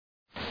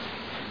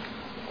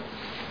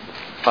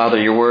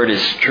Father, your word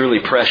is truly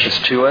precious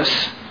to us.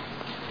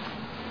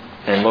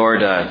 And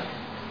Lord,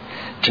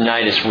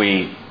 tonight as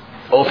we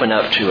open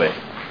up to it,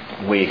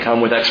 we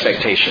come with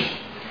expectation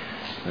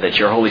that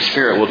your Holy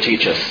Spirit will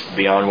teach us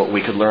beyond what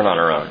we could learn on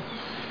our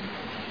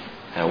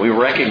own. We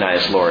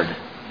recognize, Lord,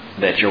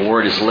 that your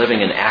word is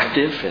living and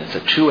active, and it's a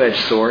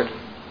two-edged sword.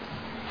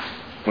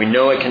 We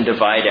know it can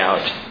divide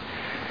out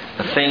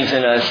the things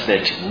in us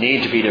that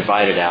need to be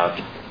divided out.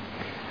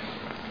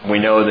 We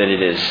know that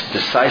it is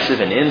decisive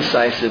and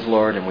incisive,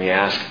 Lord, and we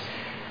ask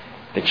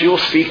that you will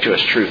speak to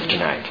us truth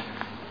tonight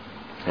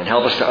and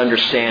help us to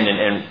understand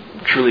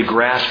and truly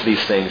grasp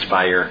these things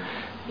by your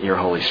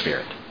Holy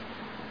Spirit.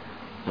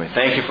 We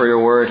thank you for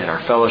your word and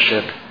our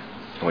fellowship,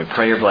 and we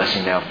pray your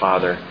blessing now,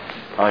 Father,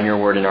 on your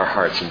word in our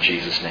hearts in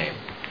Jesus' name.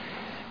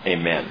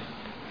 Amen.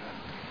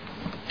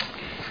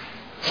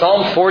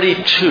 Psalm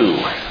 42,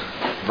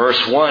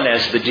 verse 1,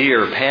 as the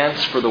deer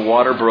pants for the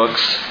water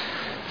brooks,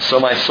 so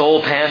my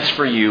soul pants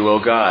for you, O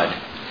God.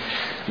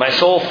 My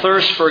soul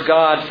thirsts for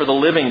God, for the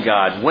living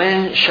God.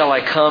 When shall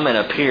I come and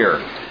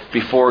appear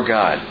before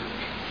God?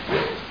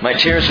 My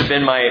tears have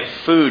been my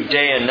food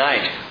day and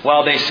night,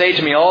 while they say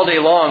to me all day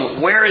long,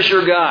 where is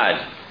your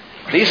God?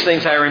 These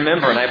things I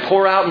remember, and I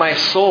pour out my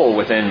soul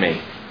within me.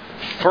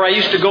 For I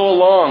used to go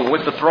along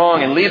with the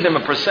throng and lead them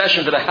a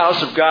procession to the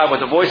house of God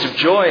with a voice of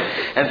joy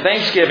and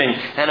thanksgiving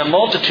and a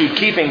multitude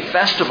keeping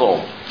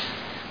festival.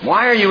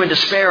 Why are you in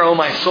despair, O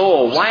my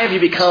soul? Why have you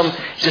become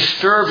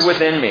disturbed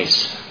within me?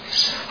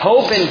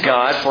 Hope in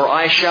God, for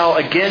I shall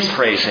again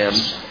praise Him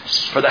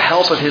for the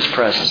help of His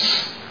presence.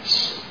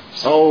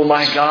 Oh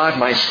my God,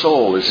 my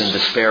soul is in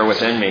despair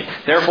within me.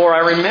 Therefore I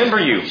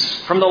remember you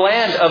from the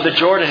land of the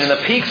Jordan and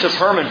the peaks of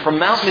Hermon, from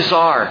Mount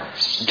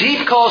Mizar.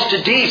 Deep calls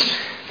to deep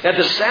at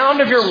the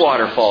sound of your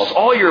waterfalls.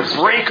 All your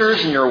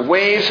breakers and your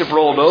waves have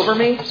rolled over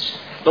me.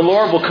 The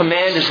Lord will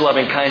command His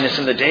loving kindness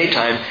in the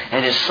daytime,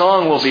 and His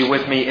song will be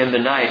with me in the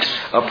night,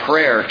 a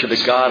prayer to the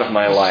God of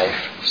my life.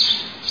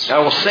 I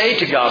will say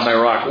to God, my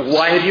rock,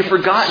 why have you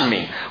forgotten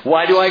me?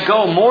 Why do I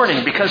go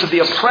mourning because of the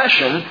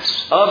oppression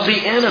of the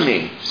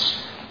enemy?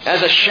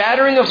 As a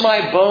shattering of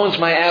my bones,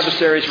 my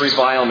adversaries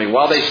revile me,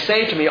 while they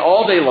say to me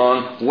all day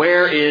long,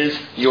 where is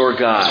your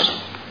God?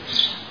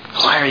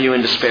 Why are you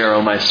in despair,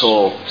 O my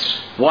soul?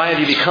 Why have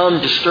you become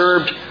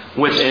disturbed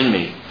within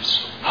me?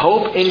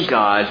 Hope in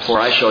God, for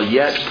I shall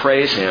yet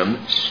praise Him,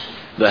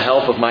 the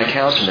help of my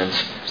countenance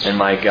and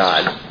my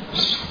God.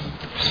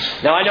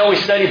 Now I know we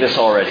studied this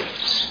already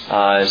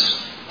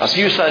a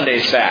few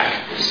Sundays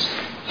back.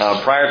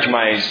 Prior to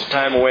my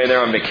time away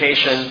there on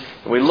vacation,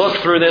 we looked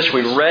through this,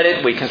 we read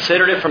it, we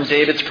considered it from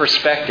David's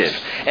perspective.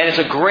 And it's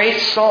a great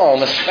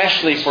psalm,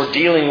 especially for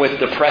dealing with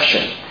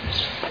depression,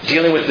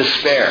 dealing with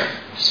despair.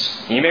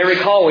 You may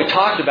recall we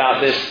talked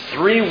about this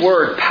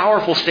three-word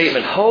powerful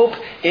statement, hope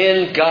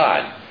in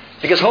God.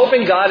 Because hope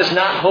in God is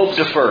not hope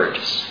deferred.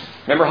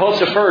 Remember, hope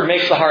deferred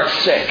makes the heart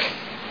sick.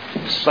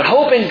 But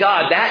hope in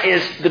God, that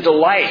is the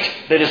delight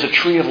that is a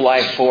tree of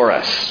life for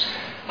us.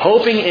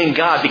 Hoping in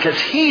God, because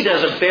He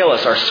doesn't fail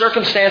us. Our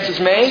circumstances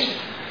may.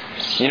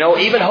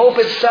 Even hope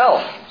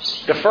itself.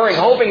 Deferring,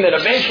 hoping that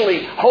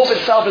eventually hope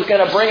itself is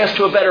going to bring us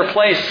to a better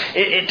place.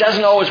 It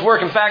doesn't always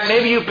work. In fact,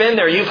 maybe you've been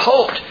there. You've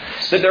hoped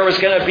that there was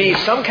going to be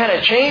some kind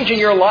of change in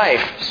your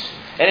life.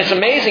 And it's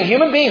amazing.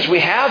 Human beings, we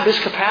have this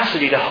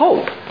capacity to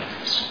hope.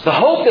 The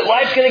hope that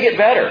life's going to get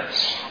better.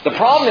 The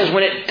problem is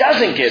when it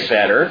doesn't get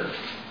better,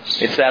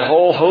 it's that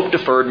whole hope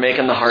deferred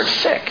making the heart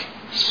sick.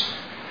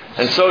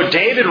 And so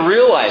David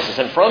realizes,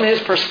 and from his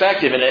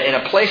perspective, in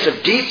a place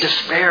of deep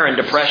despair and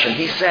depression,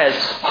 he says,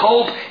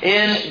 hope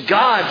in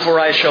God, for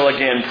I shall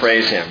again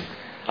praise Him.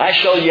 I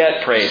shall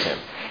yet praise Him.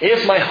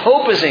 If my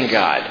hope is in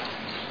God,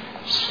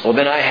 well,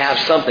 then I have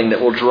something that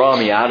will draw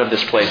me out of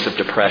this place of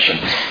depression.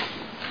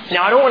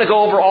 Now, I don't want to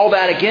go over all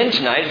that again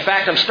tonight. In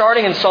fact, I'm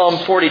starting in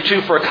Psalm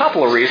 42 for a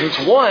couple of reasons.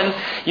 One,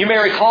 you may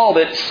recall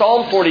that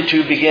Psalm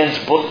 42 begins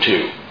Book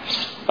 2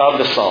 of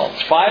the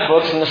Psalms. 5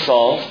 books in the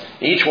Psalms,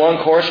 each one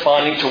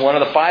corresponding to one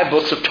of the 5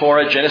 books of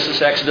Torah,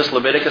 Genesis, Exodus,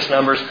 Leviticus,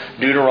 Numbers,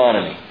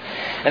 Deuteronomy.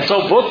 And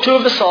so Book 2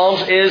 of the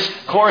Psalms is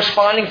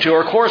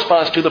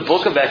corresponds to the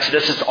book of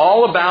Exodus. It's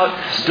all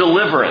about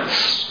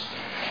deliverance.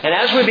 And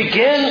as we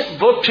begin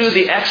Book 2,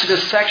 the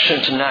Exodus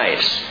section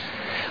tonight,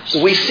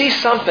 we see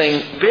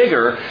something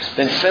bigger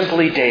than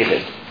simply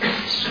David.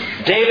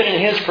 David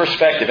in his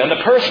perspective, and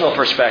the personal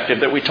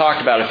perspective that we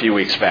talked about a few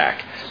weeks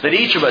back, that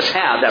each of us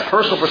have, that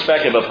personal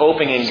perspective of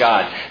hoping in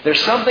God. There's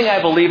something I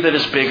believe that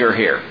is bigger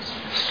here.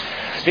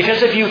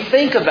 Because if you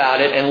think about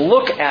it and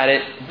look at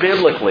it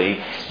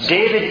biblically,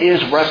 David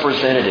is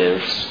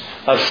representative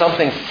of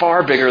something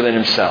far bigger than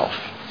himself.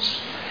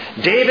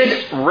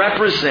 David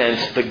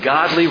represents the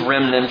godly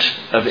remnant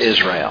of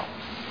Israel.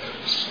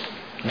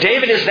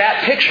 David is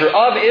that picture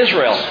of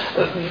Israel.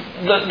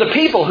 The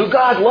people who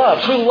God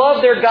loves, who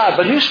love their God,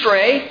 but who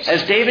stray,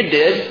 as David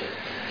did,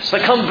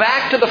 but come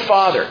back to the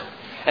Father.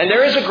 And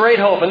there is a great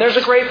hope, and there's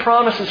a great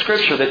promise in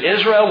Scripture that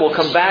Israel will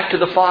come back to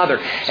the Father.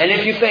 And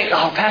if you think,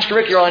 oh, Pastor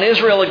Rick, you're on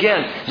Israel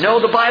again. No,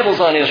 the Bible's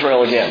on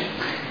Israel again.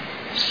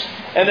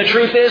 And the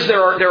truth is,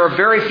 there are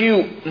very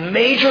few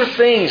major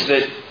things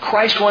that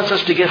Christ wants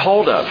us to get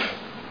hold of.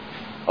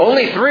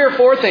 Only 3 or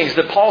 4 things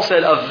that Paul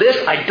said, of this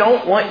I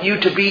don't want you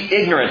to be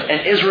ignorant.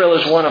 And Israel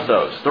is one of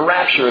those. The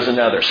rapture is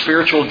another.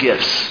 Spiritual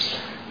gifts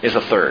is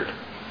a third.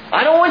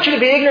 I don't want you to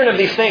be ignorant of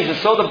these things. And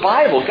so the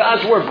Bible,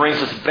 God's Word,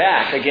 brings us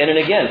back again and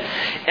again.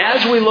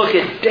 As we look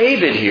at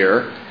David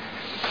here,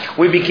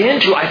 we begin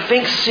to, I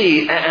think,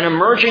 see an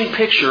emerging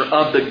picture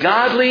of the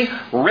godly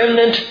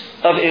remnant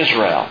of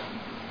Israel.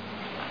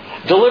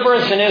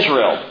 Deliverance and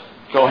Israel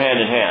go hand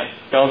in hand,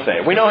 don't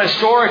they? We know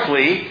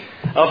historically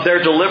of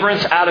their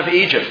deliverance out of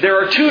Egypt.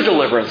 There are 2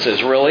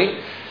 deliverances, really.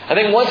 I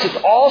think once it's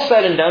all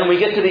said and done, we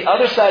get to the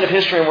other side of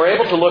history and we're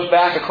able to look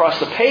back across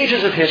the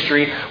pages of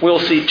history. We'll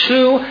see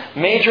 2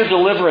 major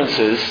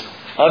deliverances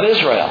of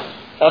Israel,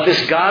 of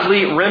this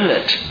godly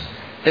remnant.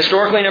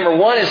 Historically, number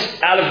 1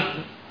 is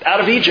out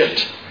of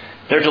Egypt.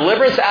 Their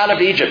deliverance out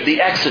of Egypt, the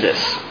Exodus,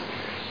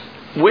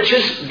 which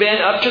has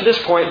been, up to this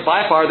point,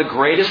 by far the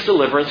greatest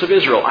deliverance of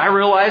Israel. I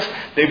realize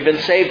they've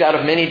been saved out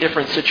of many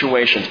different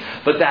situations,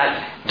 but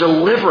that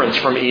deliverance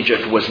from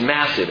Egypt was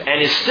massive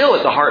and is still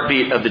at the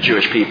heartbeat of the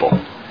Jewish people.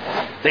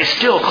 They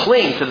still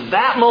cling to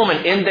that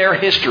moment in their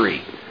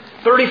history.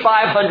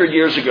 3,500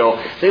 years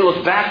ago, they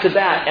look back to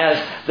that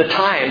as the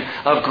time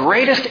of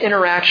greatest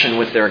interaction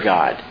with their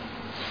God,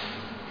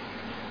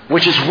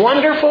 which is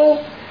wonderful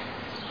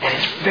and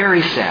it's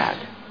very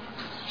sad.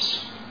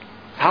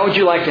 How would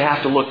you like to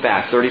have to look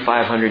back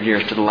 3,500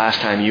 years to the last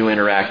time you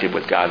interacted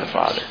with God the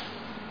Father?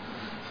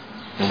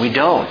 And we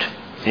don't.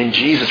 In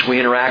Jesus, we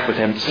interact with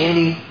Him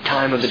any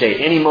time of the day,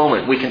 any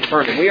moment we can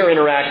turn. We are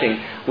interacting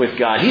with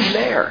God. He's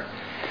there.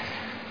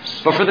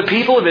 But for the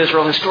people of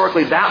Israel,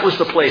 historically, that was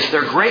the place,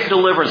 their great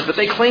deliverance that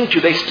they cling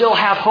to. They still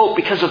have hope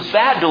because of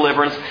that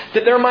deliverance,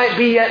 that there might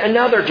be yet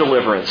another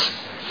deliverance.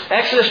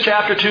 Exodus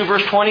chapter 2,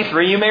 verse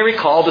 23, you may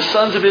recall, the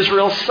sons of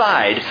Israel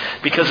sighed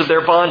because of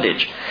their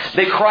bondage.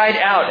 They cried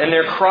out, and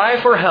their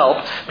cry for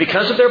help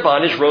because of their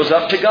bondage rose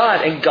up to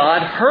God, and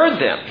God heard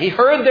them. He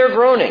heard their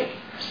groaning.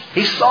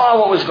 He saw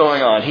what was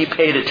going on. He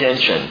paid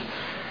attention.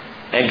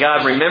 And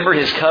God remembered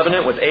His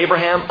covenant with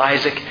Abraham,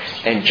 Isaac,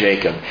 and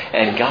Jacob.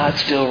 And God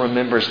still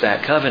remembers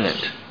that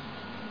covenant.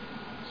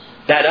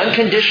 That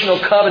unconditional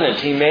covenant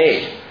He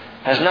made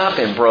has not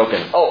been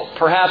broken. Oh,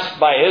 perhaps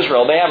by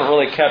Israel. They haven't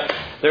really kept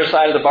their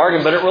side of the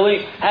bargain, but it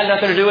really had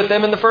nothing to do with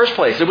them in the first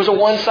place. It was a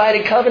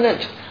one-sided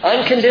covenant.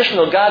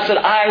 Unconditional. God said,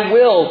 I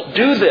will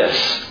do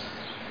this.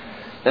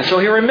 And so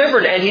He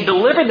remembered and He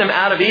delivered them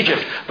out of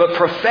Egypt. But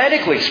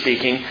prophetically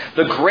speaking,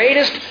 the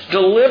greatest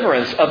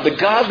deliverance of the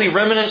godly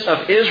remnant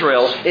of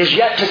Israel is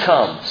yet to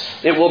come.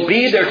 It will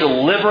be their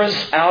deliverance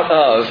out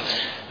of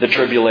the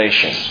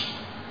tribulation.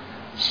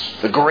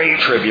 The great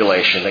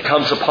tribulation that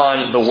comes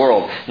upon the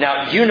world.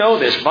 Now, you know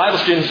this, Bible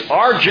students,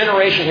 our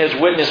generation has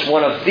witnessed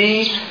one of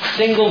the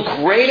single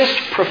greatest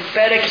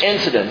prophetic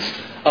incidents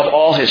of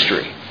all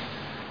history.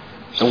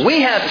 And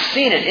we have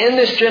seen it in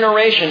this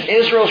generation,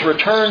 Israel's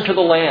return to the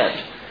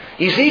land.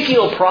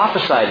 Ezekiel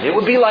prophesied it. It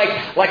would be like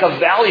a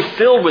valley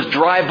filled with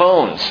dry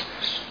bones.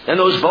 And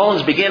those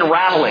bones begin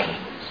rattling.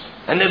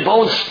 And the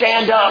bones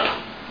stand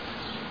up.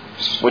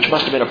 Which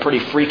must have been a pretty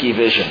freaky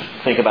vision.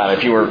 Think about it,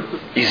 if you were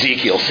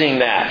Ezekiel, seeing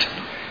that.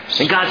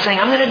 And God's saying,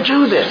 I'm going to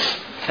do this.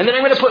 And then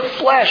I'm going to put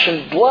flesh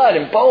and blood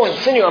and bone and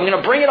sinew. I'm going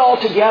to bring it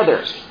all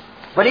together.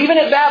 But even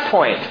at that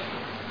point,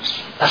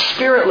 a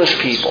spiritless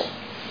people.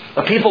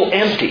 A people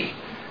empty.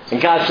 And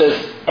God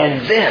says,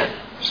 and then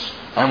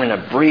I'm going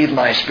to breathe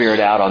my Spirit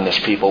out on this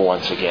people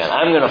once again.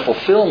 I'm going to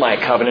fulfill my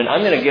covenant.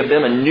 I'm going to give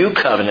them a new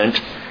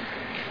covenant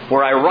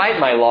where I write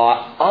my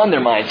law on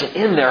their minds and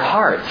in their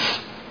hearts.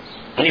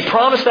 And He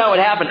promised that would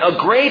happen. A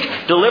great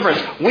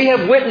deliverance. We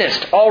have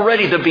witnessed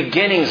already the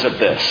beginnings of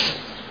this.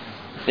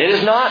 It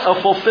is not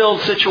a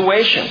fulfilled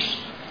situation.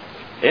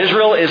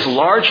 Israel is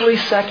largely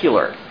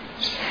secular.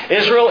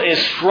 Israel is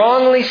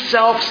strongly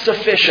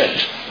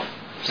self-sufficient.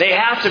 They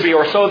have to be,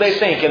 or so they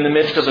think, in the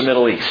midst of the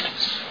Middle East.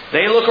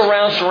 They look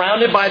around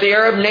surrounded by the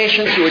Arab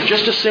nations who would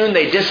just as soon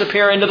they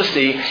disappear into the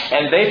sea,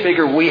 and they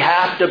figure we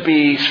have to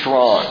be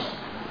strong.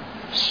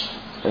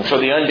 And so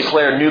the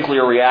undeclared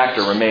nuclear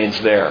reactor remains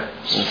there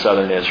in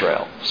southern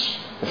Israel.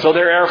 And so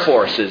their air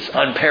force is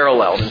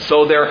unparalleled. And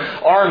so their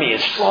army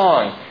is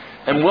strong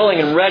and willing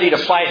and ready to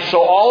fight.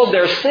 So all of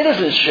their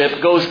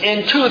citizenship goes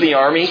into the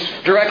army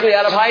directly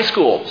out of high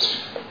school.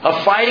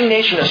 A fighting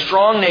nation, a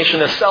strong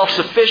nation, a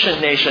self-sufficient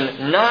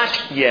nation,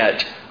 not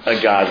yet a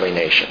godly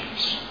nation.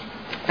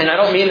 And I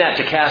don't mean that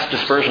to cast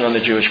dispersion on the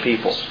Jewish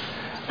people.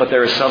 But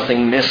there is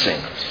something missing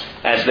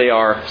as they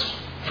are,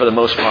 for the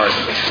most part,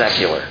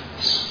 secular.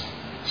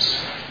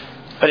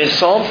 But in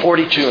Psalm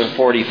 42 and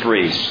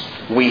 43,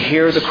 we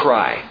hear the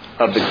cry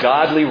of the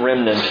godly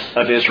remnant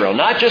of Israel.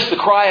 Not just the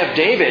cry of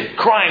David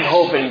crying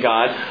hope in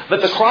God,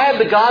 but the cry of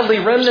the godly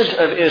remnant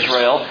of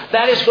Israel.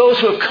 That is those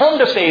who have come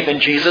to faith in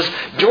Jesus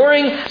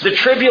during the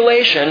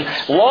tribulation,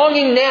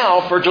 longing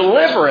now for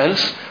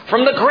deliverance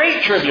from the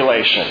great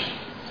tribulation.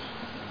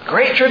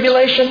 Great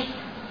tribulation?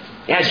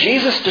 Yeah,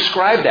 Jesus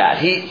described that.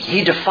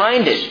 He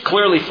defined it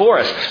clearly for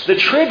us. The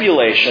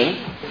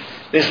tribulation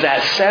is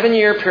that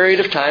 7-year period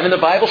of time, and the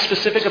Bible's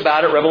specific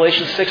about it,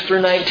 Revelation 6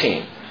 through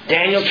 19.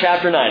 Daniel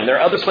chapter 9. There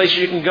are other places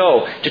you can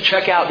go to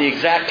check out the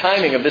exact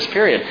timing of this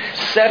period.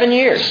 7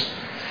 years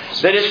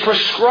that is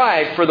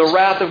prescribed for the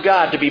wrath of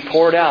God to be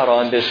poured out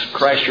on this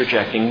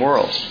Christ-rejecting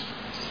world.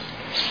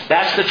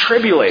 That's the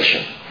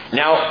tribulation.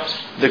 Now,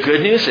 the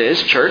good news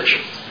is, church,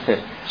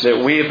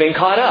 that we have been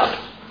caught up.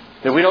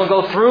 That we don't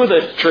go through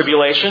the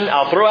tribulation.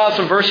 I'll throw out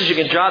some verses. You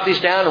can jot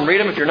these down and read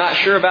them if you're not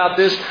sure about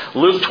this.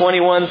 Luke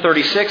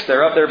 21:36.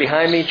 They're up there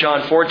behind me.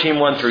 John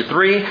 14:1 through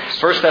 3.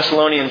 1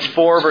 Thessalonians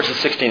 4, verses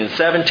 16 and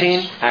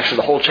 17. Actually,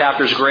 the whole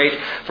chapter is great.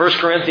 1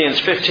 Corinthians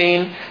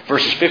 15,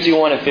 verses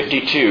 51 and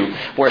 52,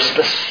 where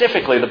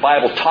specifically the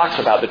Bible talks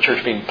about the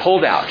church being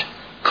pulled out,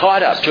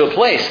 caught up to a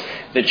place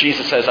that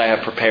Jesus says, I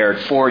have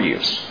prepared for you.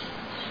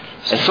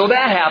 And so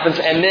that happens,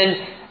 and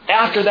then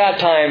after that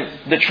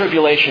time, the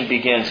tribulation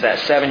begins, that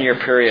 7-year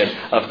period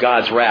of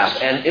God's wrath.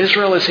 And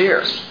Israel is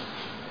here.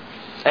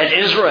 And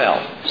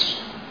Israel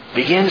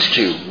begins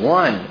to,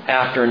 one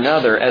after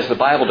another, as the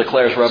Bible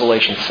declares,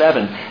 Revelation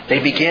 7, they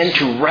begin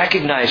to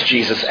recognize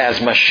Jesus as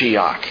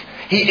Mashiach.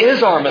 He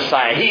is our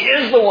Messiah. He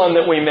is the one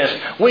that we missed.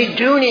 We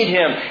do need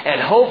Him. And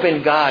hope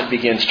in God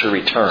begins to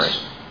return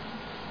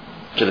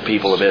to the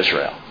people of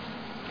Israel.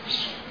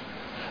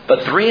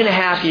 But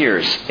 3.5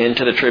 years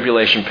into the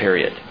tribulation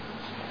period,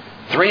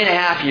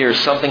 3.5 years,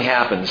 something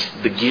happens.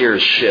 The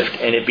gears shift,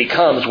 and it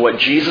becomes what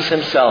Jesus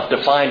Himself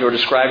defined or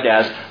described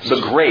as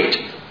the Great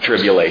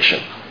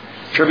Tribulation.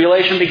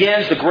 Tribulation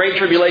begins. The Great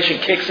Tribulation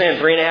kicks in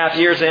 3.5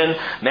 years in.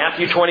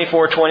 Matthew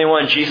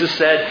 24:21, Jesus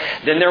said,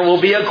 then there will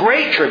be a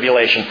great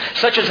tribulation,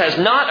 such as has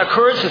not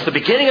occurred since the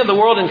beginning of the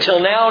world until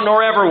now,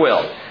 nor ever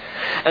will.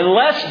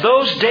 Unless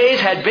those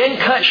days had been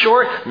cut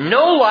short,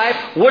 no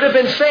life would have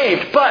been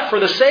saved. But for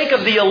the sake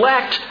of the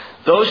elect,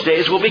 those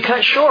days will be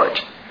cut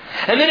short.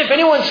 And then if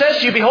anyone says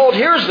to you, behold,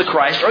 here is the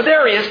Christ, or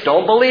there He is,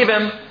 don't believe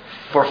him.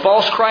 For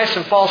false Christs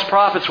and false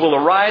prophets will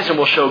arise and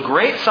will show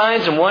great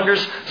signs and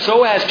wonders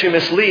so as to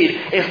mislead,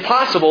 if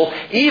possible,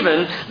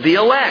 even the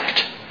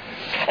elect.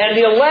 And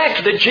the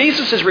elect that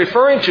Jesus is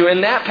referring to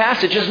in that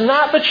passage is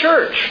not the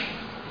church.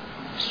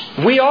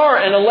 We are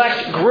an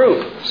elect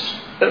group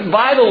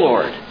by the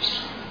Lord.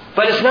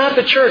 But it's not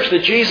the church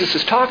that Jesus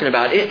is talking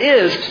about. It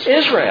is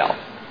Israel.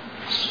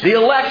 The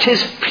elect,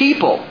 His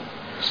people.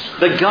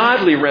 The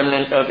godly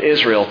remnant of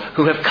Israel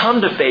who have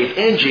come to faith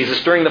in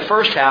Jesus during the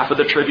first half of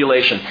the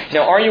tribulation.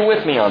 Now, are you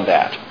with me on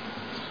that?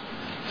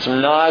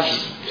 Some nods,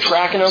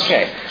 tracking?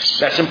 Okay.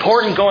 That's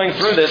important going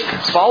through this.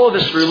 Follow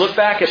this through. Look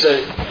back at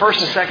the first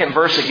and second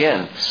verse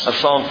again of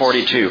Psalm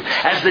 42.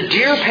 As the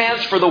deer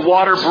pants for the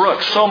water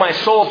brooks, so my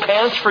soul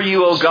pants for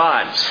you, O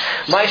God.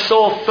 My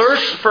soul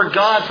thirsts for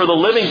God, for the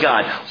living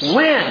God.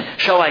 When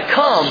shall I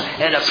come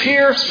and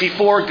appear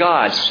before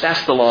God?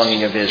 That's the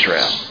longing of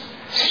Israel.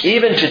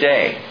 Even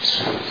today.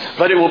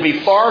 But it will be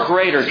far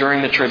greater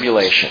during the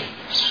tribulation.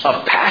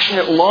 A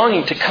passionate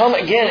longing to come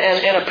again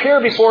and appear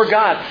before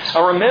God.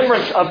 A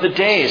remembrance of the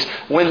days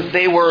when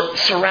they were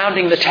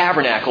surrounding the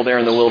tabernacle there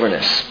in the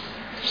wilderness.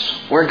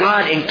 Where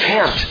God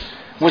encamped,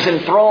 was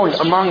enthroned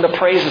among the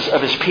praises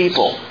of His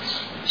people.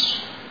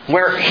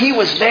 Where He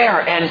was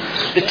there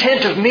and the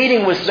tent of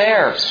meeting was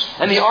there.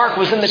 And the ark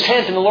was in the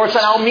tent. And the Lord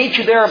said, I'll meet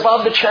you there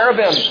above the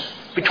cherubim.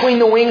 Between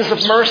the wings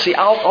of mercy.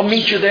 I'll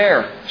meet you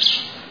there.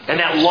 And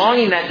that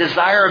longing, that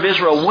desire of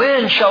Israel,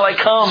 when shall I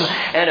come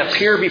and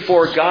appear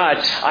before God?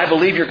 I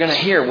believe you're going to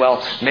hear.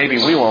 Well, maybe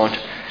we won't.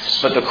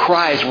 But the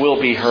cries will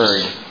be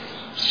heard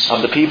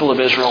of the people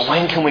of Israel.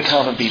 When can we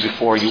come and be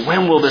before you?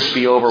 When will this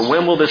be over?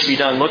 When will this be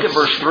done? Look at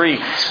verse 3.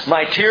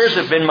 My tears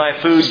have been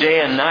my food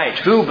day and night.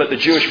 Who but the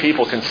Jewish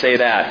people can say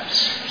that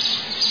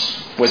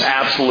with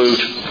absolute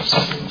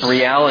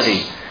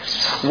reality?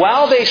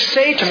 While they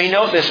say to me,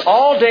 note this,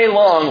 all day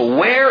long,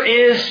 where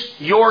is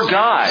your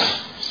God?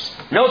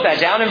 Note that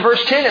down in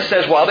verse 10 it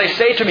says, while they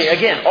say to me,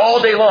 again,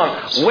 all day long,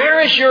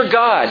 where is your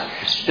God?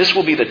 This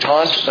will be the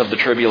taunt of the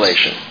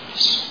tribulation.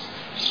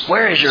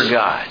 Where is your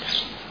God?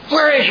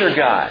 Where is your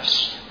God?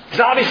 He's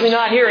obviously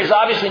not here. He's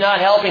obviously not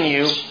helping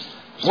you.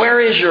 Where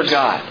is your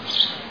God?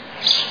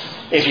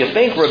 If you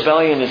think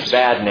rebellion is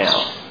bad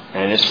now,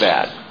 and it's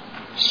bad,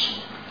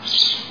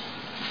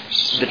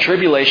 the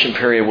tribulation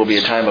period will be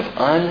a time of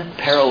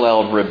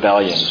unparalleled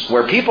rebellion,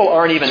 where people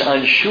aren't even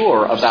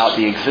unsure about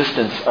the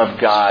existence of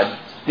God,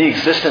 the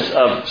existence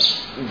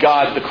of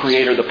God, the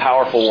Creator, the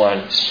powerful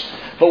one,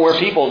 but where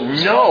people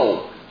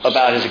know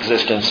about His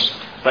existence,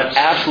 but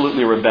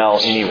absolutely rebel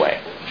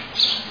anyway.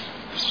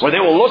 Where they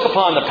will look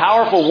upon the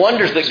powerful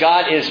wonders that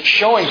God is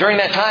showing during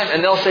that time,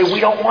 and they'll say,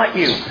 we don't want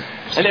you.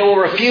 And they will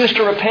refuse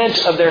to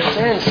repent of their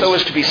sins so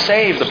as to be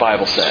saved, the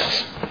Bible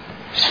says.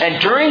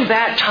 And during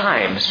that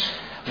time,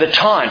 the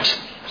taunt,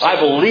 I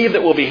believe,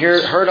 that will be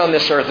heard on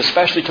this earth,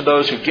 especially to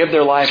those who give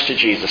their lives to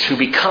Jesus, who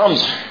become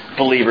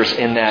believers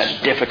in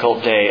that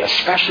difficult day,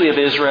 especially of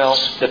Israel.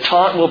 The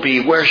taunt will be,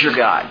 where's your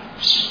God?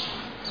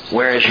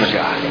 Where is your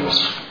God?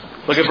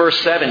 Look at verse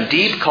 7.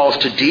 Deep calls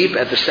to deep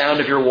at the sound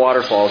of your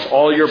waterfalls.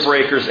 All your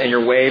breakers and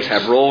your waves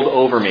have rolled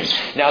over me.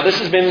 Now this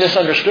has been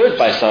misunderstood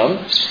by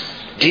some.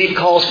 Deep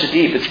calls to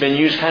deep. It's been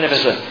used kind of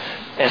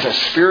as a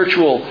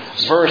spiritual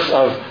verse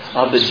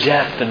of the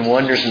depth and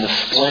wonders and the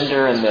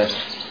splendor and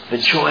the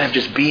joy of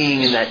just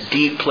being in that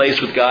deep place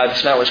with God.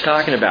 That's not what it's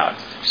talking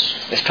about.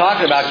 It's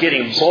talking about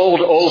getting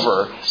bowled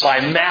over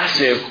by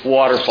massive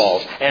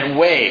waterfalls and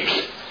waves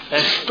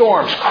and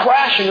storms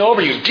crashing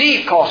over you.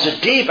 Deep calls to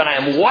deep, and I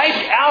am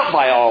wiped out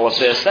by all of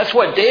this. That's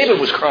what David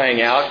was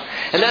crying out,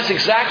 and that's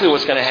exactly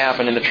what's going to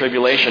happen in the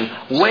tribulation.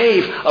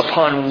 Wave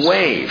upon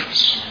wave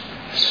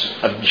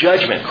of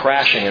judgment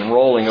crashing and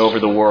rolling over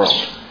the world.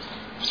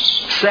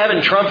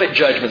 7 trumpet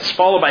judgments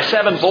followed by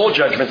 7 bowl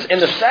judgments in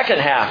the second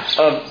half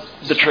of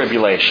the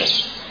tribulation.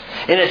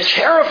 In a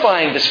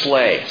terrifying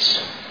display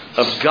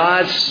of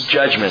God's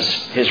judgment,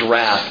 His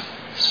wrath,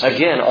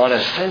 again, on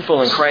a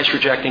sinful and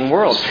Christ-rejecting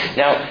world.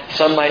 Now,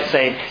 some might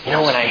say,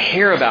 when I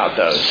hear about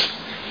those,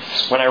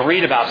 when I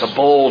read about the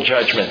bowl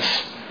judgments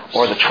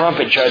or the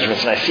trumpet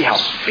judgments, and I see how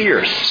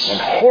fierce and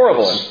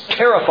horrible and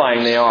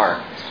terrifying they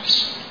are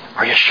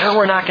you sure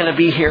we're not going to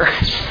be here?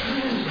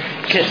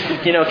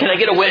 Can I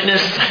get a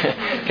witness?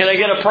 Can I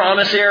get a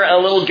promise here? A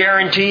little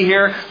guarantee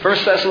here?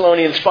 1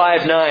 Thessalonians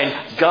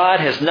 5:9,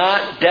 God has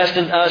not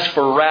destined us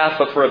for wrath,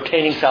 but for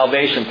obtaining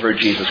salvation through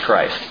Jesus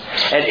Christ.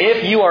 And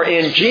if you are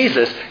in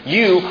Jesus,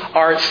 you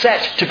are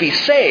set to be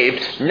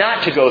saved,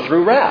 not to go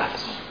through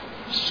wrath.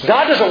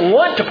 God doesn't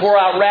want to pour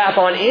out wrath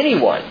on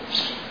anyone,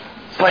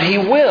 but He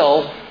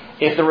will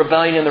if the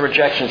rebellion and the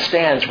rejection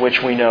stands,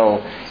 which we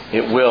know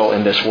it will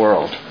in this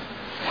world.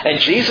 And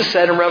Jesus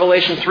said in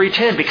Revelation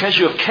 3:10, because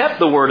you have kept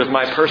the word of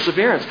my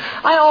perseverance,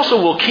 I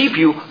also will keep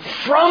you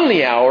from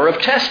the hour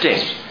of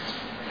testing.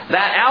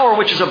 That hour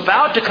which is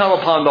about to come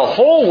upon the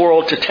whole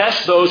world to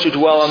test those who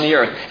dwell on the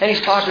earth. And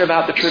He's talking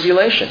about the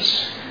tribulation.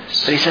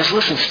 But He says,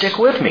 listen, stick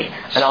with me,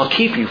 and I'll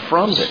keep you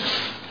from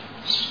this.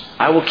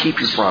 I will keep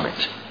you from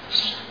it.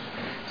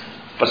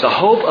 But the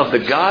hope of the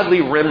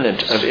godly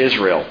remnant of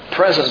Israel,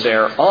 present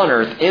there on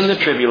earth in the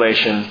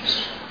tribulation,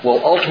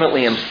 will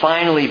ultimately and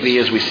finally be,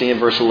 as we see in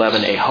verse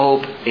 11, a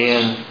hope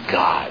in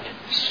God.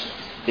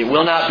 It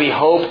will not be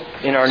hope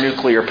in our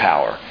nuclear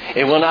power.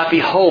 It will not be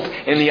hope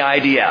in the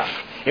IDF.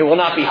 It will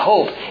not be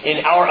hope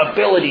in our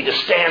ability to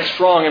stand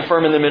strong and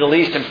firm in the Middle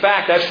East. In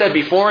fact, I've said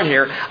before in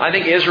here, I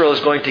think Israel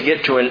is going to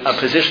get to a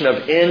position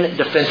of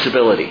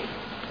indefensibility.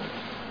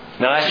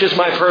 Now, that's just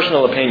my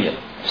personal opinion.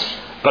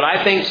 But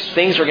I think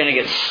things are going to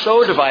get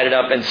so divided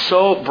up and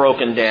so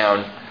broken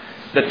down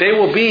that they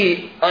will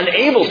be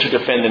unable to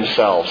defend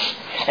themselves.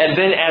 And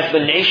then as the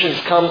nations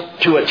come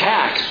to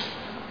attack,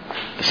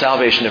 the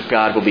salvation of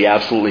God will be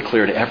absolutely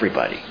clear to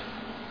everybody.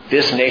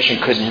 This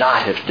nation could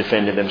not have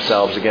defended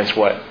themselves against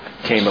what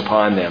came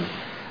upon them.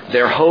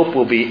 Their hope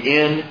will be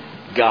in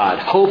God.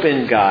 Hope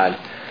in God.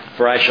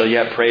 For I shall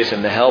yet praise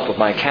Him, the help of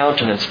my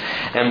countenance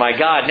and my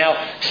God. Now,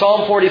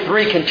 Psalm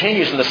 43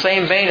 continues in the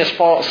same vein as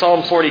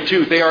Psalm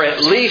 42. They are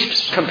at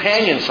least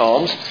companion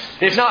psalms.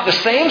 If not the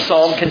same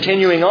psalm,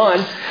 continuing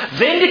on.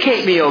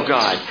 Vindicate me, O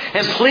God,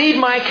 and plead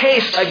my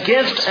case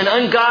against an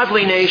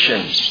ungodly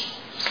nation.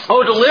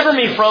 O deliver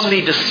me from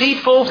the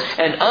deceitful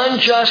and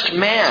unjust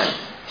man.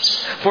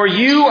 For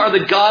you are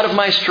the God of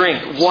my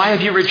strength. Why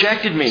have you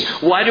rejected me?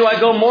 Why do I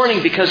go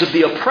mourning? Because of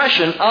the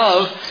oppression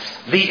of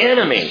the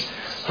enemy.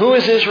 Who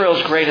is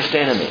Israel's greatest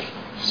enemy?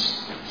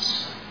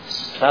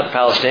 It's not the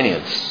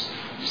Palestinians.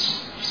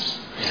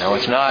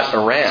 It's not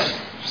Iran.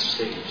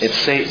 It's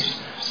Satan.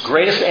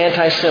 Greatest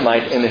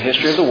anti-Semite in the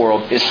history of the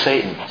world is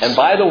Satan. And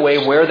by the way,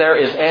 where there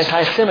is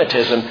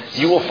anti-Semitism,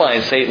 you will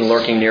find Satan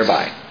lurking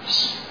nearby.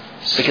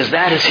 Because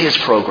that is his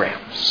program.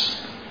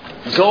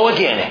 Go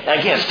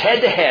against,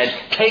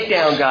 head-to-head, take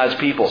down God's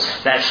people.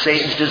 That's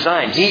Satan's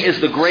design. He is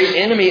the great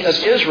enemy of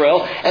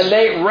Israel, and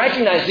they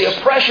recognize the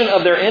oppression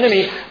of their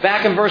enemy.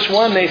 Back in verse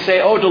 1, they say,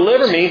 oh,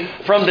 deliver me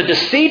from the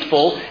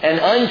deceitful and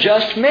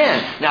unjust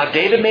man. Now,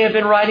 David may have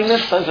been writing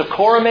this. Sons of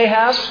Korah may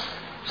have.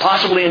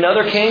 Possibly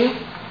another king.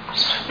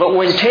 But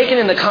when taken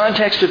in the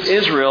context of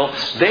Israel,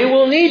 they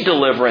will need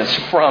deliverance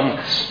from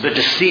the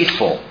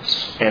deceitful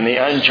and the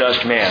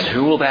unjust man.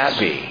 Who will that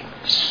be?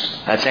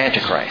 That's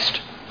Antichrist.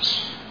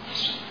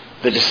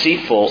 The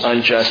deceitful,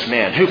 unjust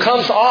man, who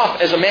comes off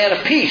as a man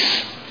of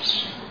peace,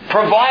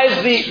 provides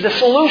the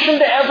solution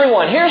to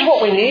everyone. Here's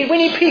what we need. We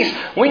need peace.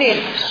 We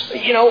need,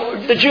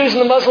 the Jews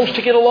and the Muslims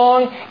to get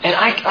along, and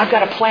I've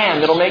got a plan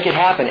that'll make it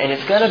happen. And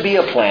it's going to be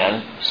a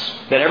plan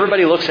that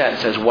everybody looks at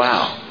and says,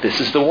 wow, this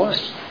is the one.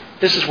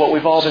 This is what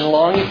we've all been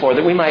longing for,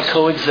 that we might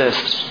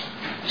coexist.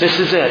 This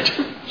is it.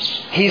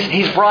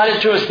 He's brought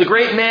it to us, the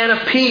great man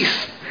of peace.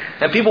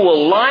 And people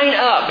will line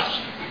up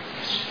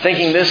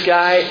thinking this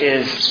guy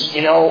is,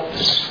 the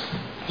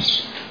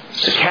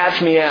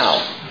cat's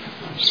meow.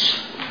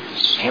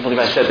 I can't believe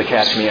I said the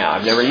cat's meow.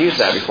 I've never used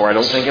that before, I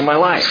don't think, in my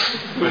life.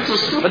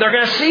 But they're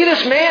going to see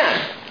this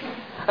man.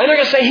 And they're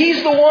going to say,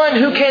 he's the one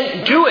who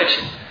can do it.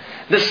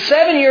 The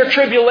 7-year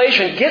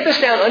tribulation, get this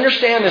down,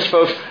 understand this,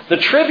 folks. The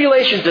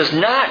tribulation does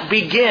not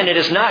begin, it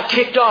is not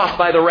kicked off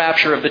by the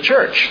rapture of the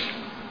church.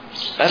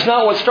 That's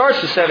not what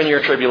starts the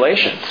 7-year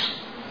tribulation.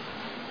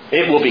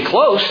 It will be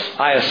close,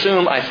 I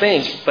assume, I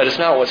think, but it's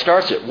not what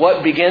starts it.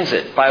 What begins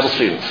it, Bible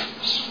students?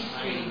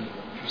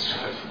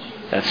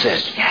 That's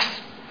it. Yes.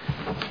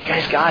 You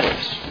guys got it.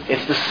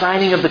 It's the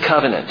signing of the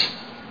covenant.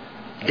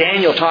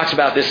 Daniel talks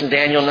about this in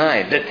Daniel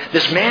 9, that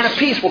this man of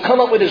peace will come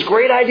up with this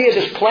great idea,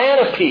 this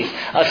plan of peace,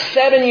 a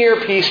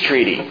 7-year peace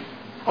treaty.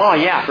 Oh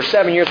yeah, for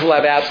 7 years we'll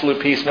have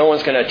absolute peace. No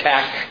one's going to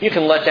attack. You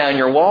can let down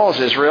your walls,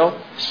 Israel.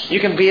 You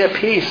can be at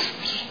peace.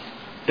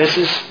 This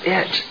is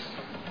it.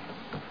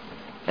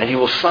 And he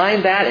will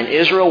sign that, and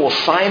Israel will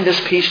sign this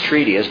peace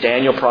treaty as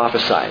Daniel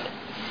prophesied.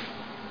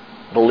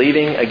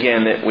 Believing,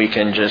 again, that we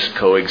can just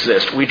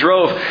coexist. We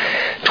drove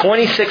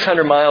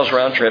 2,600 miles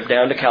round trip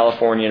down to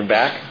California and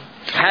back.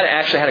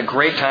 Actually had a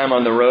great time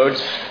on the road.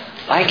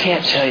 I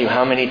can't tell you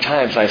how many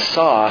times I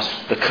saw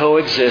the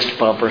coexist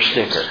bumper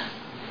sticker.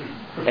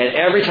 And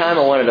every time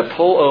I wanted to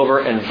pull over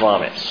and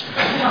vomit.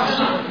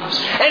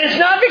 And it's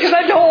not because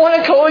I don't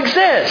want to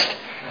coexist.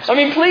 I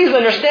mean, please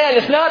understand,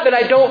 it's not that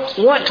I don't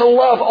want to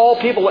love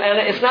all people, and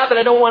it's not that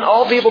I don't want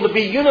all people to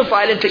be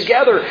unified and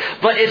together,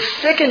 but it's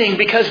sickening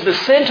because the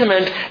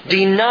sentiment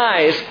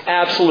denies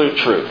absolute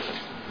truth.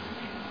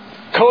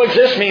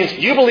 Coexist means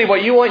you believe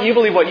what you want, you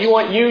believe what you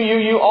want,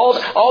 you,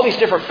 all these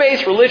different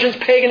faiths, religions,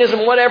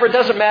 paganism, whatever, it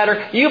doesn't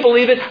matter. You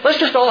believe it. Let's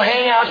just all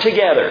hang out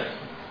together.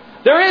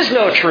 There is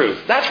no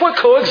truth. That's what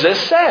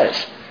coexist says.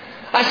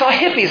 I saw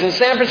hippies in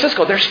San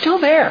Francisco. They're still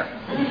there.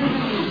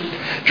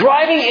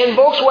 Driving in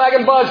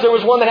Volkswagen Bugs, there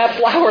was one that had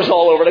flowers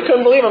all over it. I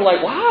couldn't believe it. I'm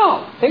like,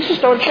 wow, things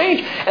just don't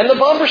change. And the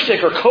bumper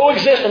sticker,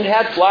 coexist, and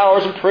had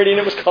flowers and pretty, and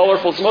it was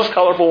colorful. It's the most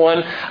colorful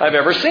one I've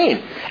ever seen.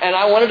 And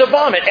I wanted to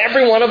vomit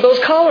every one of those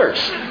colors.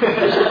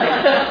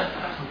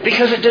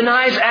 Because it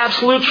denies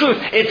absolute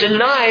truth. It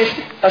denies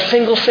a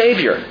single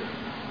Savior.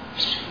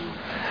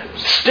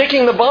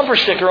 Sticking the bumper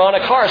sticker on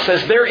a car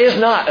says there is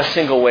not a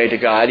single way to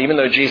God, even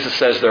though Jesus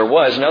says there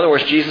was. In other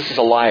words, Jesus is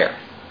a liar.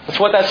 That's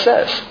what that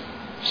says.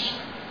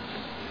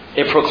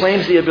 It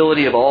proclaims the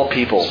ability of all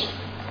people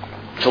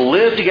to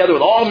live together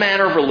with all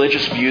manner of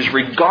religious views,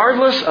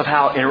 regardless of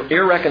how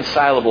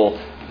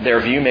irreconcilable their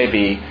view may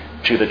be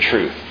to the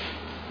truth.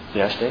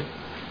 Yes, Dave?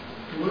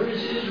 Where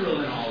is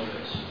Israel in all of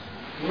this?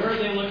 Where are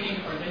they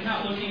looking? Are they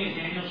not looking at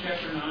Daniel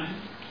chapter 9?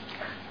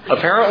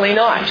 Apparently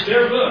not. It's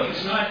their book.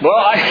 It's not.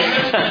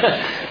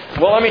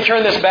 Well, let me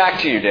turn this back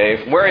to you,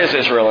 Dave. Where is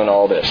Israel in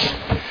all this?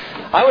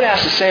 I would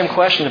ask the same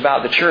question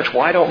about the church.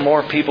 Why don't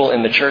more people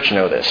in the church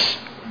know this?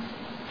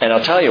 And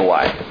I'll tell you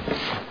why.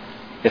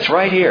 It's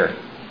right here.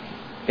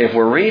 If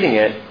we're reading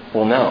it,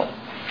 we'll know.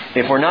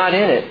 If we're not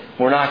in it,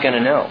 we're not going to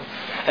know.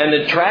 And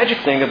the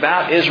tragic thing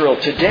about Israel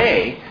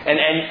today,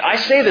 and I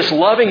say this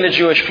loving the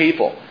Jewish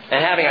people,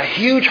 and having a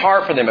huge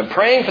heart for them, and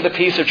praying for the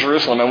peace of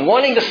Jerusalem, and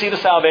wanting to see the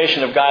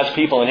salvation of God's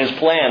people and His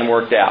plan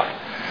worked out.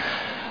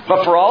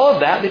 But for all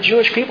of that, the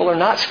Jewish people are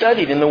not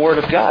studied in the Word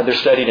of God. They're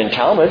studied in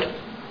Talmud,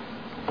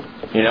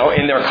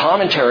 in their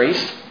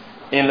commentaries,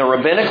 in the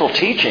rabbinical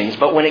teachings,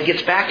 but when it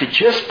gets back to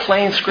just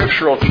plain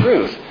scriptural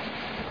truth,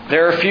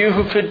 there are a few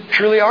who could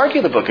truly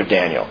argue the book of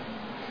Daniel.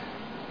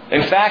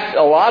 In fact,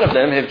 a lot of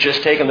them have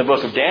just taken the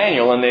book of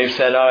Daniel and they've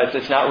said,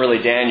 it's not really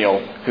Daniel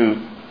who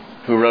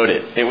wrote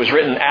it. It was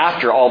written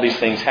after all these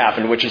things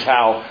happened, which is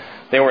how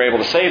they were able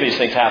to say these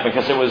things happened,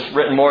 because it was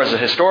written more as a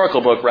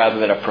historical book rather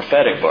than a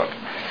prophetic book.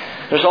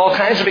 There's all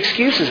kinds of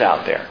excuses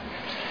out there.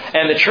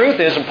 And the truth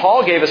is, and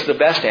Paul gave us the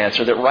best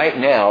answer, that right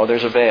now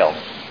there's a veil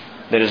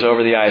that is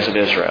over the eyes of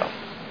Israel.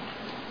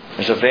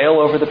 There's a veil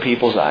over the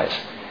people's eyes.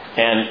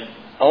 And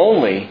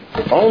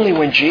only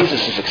when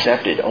Jesus is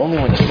accepted, only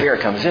when the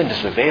Spirit comes in,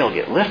 does the veil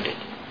get lifted.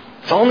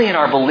 It's only in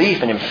our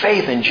belief and in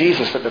faith in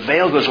Jesus that the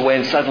veil goes away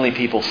and suddenly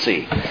people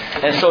see.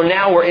 And so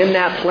now we're in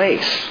that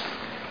place.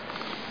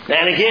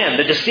 And again,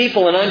 the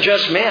deceitful and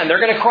unjust man,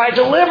 they're going to cry,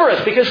 deliver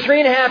us, because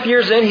 3.5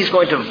 years in, he's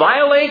going to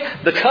violate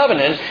the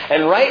covenant.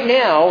 And right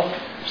now,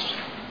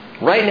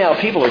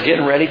 people are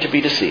getting ready to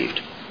be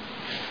deceived.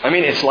 I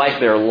mean, it's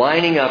like they're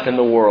lining up in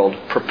the world,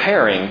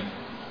 preparing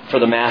for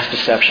the mass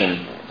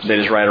deception that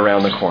is right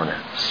around the corner.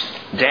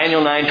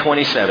 Daniel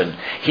 9:27.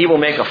 He will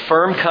make a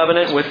firm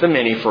covenant with the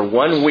many for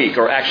 1 week,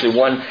 or actually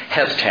 1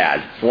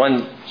 heptad,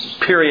 1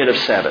 period of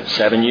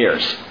 7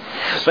 years.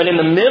 But in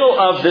the middle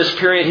of this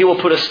period, He will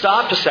put a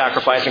stop to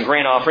sacrifice and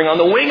grain offering. On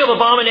the wing of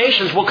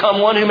abominations will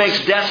come one who makes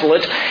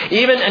desolate,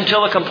 even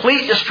until a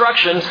complete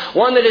destruction,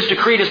 one that is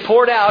decreed, is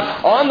poured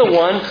out on the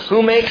one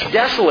who makes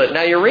desolate.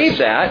 Now you read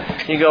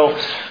that, you go,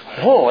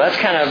 whoa, that's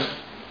kind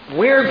of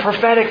weird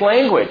prophetic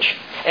language.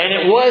 And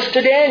it was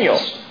to Daniel.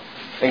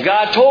 And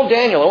God told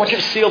Daniel, I want you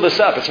to seal this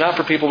up. It's not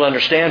for people to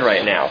understand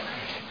right now.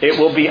 It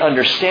will be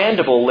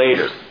understandable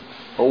later.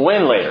 Well,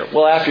 when later?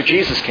 Well, after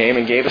Jesus came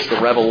and gave us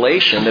the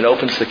revelation that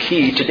opens the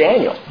key to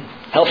Daniel.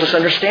 Helps us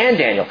understand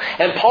Daniel.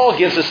 And Paul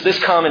gives us this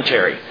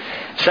commentary.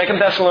 2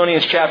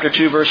 Thessalonians chapter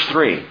 2, verse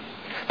 3.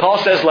 Paul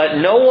says, let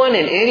no one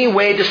in any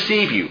way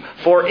deceive you,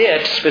 for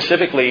it,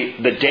 specifically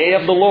the day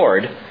of the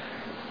Lord,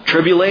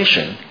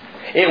 tribulation,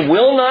 it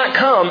will not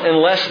come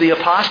unless the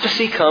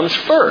apostasy comes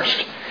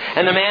first,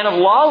 And the man of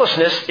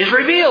lawlessness is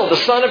revealed,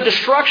 the son of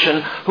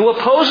destruction, who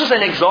opposes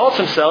and exalts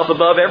himself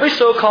above every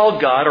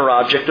so-called God or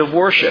object of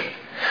worship,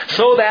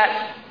 so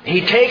that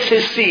he takes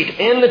his seat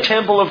in the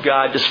temple of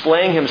God,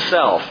 displaying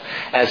himself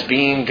as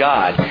being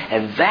God.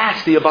 And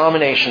that's the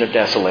abomination of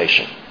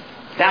desolation.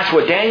 That's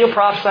what Daniel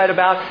prophesied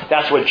about.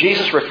 That's what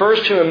Jesus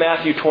refers to in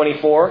Matthew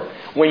 24.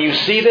 When you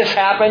see this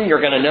happen,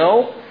 you're going to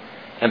know.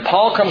 And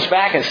Paul comes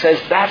back and says,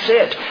 that's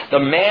it. The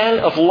man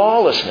of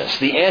lawlessness,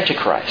 the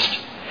Antichrist,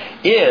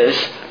 is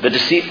the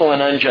deceitful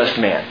and unjust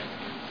man.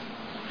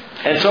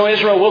 And so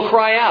Israel will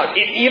cry out.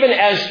 Even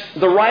as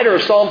the writer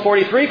of Psalm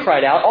 43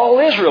 cried out, all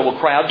Israel will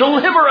cry out,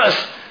 deliver us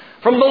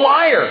from the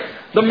liar,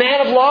 the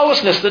man of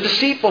lawlessness, the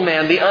deceitful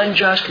man, the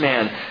unjust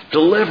man.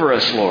 Deliver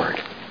us,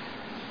 Lord.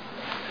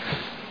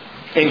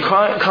 In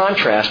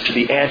contrast to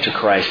the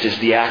Antichrist is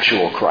the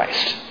actual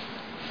Christ.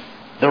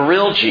 The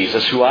real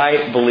Jesus, who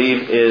I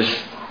believe is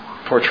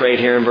portrayed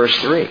here in verse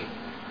 3.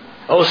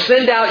 Oh,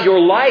 send out your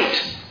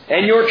light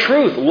and your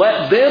truth.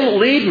 Let them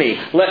lead me.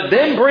 Let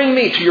them bring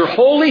me to your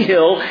holy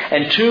hill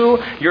and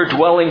to your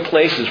dwelling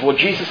places. Well,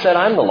 Jesus said,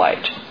 I'm the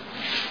light.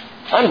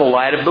 I'm the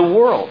light of the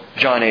world,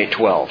 John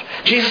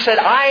 8:12. Jesus said,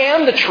 I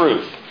am the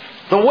truth,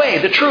 the way,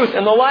 the truth,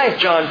 and the life,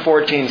 John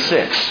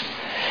 14:6.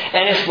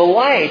 And it's the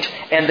light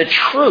and the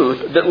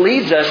truth that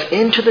leads us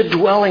into the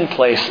dwelling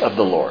place of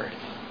the Lord,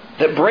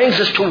 that brings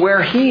us to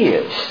where He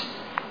is,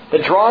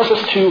 that draws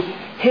us to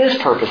His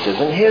purposes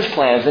and His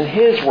plans and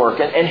His work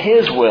and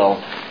His will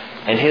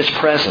and His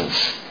presence.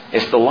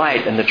 It's the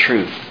light and the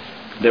truth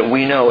that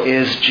we know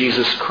is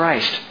Jesus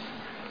Christ.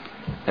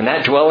 And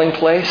that dwelling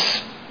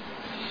place,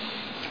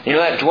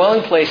 that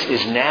dwelling place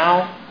is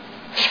now,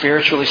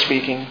 spiritually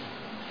speaking,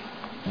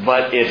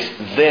 but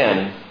it's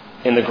then,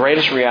 in the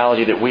greatest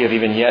reality that we have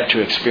even yet to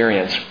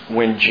experience,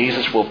 when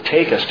Jesus will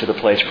take us to the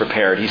place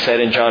prepared. He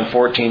said in John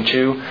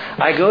 14:2,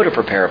 I go to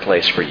prepare a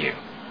place for you.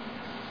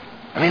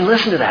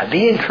 Listen to that.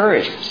 Be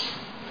encouraged.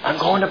 I'm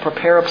going to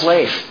prepare a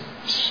place.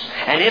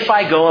 And if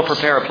I go and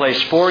prepare a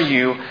place for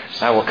you,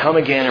 I will come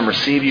again and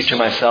receive you to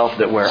myself,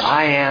 that where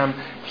I am,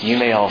 you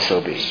may also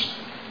be.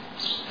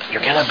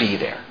 You're going to be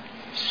there.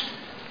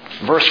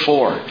 Verse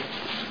 4.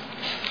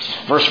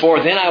 Verse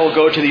 4, then I will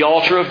go to the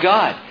altar of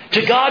God,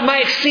 to God my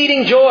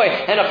exceeding joy,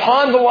 and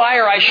upon the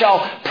lyre I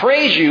shall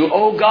praise you,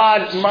 O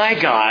God, my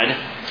God.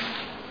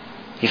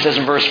 He says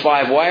in verse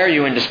 5, why are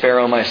you in despair,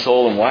 O my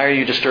soul, and why are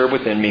you disturbed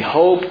within me?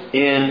 Hope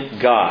in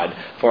God,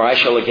 for I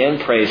shall again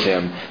praise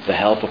Him, the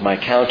help of my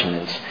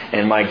countenance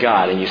and my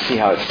God. And you see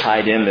how it's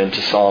tied in then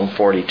to Psalm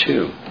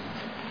 42.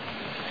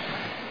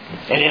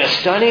 And in a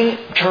stunning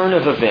turn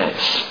of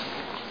events,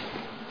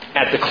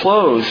 at the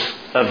close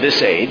of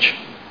this age,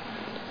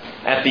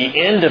 at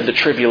the end of the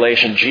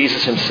tribulation,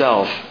 Jesus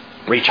Himself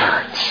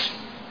returns.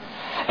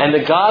 And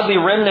the godly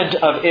remnant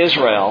of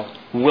Israel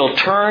will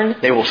turn,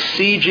 they will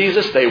see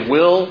Jesus, they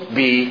will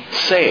be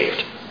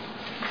saved.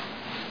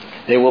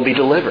 They will be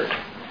delivered.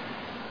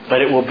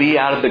 But it will be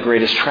out of the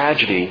greatest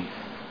tragedy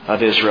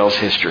of Israel's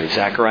history.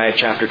 Zechariah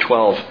chapter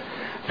 12,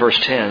 verse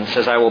 10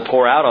 says, I will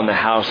pour out on the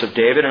house of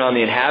David and on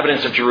the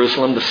inhabitants of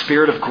Jerusalem the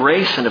spirit of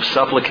grace and of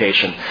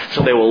supplication.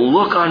 So they will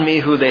look on me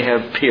who they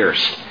have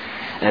pierced.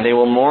 And they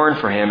will mourn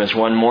for him as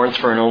one mourns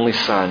for an only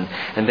son.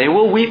 And they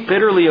will weep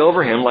bitterly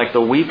over him like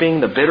the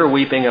bitter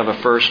weeping of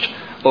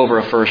over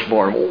a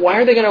firstborn. Why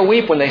are they going to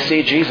weep when they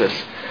see Jesus?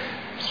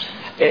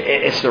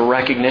 It's the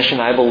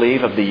recognition, I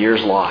believe, of the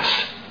years lost,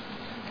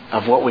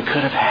 of what we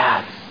could have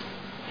had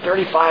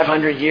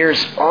 3,500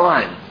 years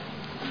on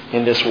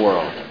in this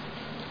world.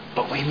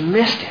 But we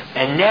missed Him.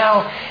 And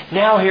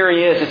now here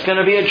He is. It's going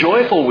to be a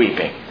joyful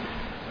weeping.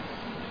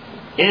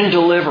 In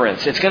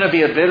deliverance. It's going to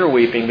be a bitter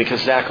weeping,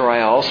 because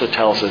Zechariah also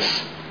tells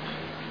us,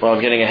 well, I'm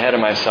getting ahead of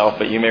myself,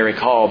 but you may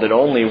recall that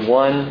only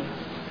 1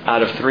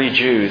 out of 3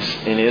 Jews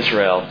in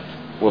Israel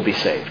will be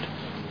saved.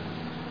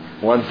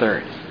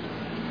 1/3.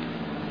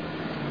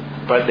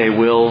 But they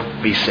will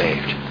be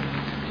saved.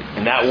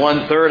 And that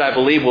 1/3, I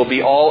believe, will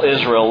be all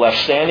Israel left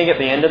standing at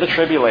the end of the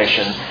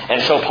tribulation.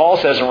 And so Paul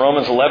says in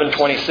Romans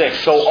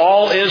 11:26, so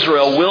all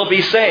Israel will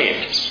be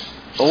saved.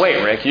 Well,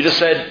 wait, Rick, you just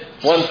said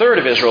 1/3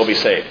 of Israel will be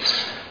saved.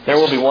 There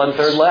will be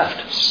 1/3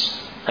 left.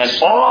 And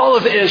all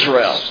of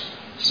Israel,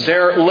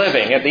 their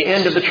living at the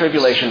end of the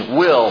tribulation,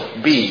 will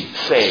be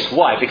saved.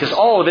 Why? Because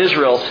all of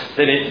Israel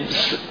that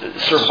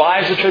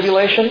survives the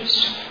tribulation,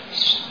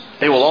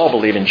 they will all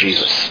believe in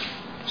Jesus.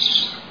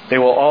 They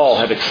will all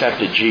have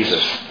accepted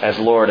Jesus as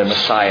Lord and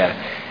Messiah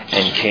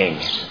and King.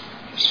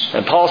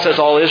 And Paul says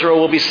all Israel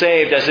will be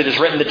saved, as it is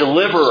written, the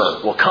deliverer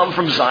will come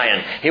from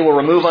Zion. He will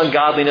remove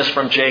ungodliness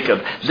from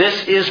Jacob.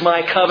 This is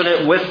my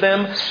covenant with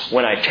them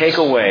when I take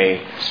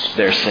away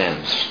their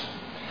sins.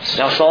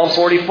 Now Psalm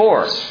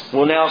 44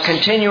 will now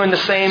continue in the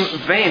same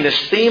vein. This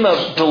theme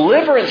of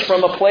deliverance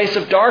from a place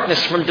of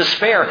darkness, from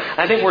despair.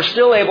 I think we're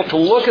still able to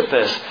look at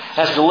this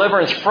as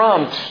deliverance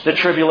from the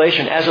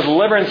tribulation, as a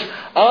deliverance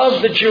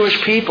of the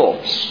Jewish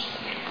people.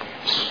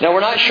 Now, we're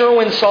not sure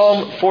when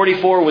Psalm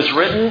 44 was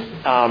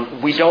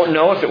written. We don't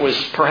know if it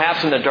was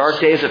perhaps in the dark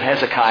days of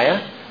Hezekiah.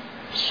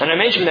 And I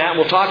mentioned that, and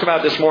we'll talk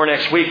about this more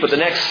next week, but the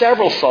next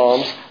several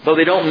Psalms, though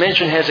they don't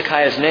mention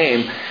Hezekiah's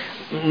name,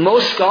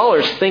 most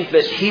scholars think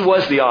that he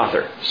was the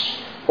author.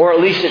 Or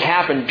at least it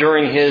happened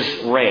during his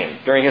reign,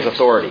 during his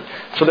authority.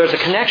 So there's a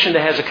connection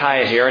to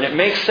Hezekiah here, and it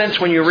makes sense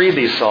when you read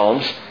these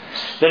Psalms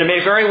that it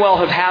may very well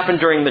have happened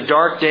during the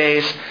dark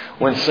days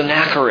when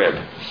Sennacherib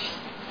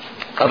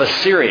of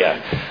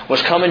Assyria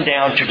was coming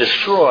down to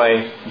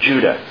destroy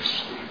Judah.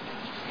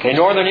 Okay,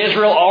 northern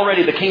Israel,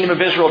 already the kingdom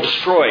of Israel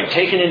destroyed,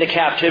 taken into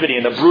captivity,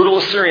 and the brutal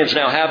Assyrians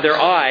now have their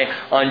eye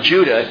on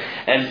Judah,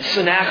 and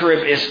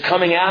Sennacherib is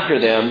coming after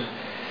them.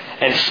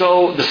 And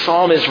so the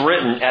psalm is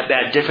written at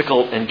that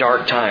difficult and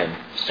dark time.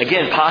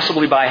 Again,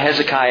 possibly by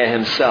Hezekiah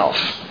himself.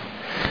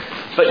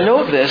 But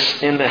note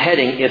this in the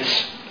heading,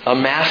 it's a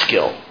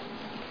maskil.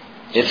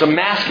 It's a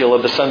maskil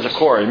of the sons of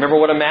Korah. Remember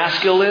what a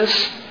maskil is?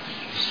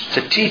 It's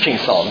a teaching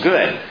psalm.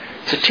 Good.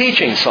 It's a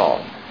teaching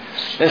psalm.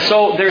 And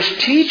so there's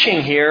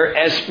teaching here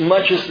as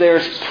much as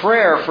there's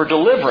prayer for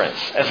deliverance.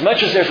 As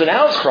much as there's an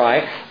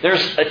outcry,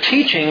 there's a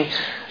teaching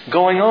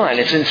going on.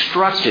 It's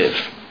instructive.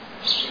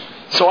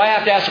 So I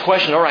have to ask the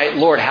question, all right,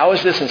 Lord, how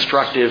is this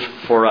instructive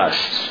for us?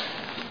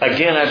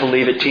 Again, I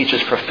believe it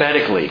teaches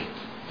prophetically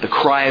the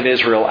cry of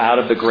Israel out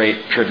of the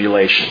great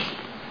tribulation.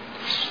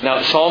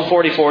 Now, Psalm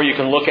 44 you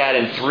can look at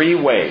in three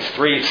ways,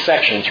 three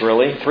sections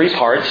really, three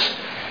parts.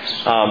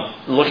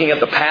 Looking at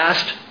the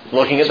past,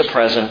 looking at the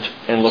present,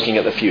 and looking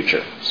at the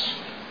future.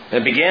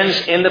 It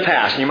begins in the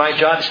past. You might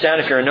jot this down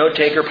if you're a note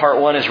taker. Part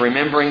 1 is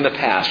remembering the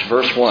past.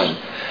 Verse 1.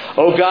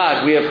 O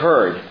God, we have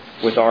heard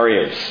with our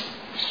ears.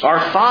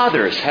 Our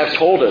fathers have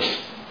told us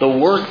the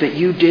work that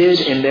you did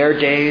in their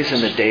days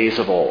and the days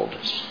of old.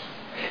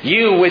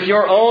 You, with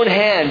your own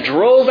hand,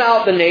 drove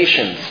out the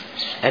nations,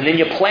 and then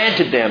you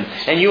planted them,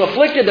 and you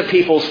afflicted the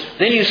peoples,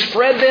 then you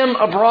spread them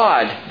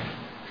abroad.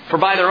 For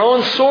by their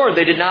own sword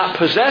they did not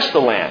possess the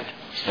land,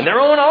 and their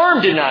own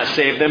arm did not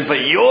save them,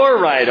 but your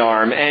right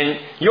arm, and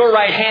your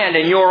right hand,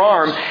 and your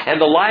arm,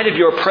 and the light of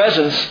your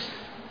presence,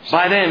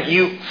 by them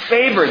you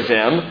favored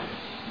them.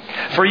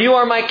 For you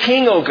are my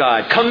king, O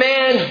God.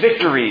 Command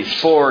victories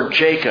for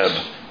Jacob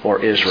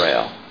or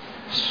Israel.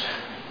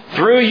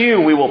 Through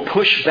you we will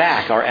push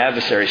back our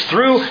adversaries.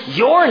 Through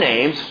your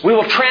name we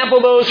will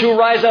trample those who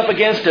rise up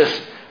against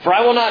us. For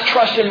I will not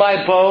trust in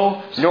my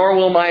bow, nor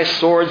will my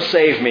sword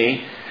save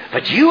me.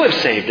 But you have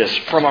saved us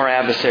from our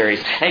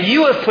adversaries, and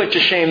you have put to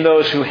shame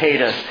those who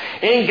hate us.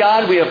 In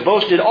God we have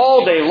boasted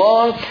all day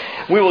long.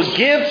 We will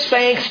give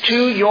thanks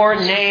to your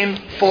name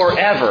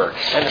forever.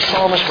 And the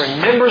psalmist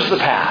remembers the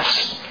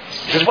past.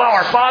 He says, wow,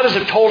 our fathers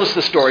have told us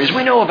the stories.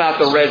 We know about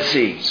the Red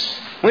Sea.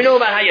 We know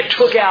about how you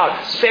took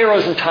out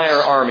Pharaoh's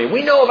entire army.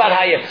 We know about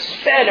how you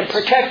fed and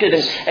protected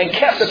and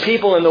kept the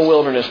people in the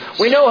wilderness.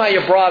 We know how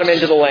you brought them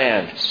into the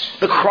land.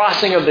 The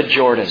crossing of the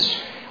Jordan.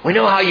 We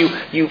know how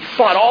you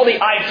fought all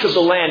the ites of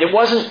the land. It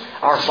wasn't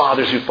our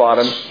fathers who fought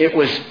them. It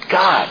was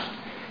God.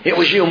 It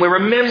was you. And we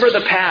remember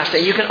the past.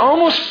 And you can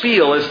almost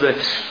feel as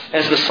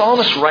the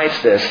psalmist writes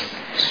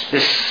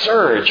this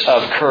surge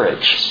of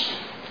courage.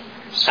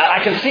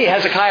 I can see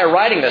Hezekiah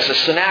writing this as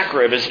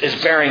Sennacherib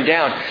is bearing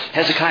down.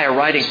 Hezekiah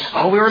writing,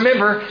 we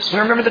remember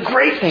the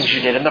great things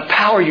you did and the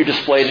power you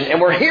displayed,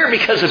 and we're here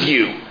because of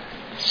you.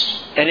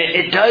 And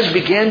it does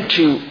begin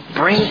to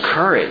bring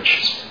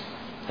courage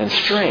and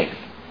strength.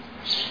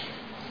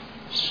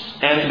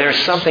 And there's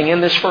something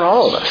in this for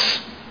all of us,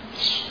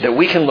 that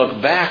we can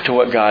look back to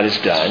what God has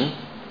done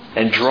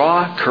and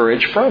draw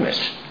courage from it.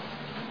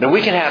 That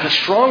we can have a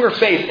stronger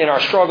faith in our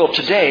struggle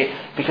today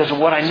because of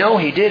what I know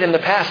He did in the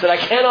past that I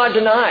cannot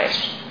deny.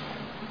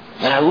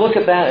 And I look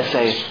at that and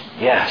say,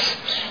 yes,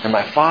 and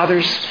my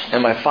fathers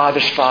and my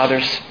fathers'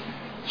 fathers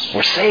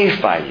were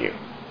saved by you.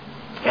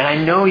 And I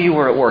know you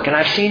were at work, and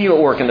I've seen you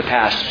at work in the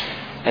past.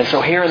 And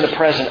so here in the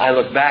present, I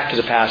look back to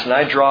the past and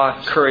I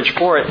draw courage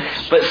for it.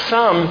 But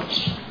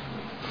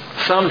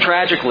some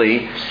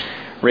tragically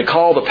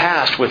recall the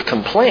past with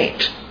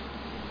complaint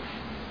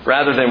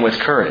rather than with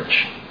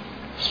courage.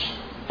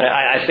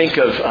 I think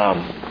of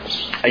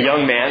a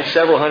young man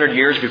several hundred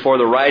years before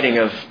the writing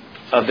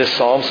of this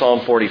psalm,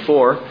 Psalm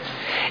 44,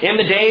 in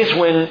the days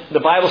when the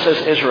Bible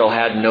says Israel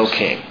had no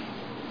king.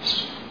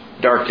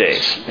 Dark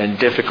days and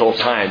difficult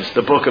times.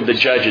 The book of the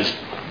Judges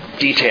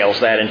details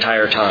that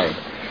entire time.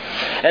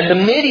 And the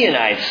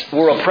Midianites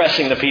were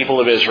oppressing the people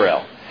of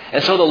Israel.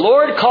 And so the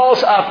Lord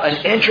calls up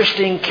an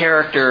interesting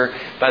character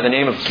by the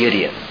name of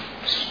Gideon.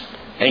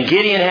 And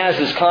Gideon has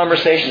this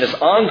conversation, this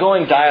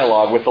ongoing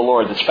dialogue with the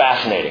Lord that's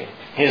fascinating.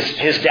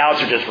 His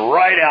doubts are just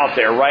right out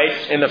there,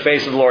 right in the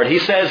face of the Lord. He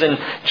says in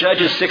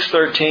Judges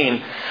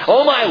 6:13,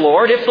 "O my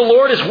Lord, if the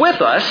Lord is with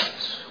us,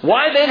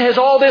 why then has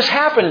all this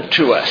happened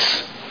to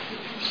us?"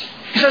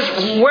 He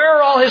says, where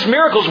are all His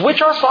miracles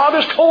which our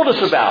fathers told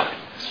us about?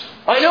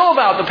 I know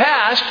about the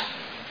past.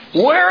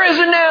 Where is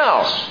it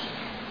now?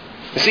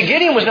 You see,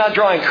 Gideon was not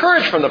drawing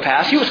courage from the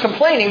past. He was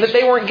complaining that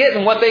they weren't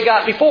getting what they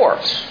got before.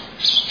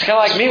 It's kind of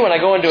like me when I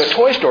go into a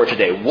toy store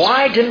today.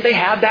 Why didn't they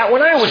have that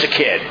when I was a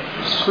kid?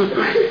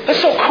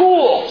 That's so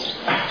cool.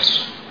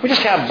 We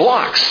just have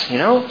blocks, you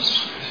know.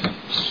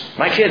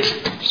 My kids,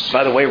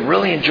 by the way,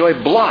 really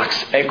enjoyed blocks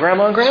at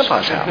Grandma and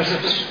Grandpa's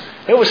house.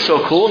 It was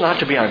so cool not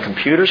to be on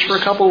computers for a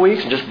couple of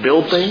weeks and just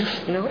build things,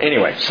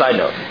 Anyway, side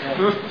note.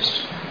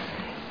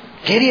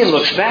 Gideon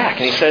looks back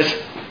and he says,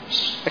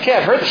 okay,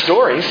 I've heard the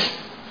stories.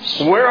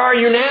 Where are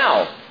you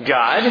now,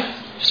 God?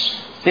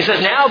 He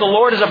says, now the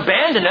Lord has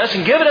abandoned us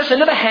and given us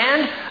into the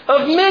hand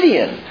of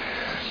Midian.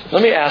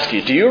 Let me ask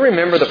you, do you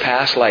remember the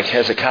past like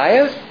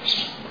Hezekiah,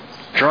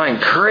 drawing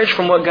courage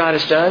from what God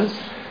has done?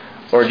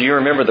 Or do you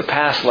remember the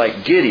past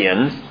like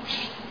Gideon,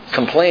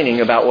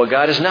 complaining about what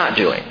God is not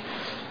doing?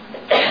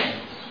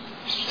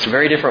 It's a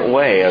very different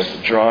way of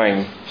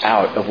drawing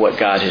out of what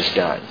God has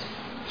done.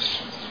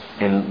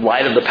 In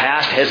light of the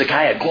past,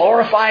 Hezekiah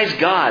glorifies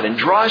God and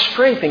draws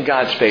strength in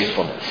God's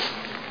faithfulness.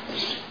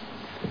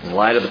 In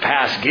light of the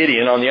past,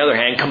 Gideon, on the other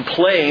hand,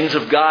 complains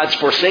of God's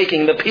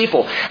forsaking the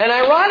people. And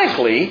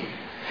ironically,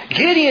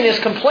 Gideon is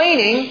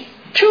complaining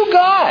to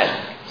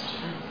God.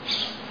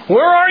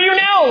 Where are you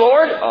now,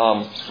 Lord?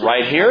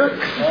 Right here.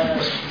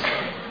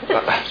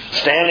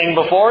 Standing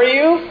before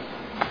you.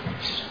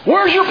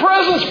 Where's your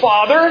presence,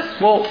 Father?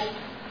 Well,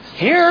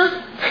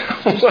 here.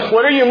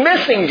 What are you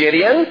missing,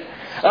 Gideon?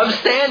 I'm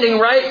standing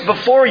right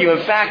before you.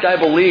 In fact, I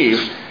believe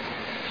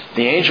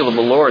the angel of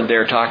the Lord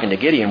there talking to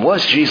Gideon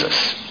was Jesus.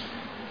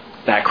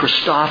 That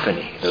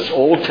Christophany, those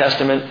Old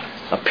Testament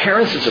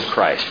appearances of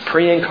Christ,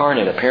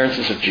 pre-incarnate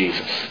appearances of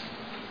Jesus.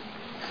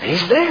 And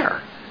He's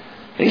there.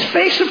 And He's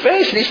face to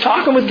face and He's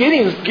talking with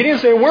Gideon.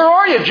 Gideon's saying, where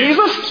are you,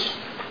 Jesus?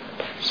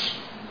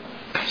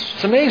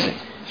 It's amazing.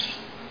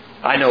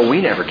 I know we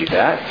never do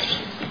that.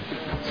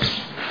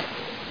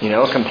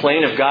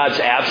 Complain of God's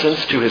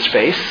absence to His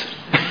face.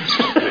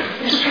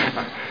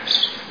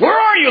 Where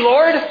are you,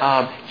 Lord?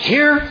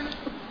 Here.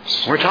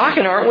 We're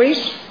talking, aren't we?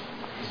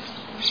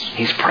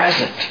 He's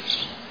present.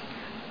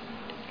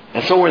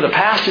 And so where the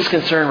past is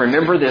concerned,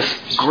 remember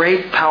this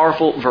great,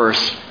 powerful verse,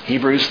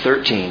 Hebrews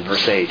 13,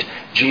 verse 8.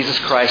 Jesus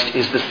Christ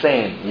is the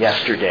same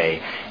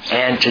yesterday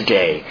and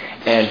today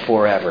and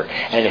forever.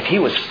 And if He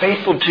was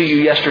faithful to you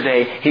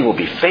yesterday, He will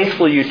be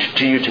faithful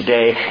to you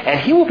today,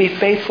 and He will be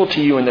faithful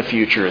to you in the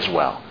future as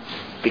well.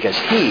 Because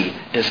He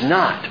does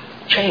not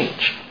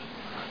change.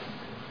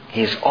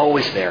 He is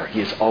always there.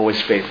 He is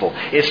always faithful.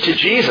 It's to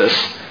Jesus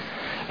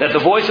that the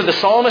voice of the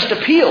psalmist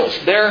appeals.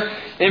 There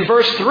in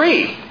verse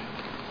 3,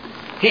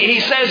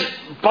 he says,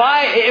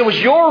 it was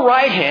your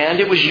right hand,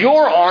 it was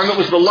your arm, it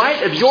was the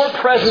light of your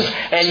presence,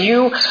 and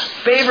you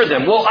favored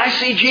them. Well, I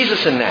see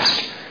Jesus in that,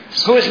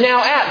 who is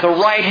now at the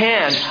right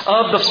hand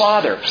of the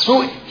Father,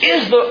 who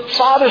is the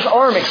Father's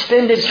arm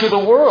extended to the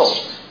world.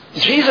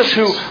 Jesus,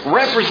 who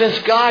represents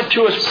God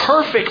to us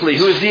perfectly,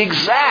 who is the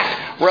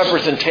exact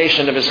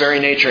representation of His very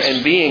nature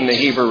and being, the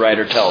Hebrew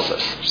writer tells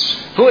us.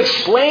 Who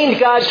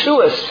explained God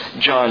to us,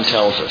 John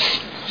tells us.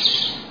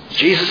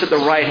 Jesus at the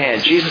right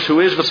hand. Jesus who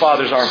is the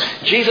Father's arm.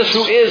 Jesus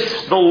who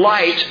is the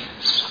light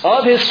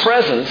of His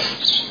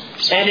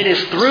presence. And it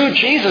is through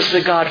Jesus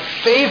that God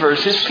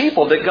favors His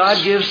people, that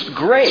God gives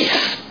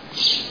grace.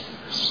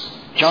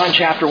 John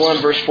chapter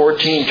 1 verse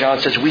 14, John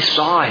says, we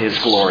saw His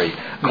glory.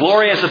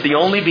 Glory as of the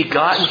only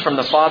begotten from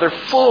the Father,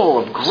 full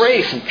of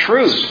grace and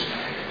truth.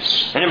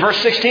 And in verse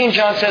 16,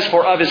 John says,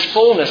 for of His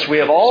fullness we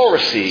have all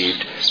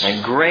received,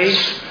 and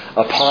grace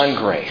upon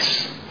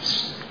grace.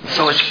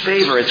 So it's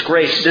favor, it's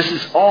grace. This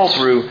is all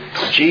through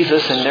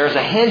Jesus, and there's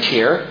a hint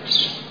here.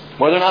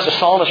 Whether or not the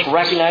psalmist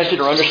recognized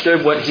it or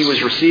understood what he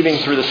was receiving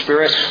through the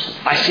Spirit,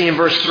 I see in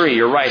verse 3,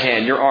 your right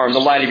hand, your arm, the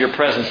light of your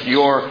presence,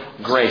 your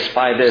grace.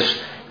 By this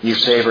you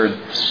favored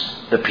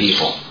the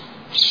people.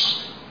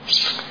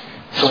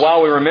 So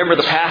while we remember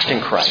the past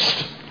in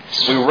Christ,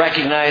 we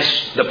recognize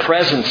the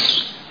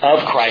presence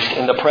of Christ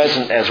in the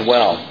present as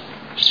well.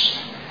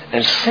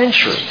 And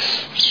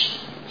centuries,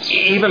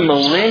 even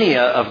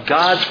millennia of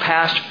God's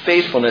past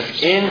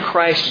faithfulness in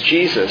Christ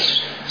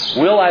Jesus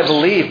will, I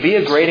believe, be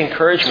a great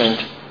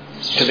encouragement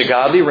to the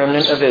godly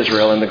remnant of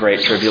Israel in the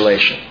Great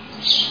Tribulation.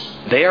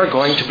 They are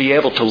going to be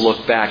able to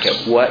look back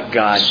at what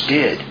God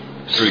did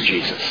through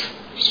Jesus.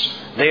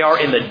 They are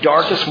in the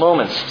darkest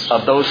moments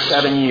of those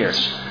 7 years.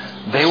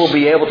 They will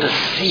be able to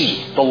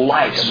see the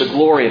light of the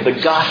glory of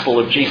the gospel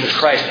of Jesus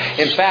Christ.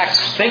 In fact,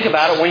 think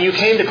about it. When you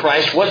came to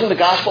Christ, wasn't the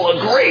gospel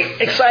a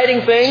great,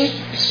 exciting thing?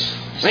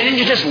 I mean, didn't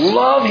you just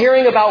love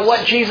hearing about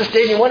what Jesus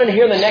did? You wanted to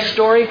hear the next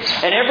story?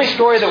 And every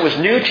story that was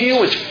new to you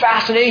was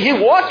fascinating. He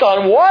walked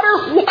on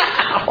water?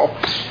 Wow!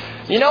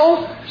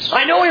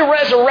 I know He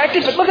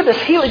resurrected, but look at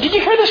this healing. Did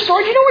you hear this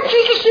story? Do you know what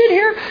Jesus did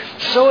here?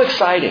 So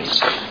exciting.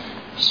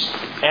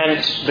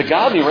 And the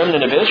godly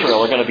remnant of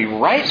Israel are going to be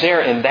right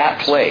there in that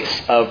place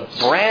of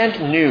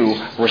brand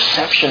new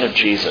reception of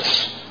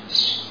Jesus.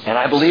 And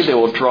I believe they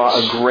will draw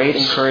a great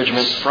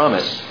encouragement from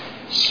it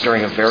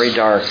during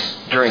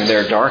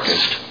their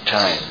darkest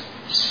time.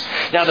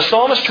 Now the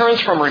psalmist turns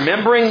from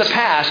remembering the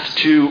past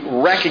to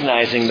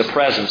recognizing the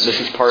present. This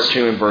is part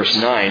 2 in verse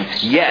 9.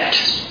 Yet.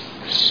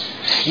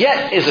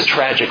 Yet is a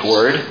tragic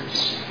word.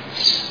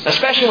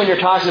 Especially when you're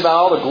talking about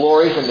all the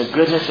glories and the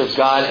goodness of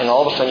God, and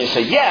all of a sudden you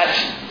say,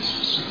 yet,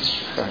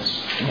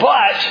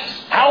 but,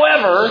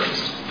 however,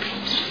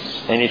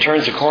 And he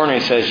turns the corner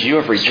and he says, you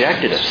have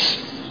rejected us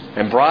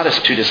and brought us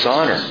to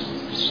dishonor,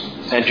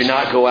 and do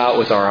not go out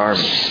with our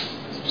armies.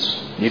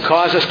 You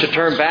cause us to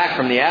turn back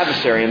from the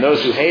adversary, and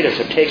those who hate us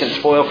have taken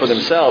spoil for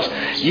themselves.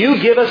 You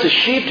give us as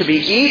sheep to be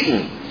eaten,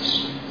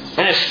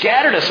 and have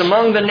scattered us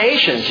among the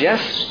nations.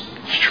 Yes,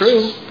 it's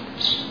true.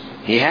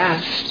 He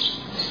has.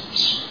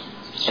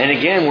 And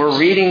again, we're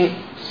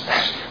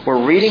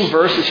reading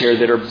verses here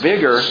that are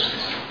bigger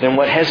than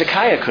what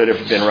Hezekiah could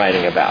have been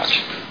writing about.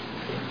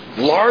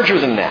 Larger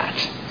than that.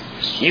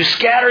 You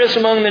scattered us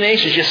among the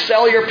nations. You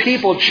sell your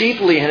people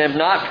cheaply and have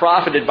not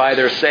profited by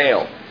their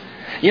sale.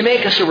 You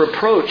make us a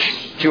reproach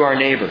to our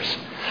neighbors,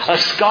 a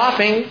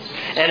scoffing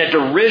and a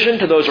derision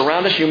to those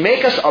around us. You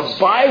make us a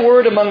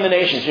byword among the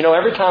nations. You know,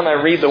 every time I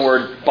read the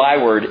word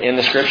byword in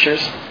the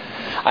Scriptures,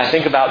 I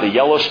think about the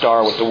yellow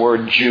star with the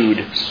word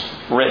Jude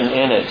written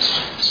in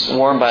it,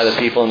 worn by the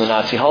people in the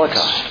Nazi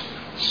Holocaust.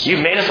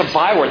 You've made us a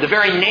byword. The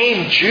very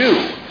name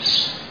Jew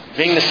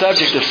being the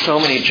subject of so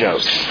many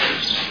jokes.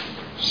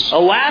 A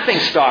laughing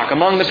stock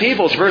among the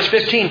peoples. Verse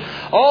 15,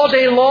 all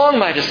day long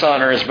my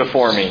dishonor is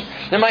before me,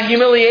 and my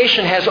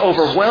humiliation has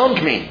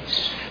overwhelmed me.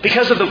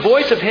 Because of the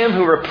voice of him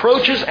who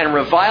reproaches and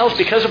reviles,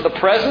 because of the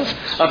presence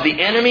of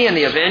the enemy and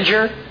the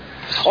avenger.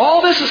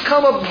 All this has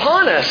come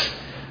upon us,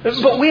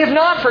 but we have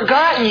not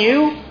forgotten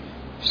you.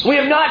 We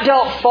have not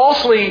dealt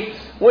falsely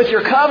with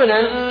your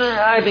covenant.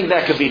 I think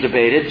that could be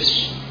debated.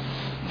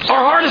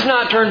 Our heart has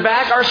not turned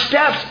back. Our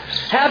steps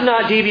have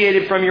not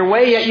deviated from your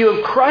way, yet you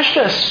have crushed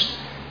us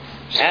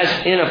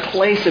as in a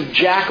place of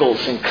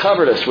jackals and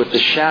covered us with the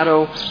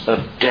shadow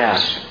of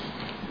death.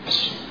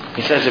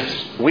 He says,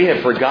 if we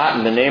have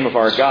forgotten the name of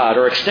our God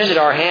or extended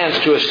our hands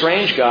to a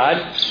strange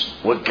God,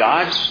 would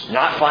God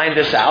not find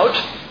this out?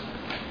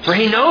 For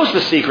he knows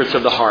the secrets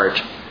of the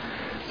heart.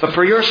 But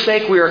for your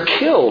sake we are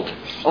killed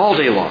all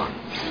day long.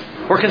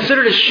 We're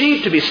considered as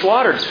sheep to be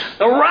slaughtered.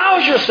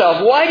 Arouse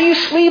yourself. Why do you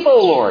sleep,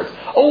 O Lord?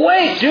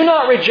 Awake, do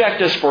not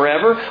reject us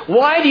forever.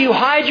 Why do you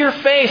hide your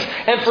face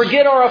and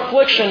forget our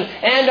affliction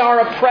and our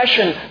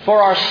oppression?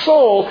 For our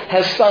soul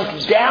has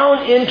sunk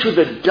down into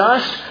the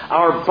dust.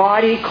 Our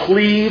body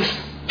cleaves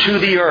to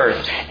the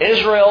earth.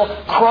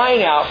 Israel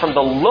crying out from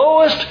the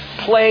lowest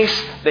place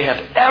they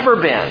have ever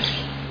been.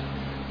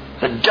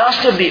 The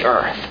dust of the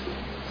earth.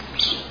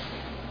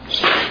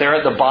 They're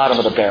at the bottom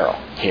of the barrel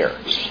here.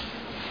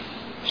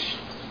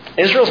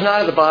 Israel's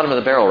not at the bottom of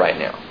the barrel right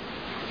now.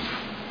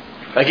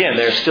 Again,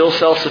 they're still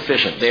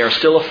self-sufficient. They are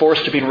still a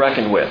force to be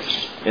reckoned with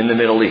in the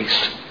Middle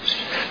East.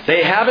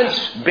 They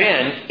haven't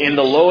been in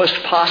the lowest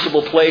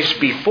possible place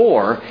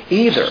before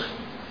either.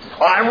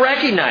 Well, I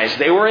recognize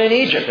they were in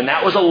Egypt, and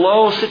that was a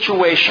low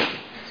situation.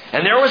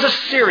 And there was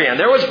Assyria, and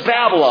there was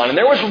Babylon, and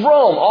there was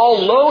Rome,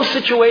 all low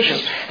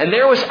situations. And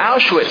there was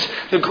Auschwitz,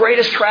 the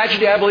greatest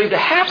tragedy, I believe, to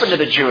happen to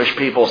the Jewish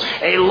people.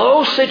 A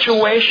low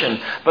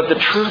situation. But the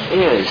truth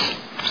is,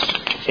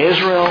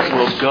 Israel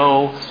will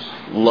go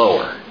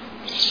lower.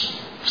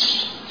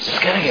 It's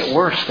going to get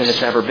worse than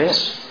it's ever been.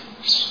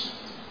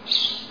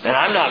 And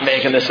I'm not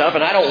making this up,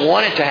 and I don't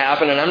want it to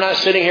happen, and I'm not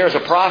sitting here as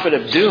a prophet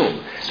of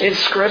doom. It's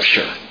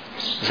Scripture.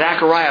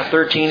 Zechariah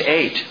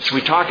 13:8. As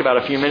we talked about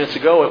a few minutes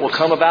ago, it will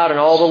come about in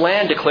all the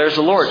land, declares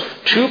the Lord.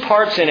 2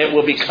 parts in it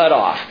will be cut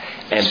off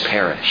and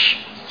perish.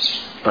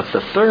 But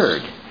the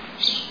third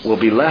will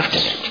be left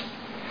in it.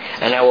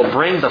 And I will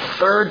bring the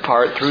third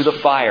part through the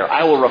fire.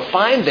 I will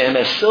refine them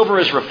as silver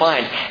is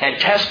refined, and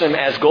test them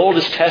as gold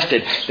is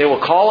tested. They will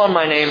call on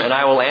my name, and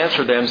I will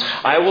answer them.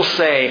 I will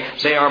say,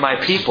 they are my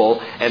people,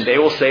 and they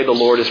will say, the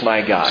Lord is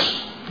my God.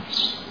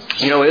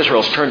 You know,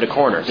 Israel's turned a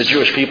corner. The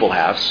Jewish people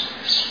have.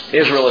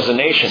 Israel as a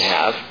nation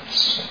have.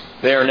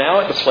 They are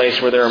now at the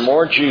place where there are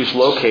more Jews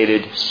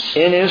located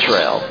in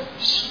Israel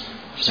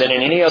than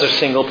in any other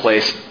single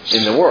place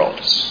in the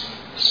world.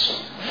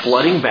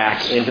 Flooding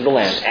back into the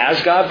land.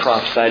 As God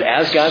prophesied,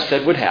 as God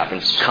said would happen,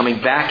 coming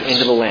back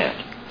into the land.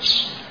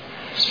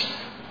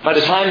 By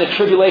the time the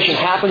tribulation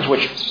happens,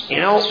 which,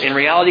 in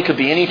reality could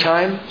be any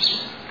time,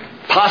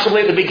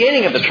 possibly at the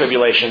beginning of the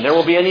tribulation, there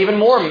will be an even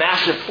more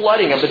massive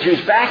flooding of the Jews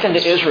back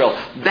into Israel.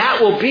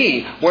 That will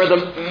be where the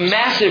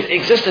massive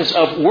existence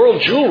of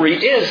world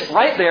Jewry is,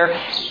 right there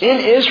in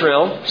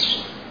Israel.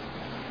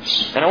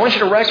 And I want you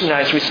to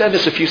recognize, we said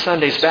this a few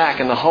Sundays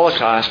back, in the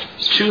Holocaust,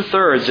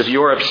 2/3 of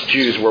Europe's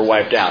Jews were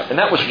wiped out. And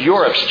that was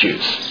Europe's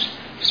Jews.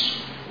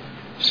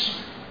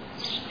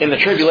 In the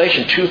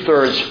tribulation,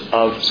 2/3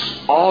 of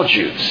all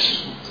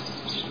Jews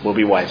will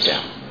be wiped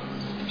out.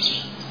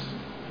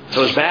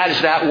 So as bad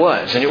as that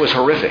was, and it was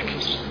horrific,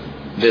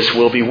 this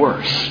will be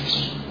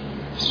worse.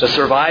 The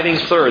surviving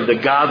third, the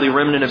godly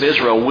remnant of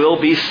Israel, will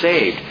be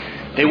saved.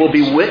 They will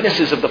be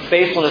witnesses of the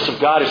faithfulness of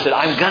God who said,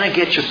 I'm going to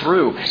get you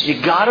through.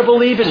 You got to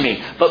believe in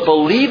me. But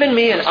believe in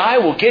me and I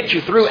will get you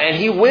through. And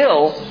He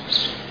will.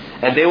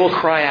 And they will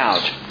cry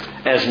out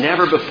as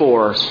never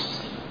before.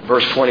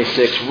 Verse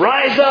 26,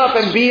 rise up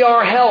and be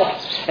our help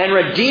and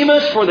redeem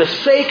us for the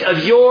sake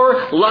of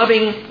your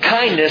loving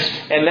kindness.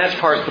 And that's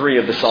part 3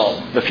 of the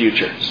psalm, the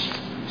future.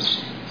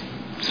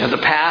 of the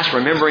past,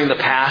 remembering the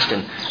past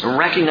and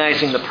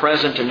recognizing the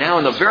present. And now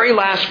in the very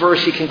last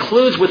verse, he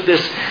concludes with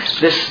this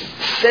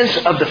sense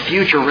of the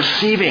future,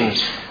 receiving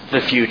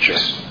the future.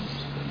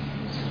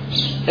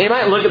 Now you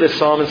might look at this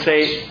psalm and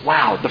say,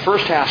 wow, the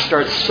first half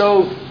starts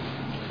so,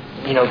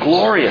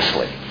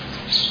 gloriously.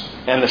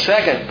 And the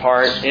second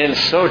part ends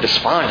so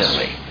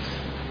despondently.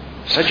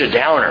 Such a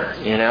downer,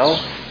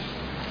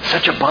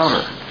 Such a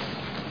bummer.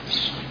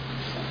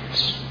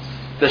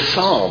 The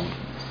psalm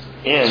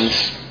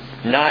ends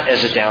not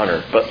as a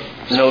downer, but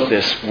note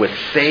this, with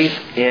faith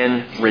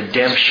in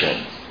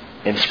redemption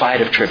in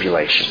spite of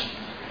tribulation.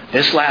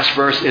 This last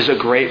verse is a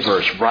great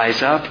verse.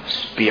 Rise up,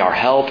 be our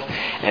help,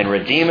 and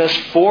redeem us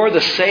for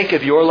the sake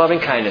of your loving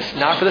kindness.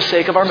 Not for the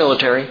sake of our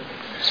military,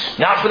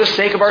 not for the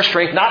sake of our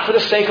strength, not for the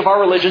sake of our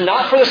religion,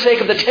 not for the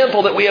sake of the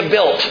temple that we have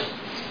built.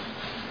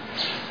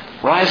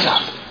 Rise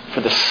up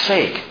for the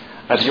sake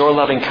of your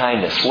loving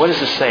kindness. What does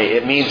this say?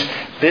 It means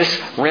this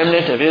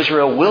remnant of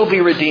Israel will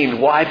be redeemed.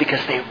 Why?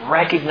 Because they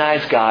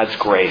recognize God's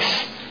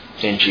grace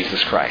in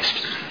Jesus Christ.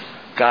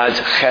 God's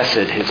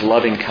chesed, His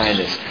loving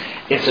kindness.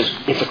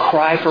 It's a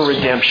cry for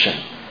redemption.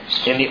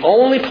 And the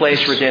only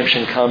place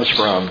redemption comes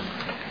from,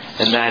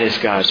 and that is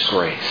God's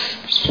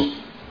grace.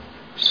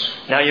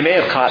 Now you may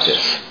have caught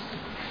this,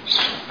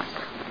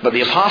 but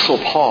the Apostle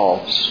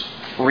Paul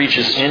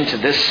reaches into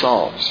this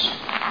psalm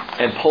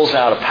and pulls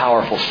out a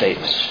powerful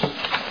statement.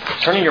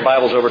 Turning your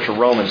Bibles over to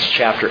Romans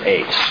chapter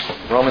 8.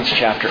 Romans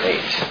chapter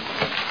 8.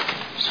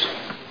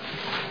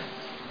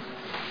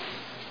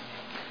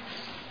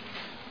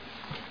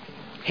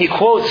 He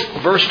quotes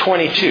verse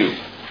 22.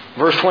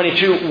 Verse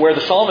 22, where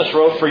the psalmist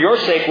wrote, "For your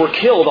sake we're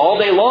killed all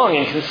day long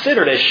and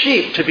considered as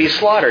sheep to be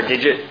slaughtered."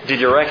 Did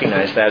you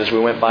recognize that as we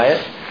went by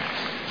it?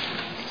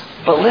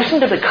 But listen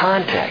to the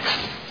context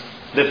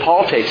that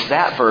Paul takes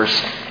that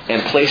verse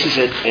and places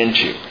it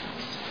into.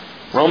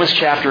 Romans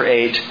chapter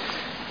 8,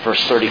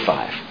 verse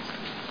 35.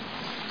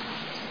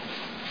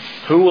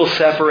 Who will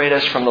separate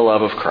us from the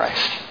love of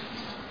Christ?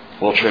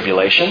 Will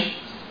tribulation,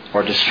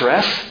 or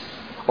distress,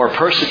 or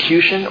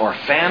persecution, or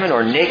famine,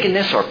 or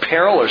nakedness, or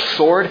peril, or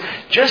sword?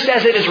 Just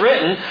as it is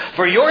written,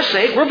 for your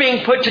sake we're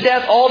being put to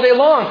death all day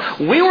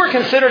long. We were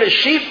considered as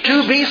sheep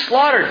to be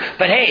slaughtered.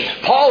 But hey,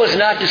 Paul is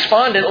not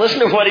despondent. Listen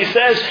to what he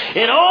says.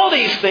 In all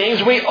these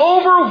things we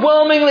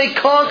overwhelmingly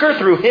conquer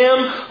through Him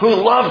who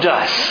loved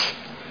us.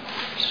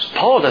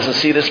 Paul doesn't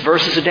see this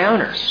verse as a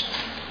downer.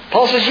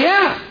 Paul says,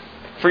 yeah,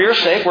 for your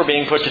sake we're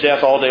being put to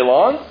death all day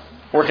long.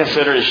 We're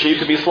considered as sheep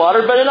to be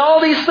slaughtered. But in all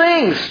these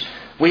things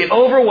we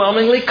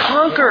overwhelmingly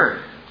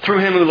conquer through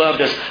Him who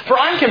loved us. For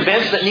I'm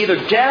convinced that neither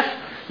death,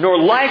 nor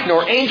life,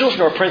 nor angels,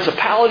 nor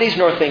principalities,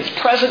 nor things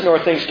present, nor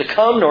things to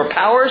come, nor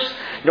powers,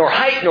 nor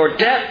height, nor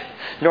depth,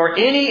 nor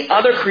any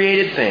other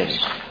created thing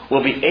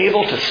will be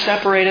able to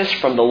separate us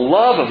from the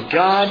love of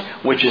God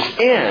which is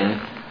in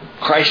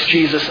Christ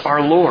Jesus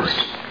our Lord.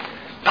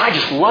 I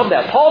just love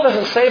that. Paul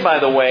doesn't say, by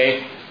the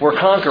way, we're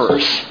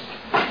conquerors.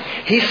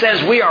 He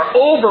says we are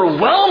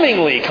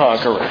overwhelmingly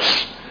conquerors.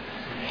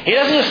 He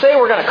doesn't just say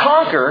we're going to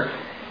conquer.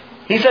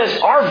 He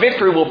says our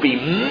victory will be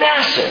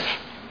massive.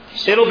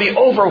 It'll be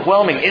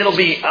overwhelming. It'll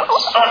be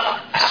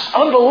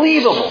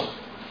unbelievable.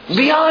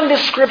 Beyond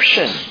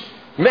description.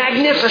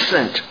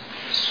 Magnificent.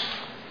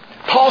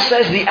 Paul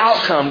says the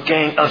outcome,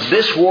 gang, of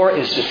this war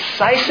is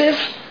decisive,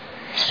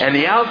 and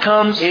the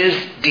outcome is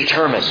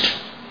determined.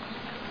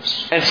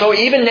 And so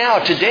even now,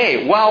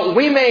 today, while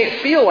we may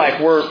feel like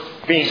we're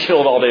being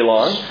killed all day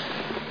long,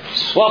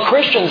 while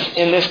Christians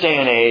in this day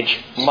and age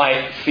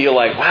might feel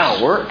like,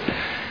 wow,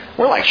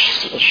 we're like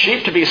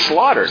sheep to be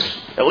slaughtered,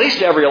 at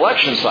least every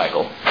election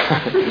cycle.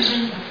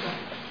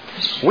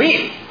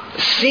 We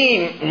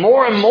seem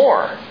more and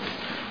more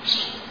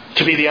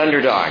to be the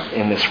underdog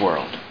in this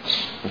world.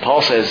 And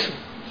Paul says,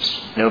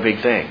 no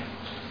big thing,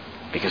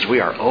 because we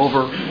are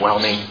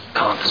overwhelming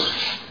conquerors.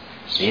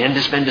 The end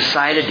has been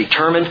decided,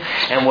 determined,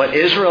 and what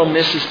Israel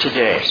misses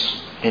today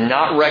in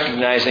not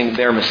recognizing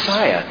their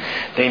Messiah,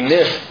 they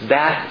miss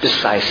that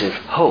decisive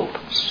hope.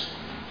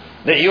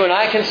 That you and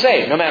I can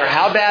say, no matter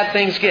how bad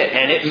things get,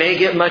 and it may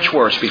get much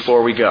worse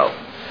before we go,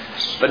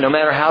 but no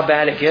matter how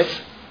bad it gets,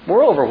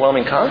 we're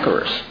overwhelming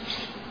conquerors.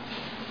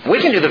 We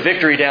can do the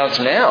victory dance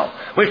now.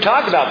 We've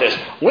talked about this.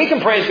 We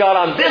can praise God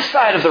on this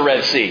side of the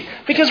Red Sea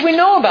because we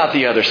know about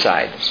the other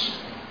side.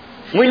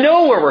 We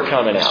know where we're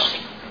coming out.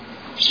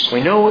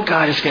 We know what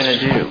God is going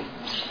to do.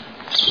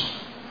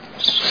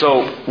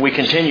 So we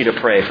continue to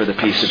pray for the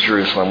peace of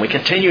Jerusalem. We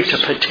continue to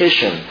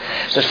petition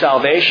the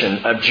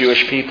salvation of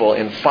Jewish people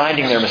in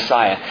finding their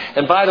Messiah.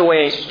 And by the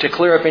way, to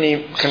clear up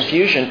any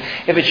confusion,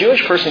 if a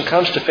Jewish person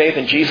comes to faith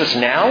in Jesus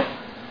now,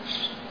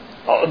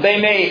 they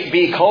may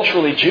be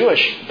culturally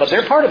Jewish, but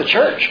they're part of the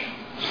church.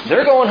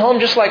 They're going home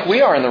just like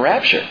we are in the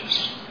rapture.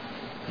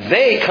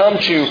 They come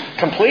to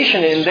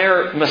completion in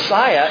their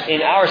Messiah,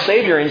 in our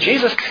Savior, in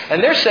Jesus,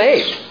 and they're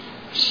saved.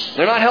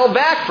 They're not held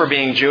back for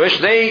being Jewish.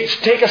 They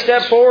take a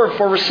step forward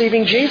for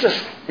receiving Jesus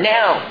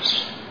now.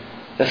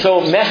 And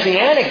so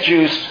Messianic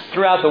Jews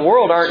throughout the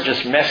world aren't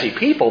just messy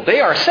people.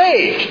 They are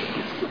saved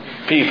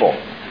people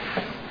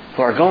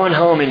who are going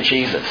home in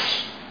Jesus.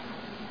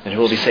 and who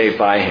will be saved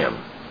by Him.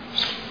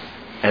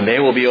 And they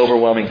will be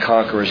overwhelming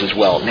conquerors as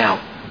well.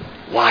 Now,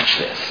 watch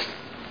this.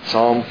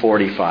 Psalm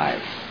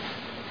 45.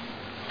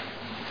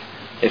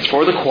 It's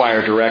for the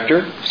choir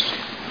director.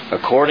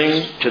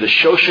 According to the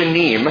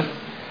Shoshanim,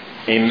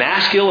 a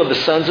maskil of the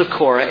sons of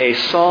Korah, a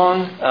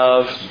song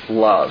of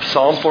love.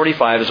 Psalm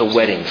 45 is a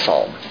wedding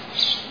psalm.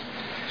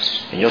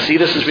 And you'll see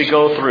this as we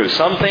go through.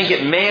 Some think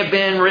it may have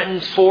been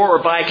written for or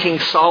by King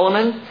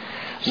Solomon.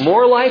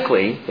 More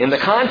likely, in the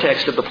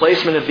context of the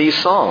placement of these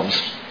psalms,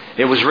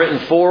 it was written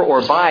for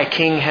or by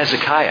King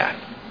Hezekiah.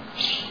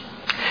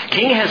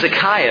 King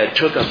Hezekiah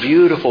took a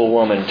beautiful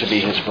woman to be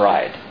his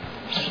bride.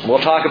 We'll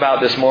talk about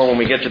this more when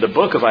we get to the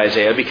book of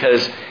Isaiah,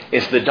 because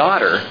it's the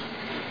daughter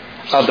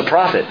of the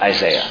prophet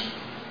Isaiah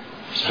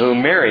who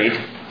married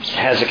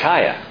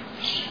Hezekiah.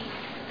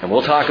 And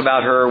we'll talk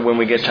about her when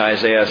we get to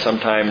Isaiah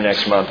sometime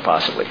next month,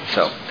 possibly.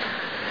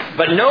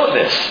 But note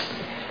this.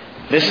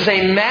 This is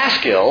a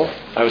maskil.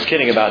 I was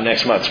kidding about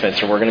next month,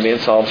 Spencer. We're going to be in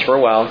Psalms for a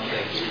while.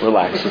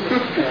 Relax.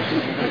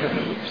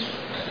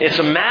 It's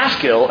a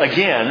maskil,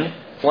 again,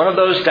 one of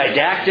those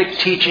didactic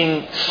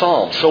teaching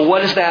psalms. So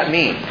what does that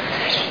mean?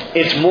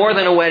 It's more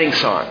than a wedding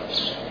song.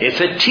 It's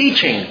a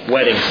teaching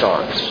wedding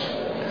song.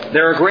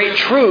 There are great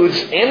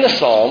truths in the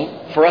psalm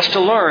for us to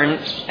learn,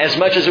 as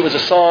much as it was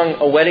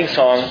a wedding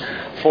song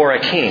for a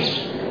king.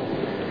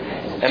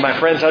 And my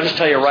friends, I'll just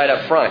tell you right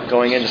up front,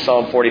 going into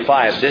Psalm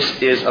 45,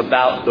 this is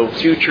about the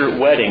future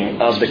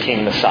wedding of the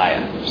King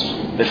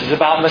Messiah. This is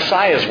about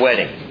Messiah's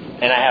wedding.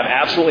 And I have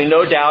absolutely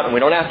no doubt, and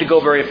we don't have to go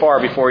very far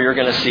before you're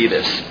going to see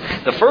this.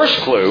 The first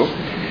clue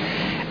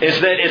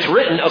is that it's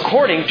written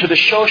according to the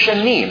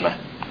Shoshanim.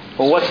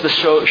 Well, what's the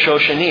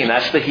Shoshanim?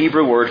 That's the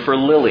Hebrew word for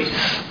lilies.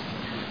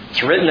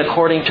 It's written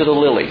according to the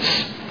lilies.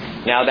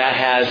 Now that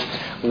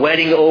has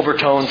wedding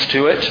overtones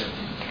to it.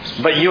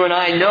 But you and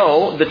I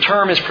know the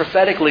term is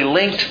prophetically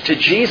linked to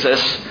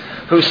Jesus,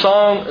 who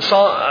Song of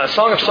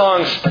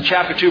Songs,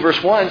 chapter 2,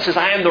 verse 1, says,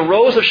 I am the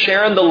rose of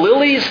Sharon, the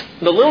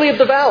lily of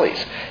the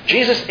valleys.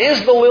 Jesus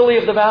is the lily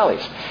of the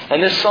valleys.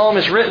 And this psalm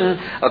is written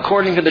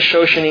according to the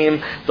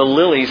Shoshanim, the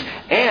lilies.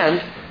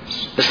 And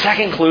the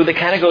second clue that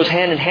kind of goes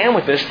hand in hand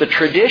with this, the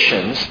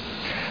traditions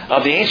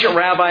of the ancient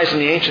rabbis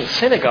and the ancient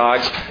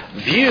synagogues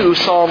view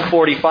Psalm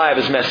 45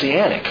 as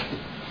messianic.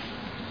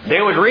 They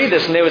would read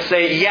this and they would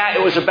say, yeah,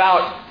 it was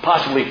about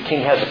possibly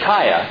King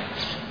Hezekiah,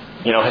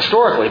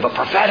 historically, but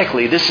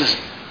prophetically, this is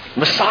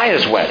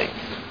Messiah's wedding.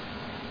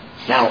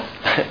 Now,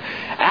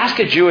 ask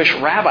a Jewish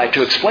rabbi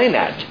to explain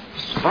that.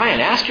 Brian,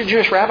 ask your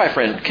Jewish rabbi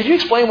friend, could you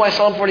explain why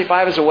Psalm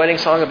 45 is a wedding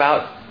song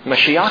about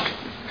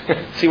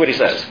Mashiach? See what he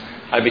says.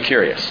 I'd be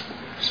curious.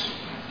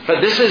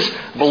 But this is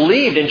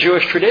believed in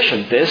Jewish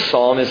tradition. This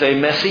psalm is a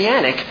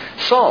messianic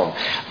psalm.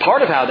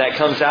 Part of how that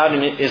comes out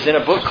is in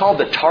a book called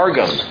the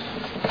Targum.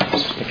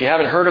 If you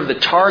haven't heard of the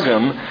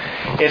Targum,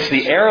 it's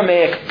the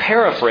Aramaic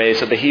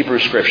paraphrase of the Hebrew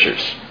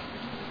Scriptures.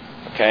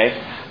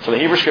 Okay? So the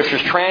Hebrew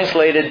Scriptures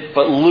translated,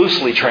 but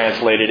loosely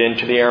translated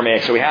into the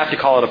Aramaic. So we have to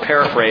call it a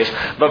paraphrase.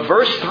 But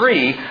verse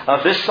 3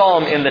 of this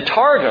psalm in the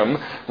Targum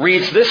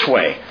reads this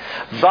way.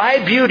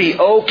 Thy beauty,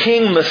 O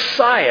King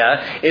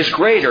Messiah, is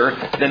greater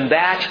than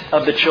that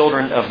of the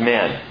children of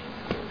men.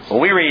 Well,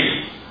 we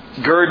read,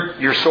 gird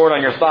your sword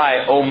on your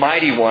thigh, O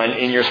mighty one,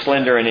 in your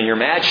splendor and in your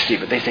majesty.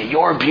 But they say,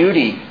 your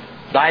beauty,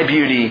 thy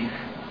beauty,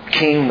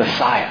 King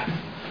Messiah.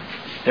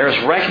 There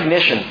is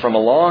recognition from a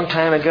long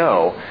time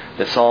ago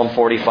that Psalm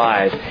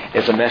 45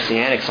 is a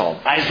messianic psalm.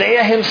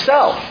 Isaiah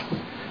himself,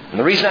 and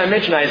the reason I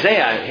mention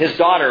Isaiah, his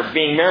daughter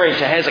being married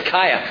to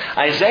Hezekiah,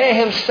 Isaiah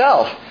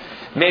himself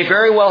may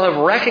very well have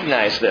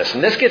recognized this.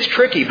 And this gets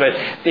tricky, but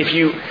if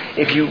you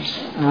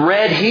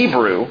read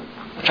Hebrew,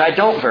 which I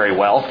don't very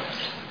well,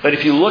 but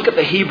if you look at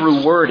the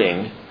Hebrew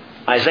wording,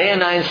 Isaiah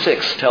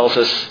 9:6 tells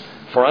us,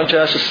 for unto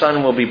us a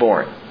son will be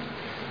born.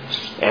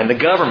 And the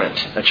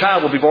government, a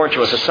child will be born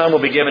to us, a son will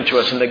be given to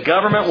us, and the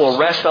government will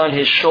rest on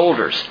his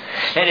shoulders.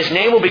 And his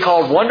name will be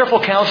called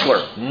Wonderful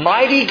Counselor,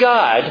 Mighty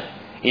God,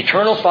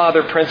 Eternal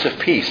Father, Prince of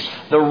Peace.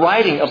 The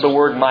writing of the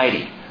word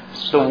mighty,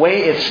 the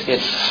way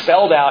it's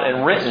spelled out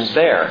and written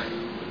there,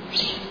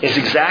 is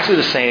exactly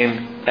the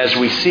same as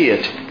we see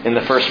it in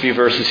the first few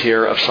verses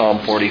here of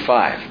Psalm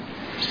 45.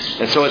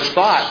 And so it's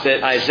thought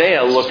that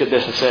Isaiah looked at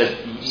this and said,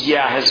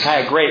 yeah,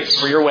 Hezekiah, great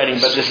for your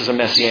wedding, but this is a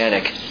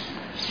messianic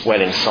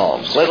wedding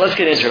psalm. Let's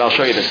get into it. I'll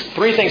show you this.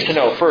 3 things to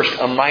know. First,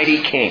 a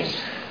mighty king.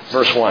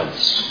 Verse 1.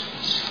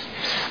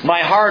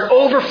 My heart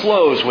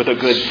overflows with a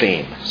good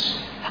theme.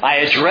 I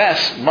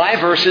address my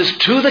verses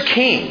to the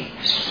king.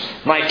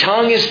 My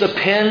tongue is the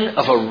pen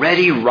of a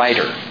ready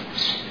writer.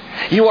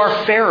 You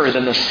are fairer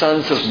than the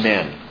sons of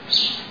men.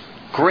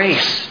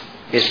 Grace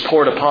is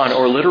poured upon,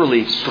 or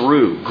literally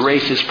through.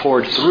 Grace is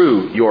poured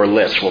through your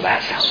lips. Well,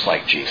 that sounds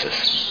like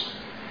Jesus.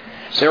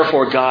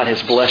 Therefore, God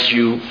has blessed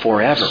you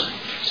forever.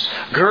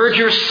 Gird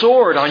your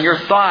sword on your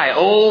thigh,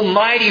 O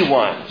mighty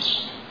one.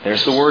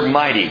 There's the word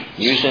mighty,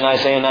 used in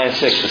Isaiah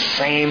 9:6. The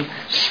same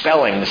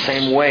spelling, the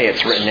same way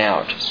it's written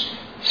out.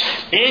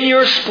 In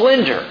your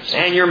splendor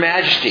and your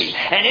majesty.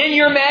 And in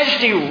your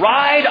majesty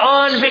ride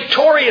on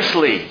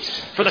victoriously.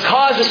 for the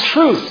cause of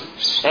truth,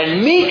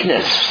 and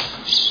meekness.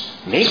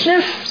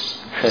 Meekness?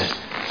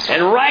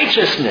 And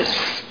righteousness.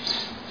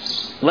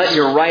 Let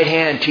your right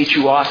hand teach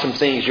you awesome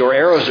things. Your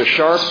arrows are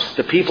sharp.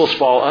 The peoples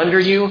fall under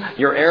you.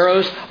 Your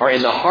arrows are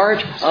in the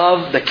heart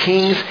of the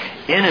king's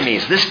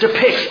enemies. This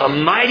depicts a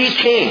mighty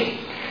king.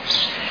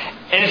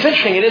 And it's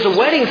interesting, it is a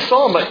wedding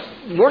psalm, but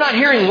we're not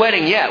hearing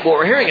wedding yet. What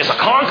we're hearing is a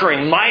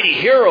conquering, mighty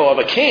hero of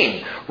a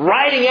king,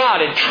 riding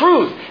out in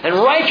truth and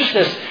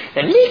righteousness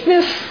and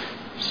meekness.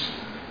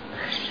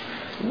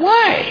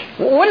 Why?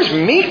 What is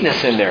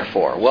meekness in there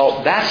for?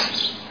 Well,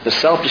 that's the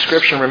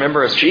self-description,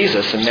 remember, of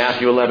Jesus in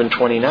Matthew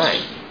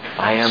 11:29.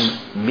 I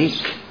am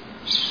meek.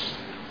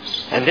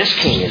 And this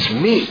king is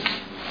meek.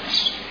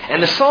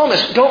 And the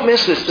psalmist, don't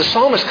miss this, the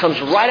psalmist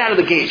comes right out of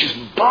the gate,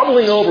 just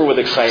bubbling over with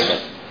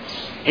excitement.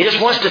 He just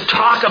wants to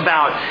talk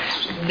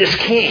about this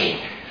king.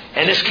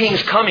 And this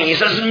king's coming. He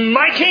says,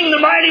 my king, the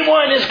mighty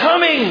one, is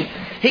coming.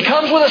 He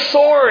comes with a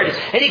sword.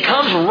 And he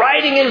comes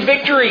riding in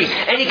victory.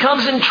 And he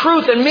comes in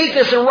truth and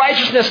meekness and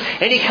righteousness.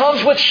 And he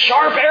comes with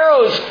sharp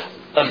arrows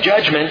of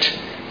judgment.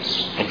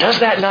 And does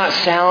that not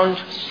sound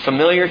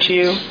familiar to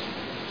you?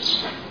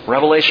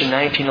 Revelation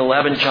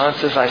 19:11, John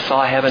says, I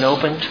saw heaven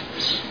opened.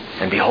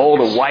 And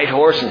behold, a white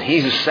horse, and he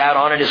who sat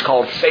on it is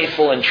called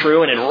Faithful and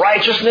True. And in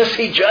righteousness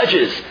he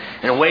judges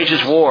and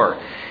wages war.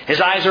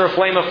 His eyes are a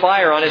flame of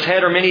fire. On his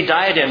head are many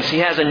diadems. He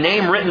has a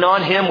name written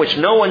on him which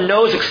no one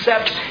knows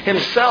except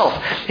himself.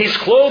 He's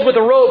clothed with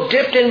a robe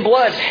dipped in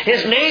blood.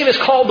 His name is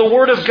called the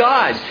Word of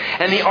God.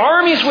 And the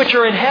armies which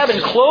are in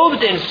heaven,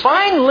 clothed in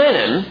fine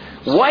linen,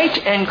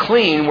 white and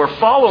clean, were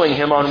following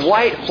him on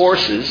white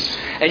horses.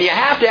 And you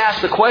have to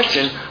ask the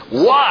question,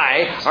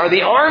 why are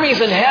the armies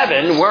in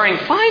heaven wearing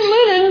fine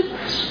linen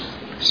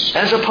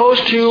as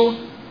opposed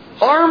to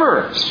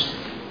armor?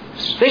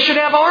 They should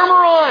have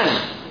armor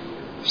on.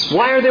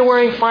 Why are they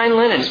wearing fine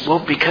linen? Well,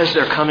 because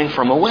they're coming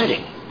from a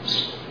wedding.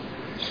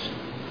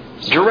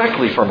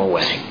 Directly from a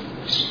wedding.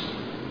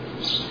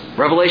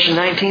 Revelation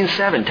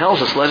 19:7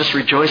 tells us, let us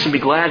rejoice and be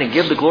glad and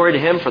give the glory to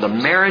Him, for the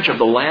marriage of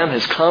the Lamb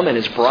has come and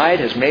His bride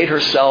has made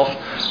herself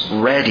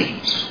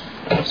ready.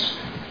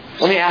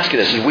 Let me ask you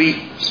this. As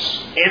we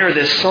enter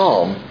this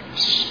psalm,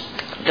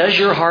 does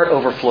your heart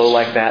overflow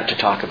like that to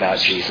talk about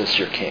Jesus,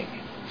 your King?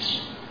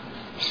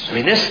 I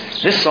mean,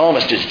 this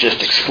psalmist is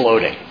just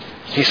exploding.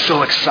 He's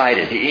so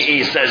excited.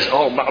 He says,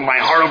 oh, my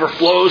heart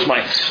overflows.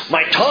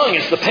 My tongue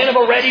is the pen of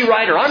a ready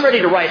writer. I'm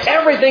ready to write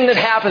everything that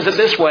happens at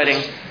this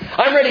wedding.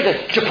 I'm ready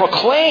to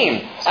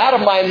proclaim out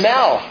of my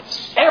mouth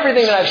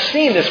everything that I've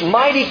seen this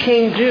mighty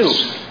King do.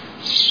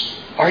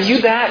 Are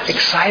you that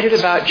excited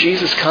about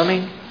Jesus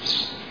coming?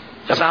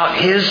 About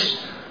His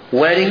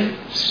wedding?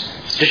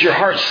 Does your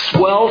heart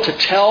swell to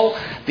tell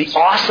the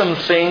awesome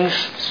things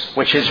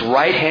which His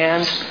right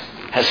hand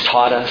has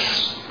taught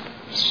us?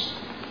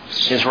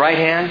 His right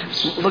hand?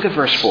 Look at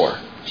verse 4.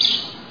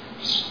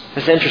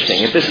 It's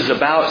interesting. If this is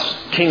about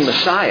King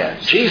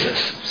Messiah, Jesus,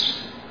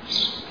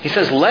 He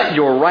says, let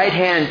your right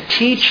hand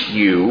teach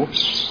you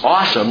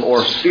awesome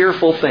or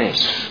fearful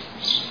things.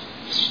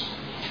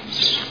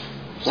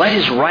 Let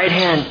His right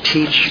hand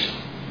teach you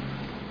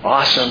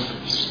awesome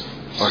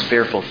or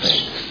fearful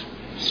things.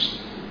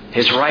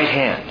 His right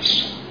hand,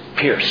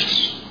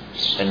 pierced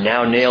and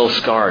now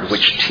nail-scarred,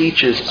 which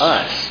teaches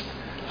us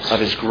of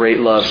His great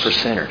love for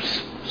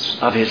sinners,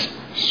 of His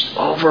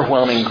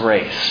overwhelming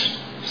grace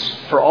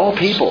for all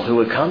people who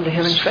would come to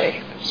Him in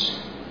faith.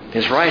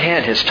 His right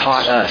hand has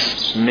taught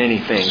us many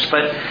things.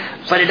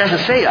 But it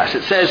doesn't say us.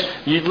 It says,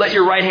 you let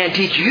your right hand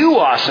teach you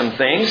awesome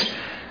things.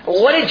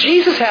 What did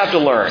Jesus have to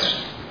learn?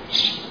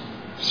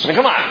 I mean,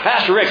 come on,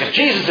 Pastor Rick, if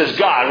Jesus is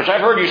God, which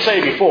I've heard you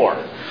say before,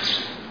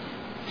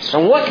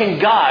 and what can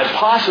God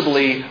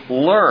possibly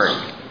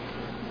learn?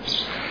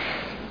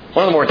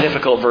 One of the more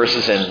difficult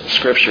verses in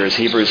Scripture is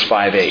Hebrews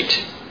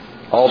 5:8.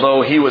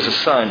 Although He was a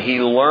son, He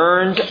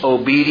learned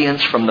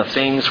obedience from the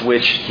things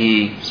which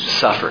He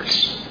suffered.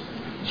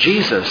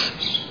 Jesus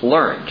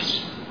learned.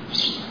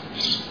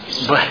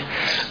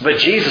 But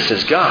Jesus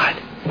is God.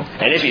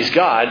 And if He's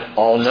God,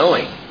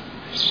 all-knowing,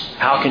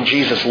 how can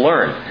Jesus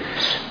learn?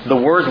 The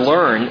word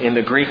learn in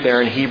the Greek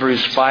there in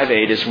Hebrews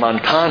 5:8 is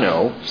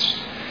manthano.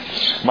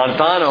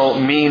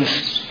 Manthano means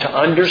to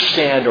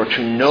understand or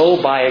to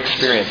know by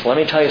experience. Let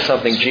me tell you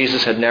something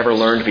Jesus had never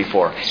learned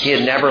before. He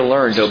had never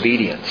learned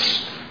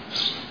obedience.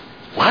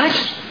 What?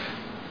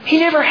 He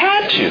never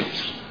had to.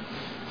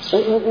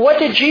 What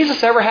did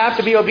Jesus ever have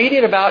to be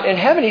obedient about in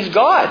heaven? He's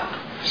God.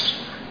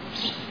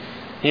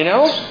 You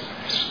know?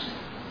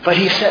 But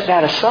He set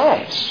that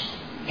aside.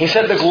 He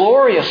set the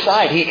glory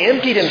aside. He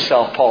emptied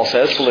Himself, Paul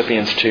says,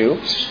 Philippians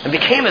 2, and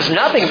became as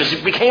nothing.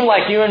 He became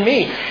like you and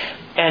me.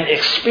 And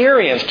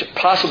experienced,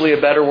 possibly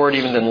a better word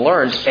even than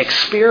learned,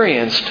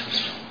 experienced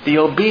the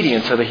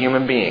obedience of a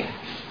human being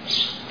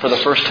for the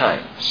first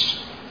time.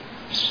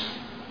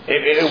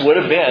 It would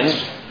have been,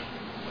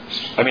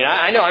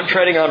 I know I'm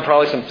treading on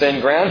probably some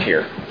thin ground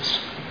here.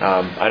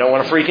 I don't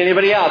want to freak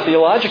anybody out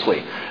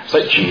theologically.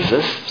 But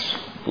Jesus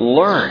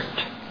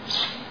learned.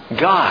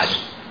 God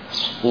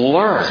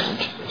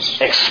learned,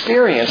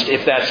 experienced,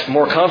 if that's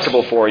more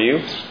comfortable for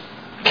you,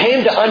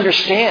 came to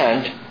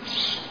understand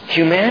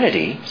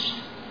humanity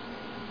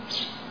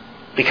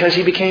because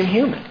He became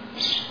human.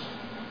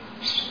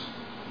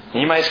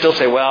 You might still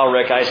say, well,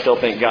 Rick, I still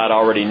think God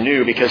already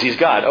knew because He's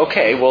God.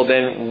 Okay, well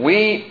then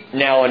we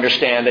now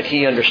understand that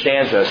He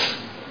understands us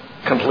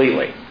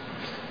completely.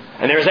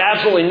 And there's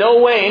absolutely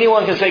no way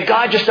anyone can say,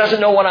 God just doesn't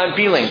know what I'm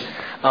feeling.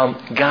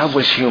 God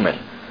was human,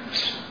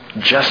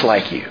 just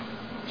like you.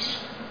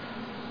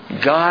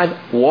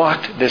 God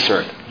walked this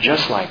earth,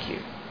 just like you.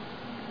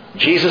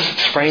 Jesus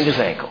sprained his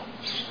ankle.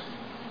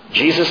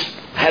 Jesus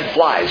had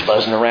flies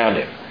buzzing around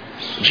Him.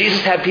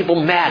 Jesus had people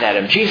mad at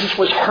Him. Jesus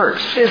was hurt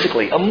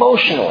physically,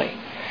 emotionally.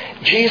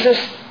 Jesus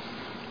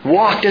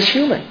walked as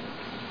human.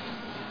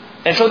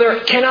 And so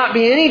there cannot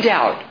be any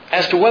doubt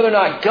as to whether or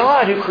not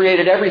God, who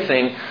created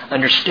everything,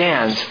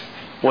 understands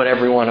what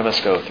every one of us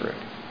go through.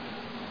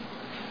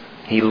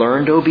 He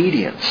learned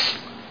obedience.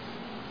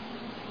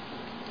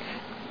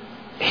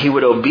 He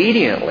would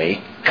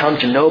obediently come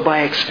to know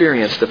by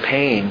experience the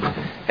pain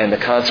and the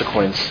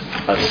consequence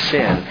of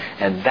sin.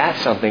 And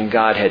that's something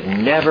God had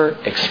never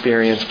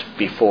experienced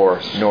before,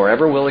 nor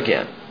ever will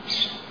again.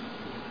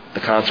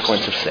 The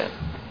consequence of sin.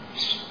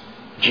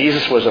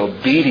 Jesus was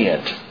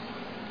obedient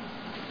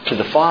to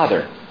the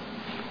Father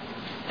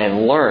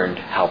and learned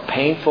how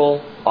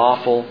painful,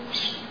 awful,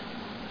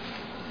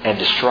 and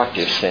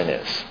destructive sin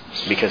is.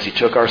 Because He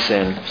took our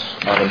sin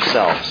on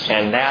Himself.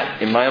 And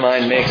that, in my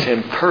mind, makes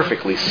Him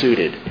perfectly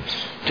suited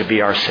to be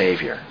our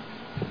Savior.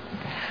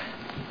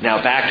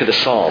 Now back to the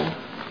Psalm.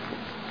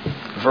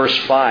 Verse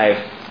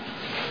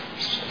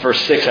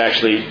 6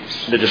 actually,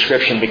 the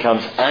description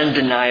becomes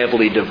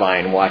undeniably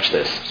divine. Watch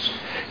this.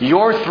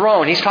 Your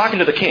throne, he's talking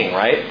to the king,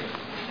 right?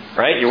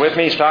 Right? You're with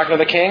me? He's talking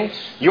to the king.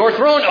 Your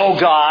throne, O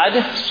God,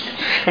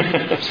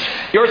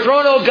 your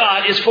throne, O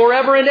God, is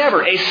forever and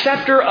ever. A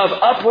scepter of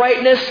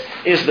uprightness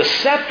is the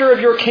scepter of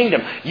your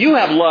kingdom. You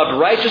have loved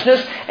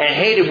righteousness and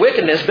hated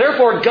wickedness.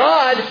 Therefore,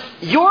 God,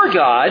 your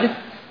God,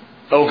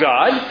 O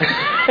God,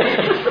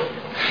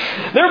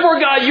 therefore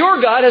God,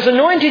 your God, has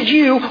anointed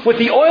you with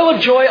the oil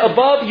of joy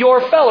above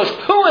your fellows.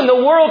 Who in the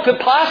world could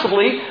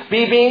possibly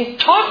be being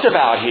talked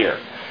about here?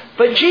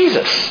 But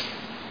Jesus,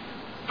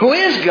 who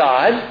is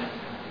God.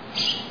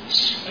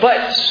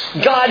 But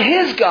God,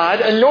 His God,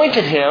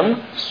 anointed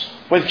Him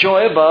with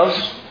joy above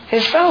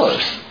His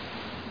fellows.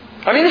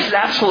 I mean, this is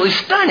absolutely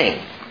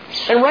stunning.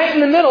 And right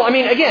in the middle,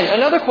 again,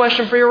 another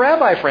question for your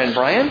rabbi friend,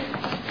 Brian.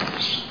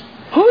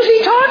 Who's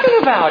he talking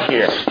about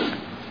here?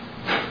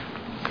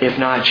 If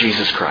not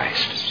Jesus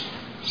Christ.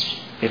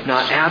 If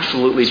not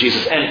absolutely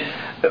Jesus.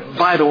 And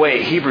by the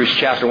way, Hebrews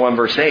chapter 1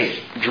 verse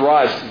 8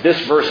 draws this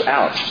verse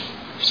out.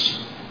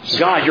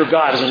 God, your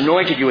God, has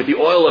anointed you with the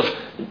oil of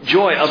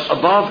joy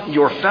above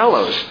your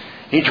fellows.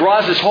 He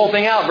draws this whole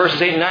thing out. Verses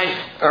 8 and 9,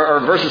 or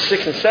verses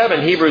 6 and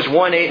 7, Hebrews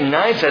 1, 8 and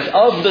 9 says,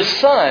 of the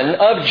Son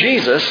of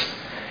Jesus,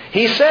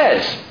 He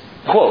says,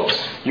 quote,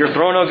 your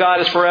throne, O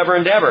God, is forever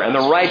and ever, and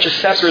the righteous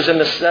scepter is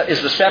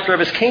the scepter of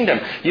His kingdom.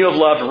 You have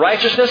loved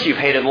righteousness, you've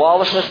hated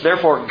lawlessness.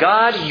 Therefore,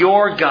 God,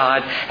 your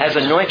God, has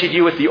anointed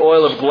you with the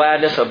oil of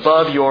gladness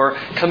above your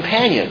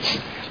companions.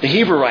 The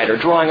Hebrew writer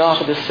drawing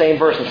off of this same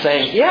verse and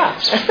saying, yeah,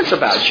 it's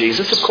about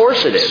Jesus. Of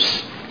course it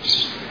is.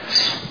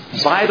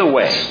 By the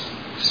way,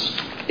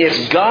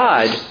 if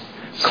God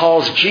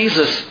calls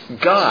Jesus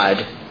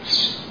God,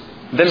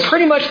 then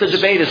pretty much the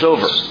debate is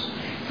over.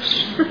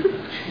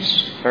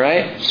 All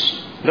right?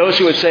 Those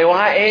who would say,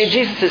 well,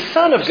 Jesus is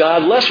Son of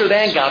God, lesser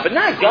than God, but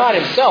not God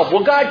Himself.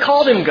 Well, God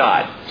called Him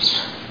God.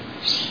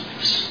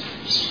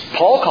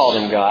 Paul called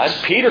Him God.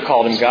 Peter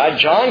called Him God.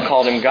 John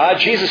called Him God.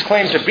 Jesus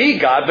claimed to be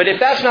God. But if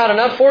that's not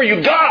enough for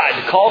you,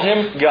 God called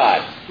Him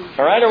God.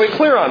 All right? Are we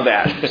clear on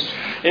that?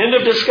 End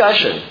of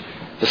discussion.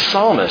 The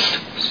psalmist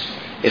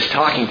is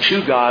talking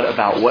to God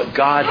about what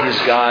God, His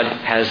God,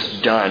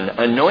 has done.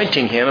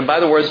 Anointing Him. And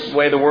by the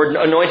way, the word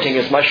anointing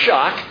is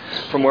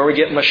mashach, from where we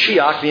get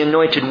Mashiach, the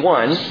anointed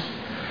one.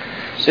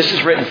 This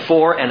is written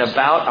for and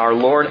about our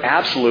Lord,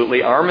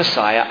 absolutely, our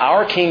Messiah,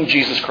 our King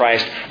Jesus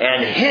Christ,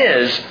 and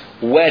His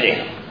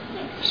wedding.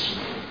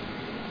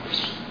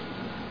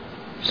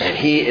 And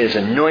He is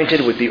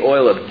anointed with the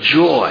oil of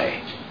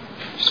joy.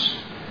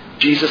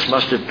 Jesus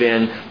must have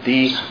been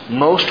the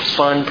most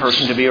fun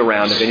person to be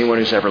around of anyone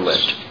who's ever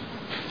lived.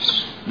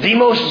 The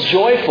most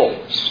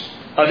joyful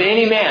of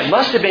any man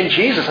must have been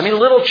Jesus.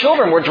 Little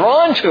children were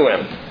drawn to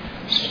Him.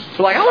 They're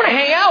like, I want to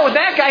hang out with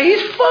that guy.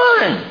 He's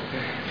fun.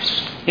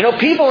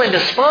 People in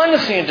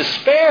despondency and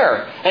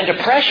despair and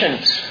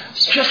depression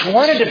just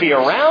wanted to be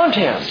around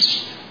Him.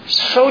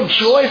 So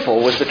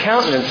joyful was the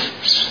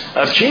countenance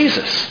of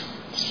Jesus.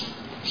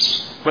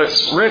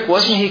 But Rick,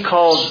 wasn't He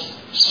called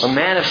a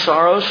man of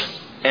sorrows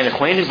and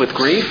acquainted with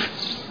grief?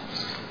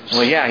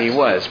 Well, yeah, He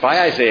was.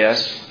 By Isaiah,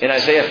 in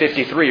Isaiah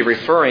 53,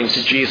 referring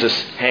to Jesus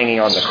hanging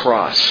on the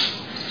cross,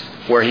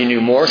 where He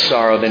knew more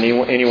sorrow than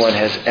anyone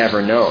has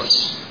ever known.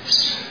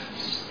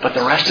 But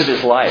the rest of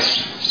His life,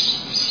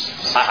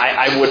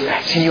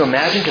 Can you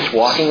imagine just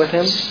walking with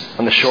him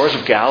on the shores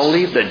of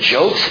Galilee? The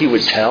jokes he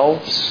would tell,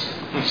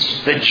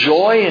 the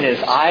joy in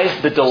his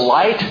eyes, the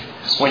delight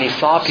when he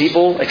saw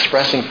people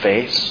expressing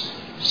faith.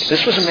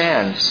 This was a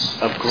man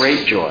of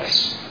great joy,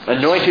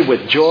 anointed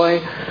with joy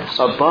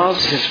above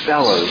his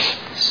fellows,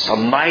 a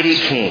mighty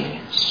king.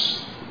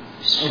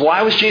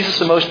 Why was Jesus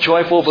the most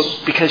joyful?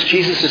 Because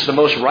Jesus is the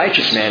most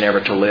righteous man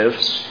ever to live.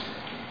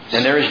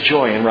 And there is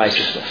joy in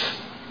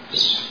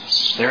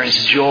righteousness. There is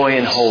joy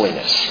in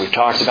holiness. We've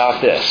talked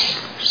about this.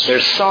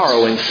 There's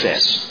sorrow in sin.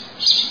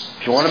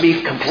 If you want to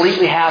be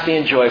completely happy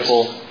and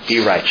joyful, be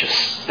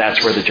righteous.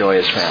 That's where the joy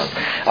is found.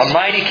 A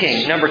mighty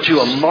king. Number 2,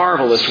 a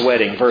marvelous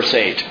wedding. Verse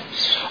 8.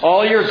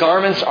 All your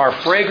garments are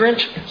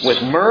fragrant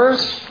with myrrh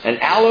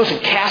and aloes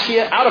and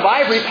cassia. Out of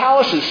ivory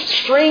palaces,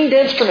 stringed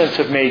instruments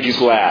have made you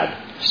glad.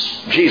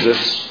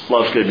 Jesus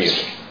loves good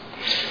music.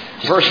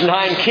 Verse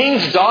 9,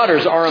 king's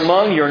daughters are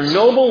among your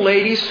noble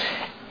ladies.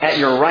 At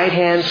your right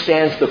hand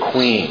stands the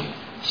queen,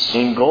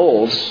 in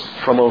gold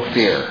from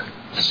Ophir.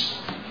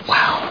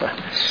 Wow.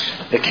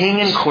 The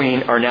king and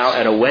queen are now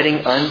at a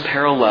wedding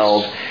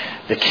unparalleled.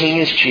 The king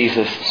is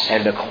Jesus,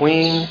 and the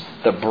queen,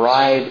 the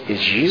bride,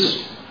 is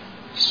you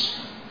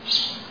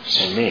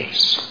and me.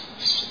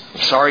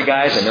 I'm sorry,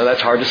 guys. I know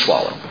that's hard to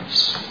swallow.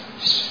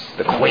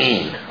 The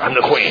queen. I'm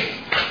the queen.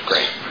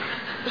 Great.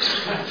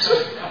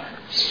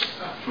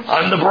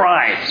 I'm the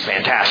bride.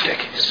 Fantastic.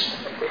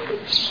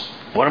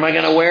 What am I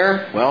going to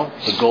wear? Well,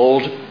 the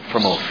gold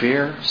from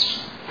Ophir.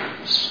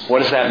 What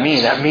does that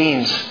mean? That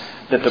means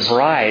that the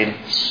bride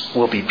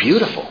will be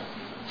beautiful,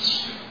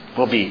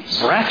 will be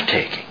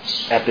breathtaking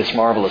at this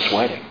marvelous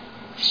wedding,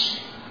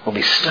 will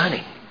be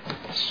stunning,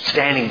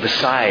 standing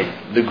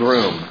beside the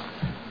groom,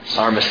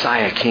 our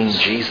Messiah, King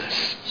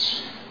Jesus.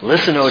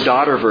 Listen, O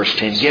daughter, verse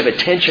 10, give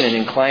attention and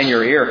incline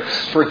your ear.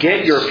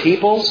 Forget your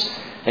people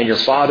and your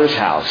father's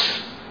house.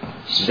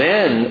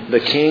 Then the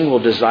king will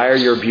desire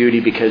your beauty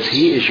because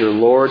he is your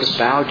Lord.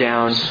 Bow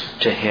down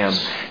to him.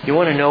 You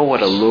want to know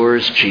what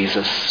allures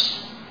Jesus?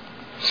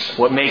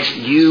 What makes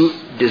you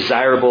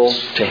desirable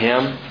to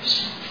him?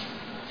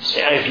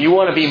 If you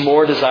want to be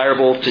more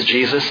desirable to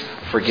Jesus,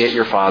 forget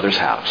your father's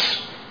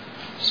house.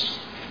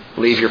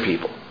 Leave your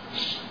people.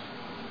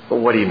 But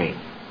what do you mean?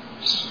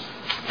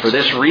 For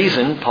this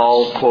reason,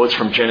 Paul quotes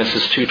from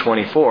Genesis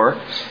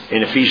 2:24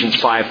 in Ephesians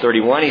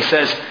 5:31. He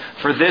says,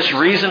 for this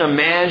reason a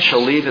man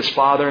shall leave his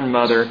father and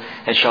mother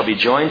and shall be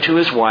joined to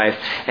his wife,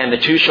 and the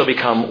two shall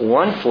become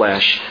one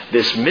flesh.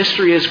 This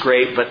mystery is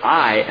great, but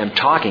I am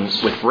talking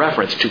with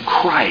reference to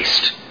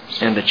Christ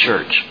and the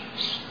church.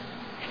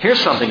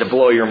 Here's something to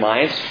blow your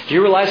mind. Do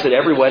you realize that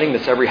every wedding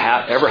that's ever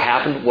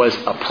happened was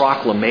a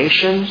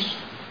proclamation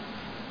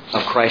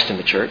of Christ and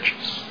the church?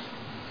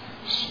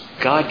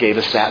 God gave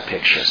us that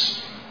picture,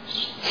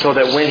 so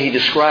that when he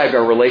described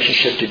our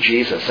relationship to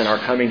Jesus and our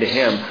coming to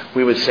him,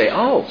 we would say,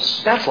 oh,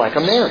 that's like a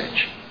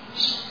marriage.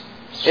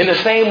 In the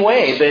same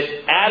way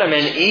that Adam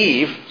and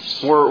Eve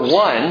were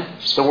one,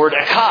 the word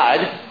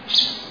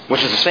echad,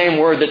 which is the same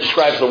word that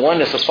describes the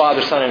oneness of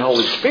Father, Son, and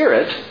Holy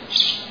Spirit,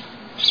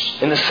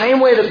 in the same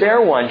way that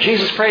they're one,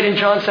 Jesus prayed in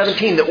John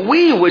 17 that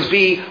we would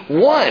be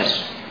one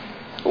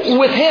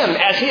with him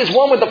as he is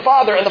one with the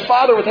Father, and the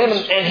Father with him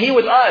and he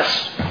with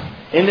us,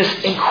 in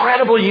this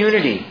incredible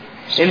unity,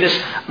 in this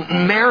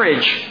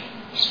marriage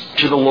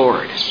to the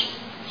Lord.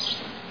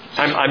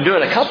 I'm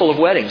doing a couple of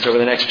weddings over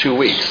the next 2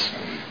 weeks.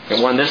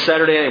 And one this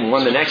Saturday and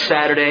one the next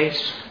Saturday.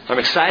 I'm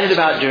excited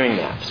about doing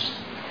that.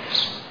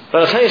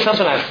 But I'll tell you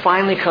something I've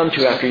finally come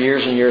to after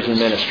years and years in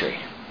ministry.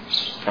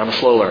 I'm a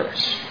slow learner.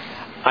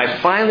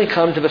 I've finally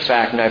come to the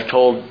fact, and I've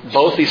told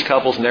both these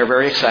couples, and they're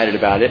very excited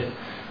about it,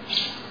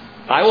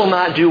 I will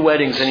not do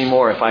weddings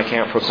anymore if I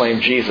can't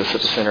proclaim Jesus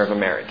at the center of a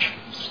marriage.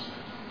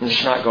 I'm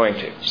just not going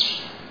to.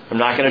 I'm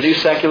not going to do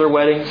secular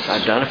weddings.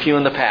 I've done a few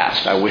in the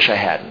past. I wish I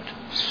hadn't.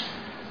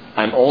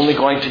 I'm only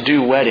going to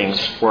do weddings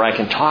where I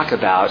can talk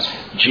about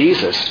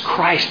Jesus,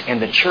 Christ,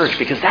 and the church,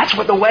 because that's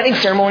what the wedding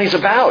ceremony is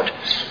about.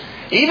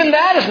 Even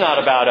that is not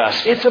about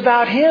us. It's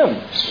about him.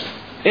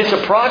 It's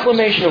a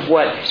proclamation of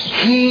what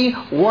he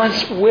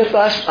wants with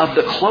us, of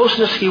the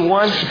closeness he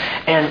wants.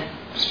 And,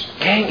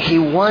 gang, he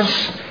wants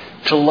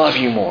to love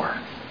you more.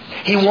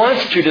 He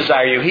wants to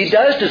desire you. He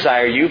does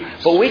desire you,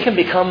 but we can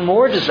become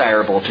more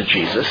desirable to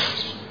Jesus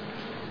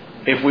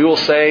if we will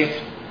say,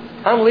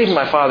 I'm leaving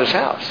my Father's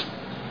house.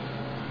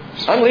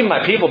 I'm leaving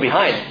my people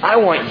behind. I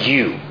want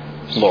you,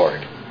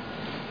 Lord.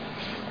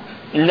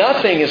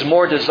 Nothing is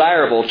more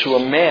desirable to a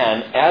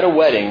man at a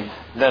wedding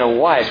than a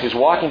wife who's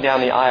walking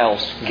down the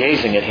aisles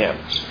gazing at him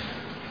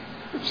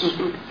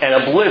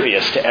and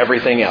oblivious to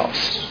everything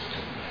else.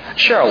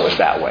 Cheryl was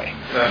that way.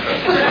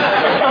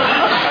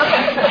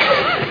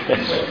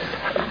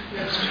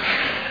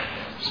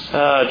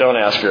 Don't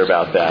ask her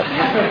about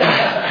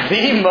that.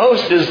 The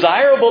most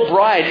desirable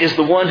bride is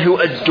the one who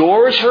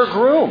adores her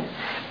groom.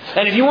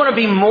 And if you want to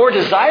be more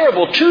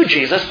desirable to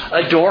Jesus,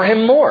 adore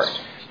him more.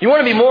 You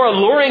want to be more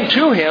alluring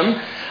to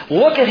him,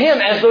 look at him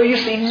as though you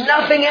see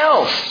nothing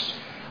else.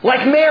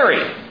 Like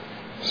Mary,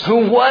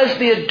 who was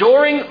the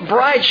adoring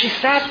bride. She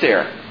sat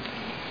there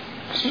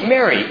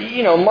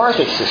Mary,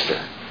 Martha's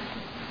sister,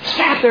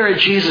 sat there at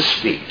Jesus'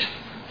 feet.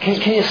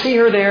 Can you see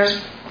her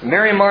there?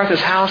 Mary and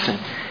Martha's house, and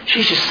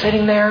she's just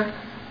sitting there,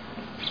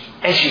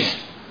 and she's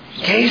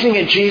gazing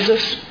at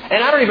Jesus.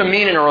 And I don't even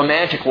mean in a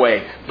romantic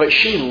way, but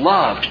she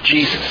loved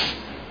Jesus.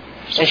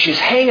 And she's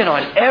hanging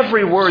on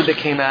every word that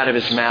came out of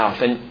his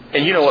mouth. And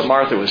you know what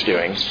Martha was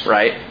doing,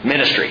 right?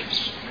 Ministry.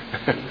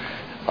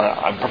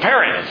 I'm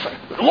preparing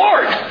it.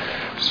 Lord,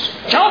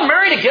 tell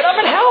Mary to get up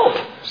and help.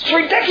 It's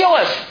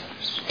ridiculous.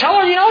 Tell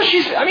her,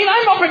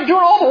 I'm up and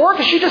doing all the work,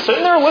 and she's just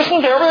sitting there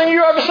listening to everything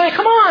you ever say.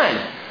 Come on.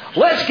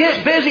 Let's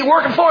get busy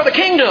working for the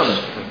kingdom.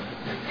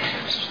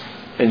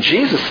 And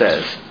Jesus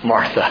says,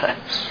 Martha,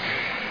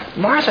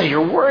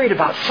 you're worried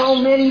about so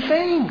many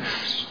things.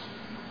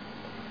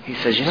 He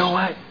says, you know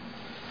what?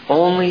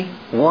 Only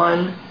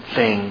one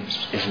thing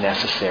is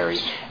necessary,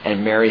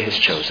 and Mary has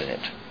chosen it.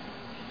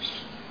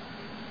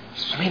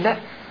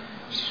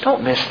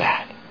 Don't miss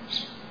that.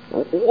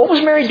 What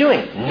was Mary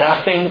doing?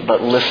 Nothing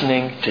but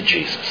listening to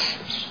Jesus.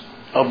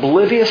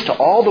 Oblivious to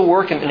all the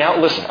work. And now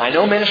listen, I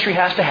know ministry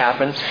has to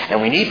happen,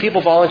 and we need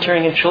people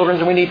volunteering in children's,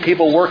 and we need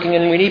people working,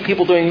 and we need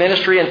people doing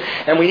ministry,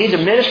 and we need to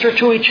minister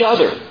to each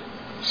other.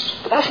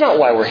 But that's not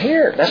why we're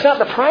here. That's not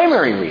the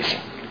primary reason.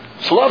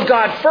 So love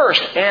God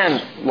first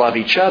and love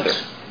each other.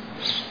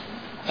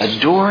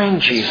 Adoring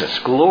Jesus,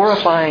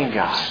 glorifying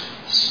God.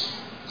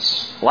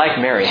 Like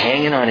Mary,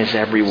 hanging on His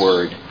every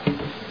word.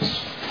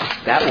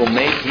 That will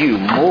make you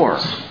more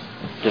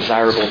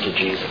desirable to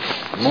Jesus.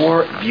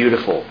 More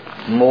beautiful.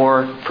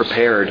 More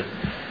prepared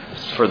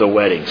for the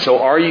wedding. So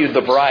are you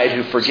the bride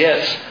who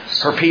forgets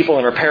her people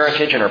and her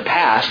parentage and her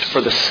past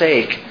for the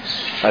sake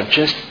of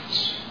just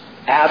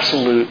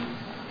absolute,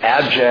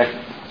 abject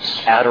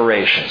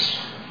adoration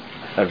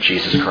of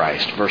Jesus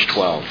Christ? Verse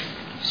 12.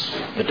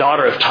 The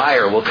daughter of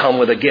Tyre will come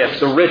with a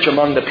gift. The rich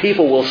among the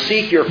people will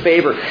seek your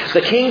favor.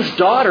 The king's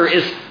daughter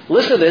is,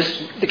 listen to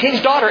this, the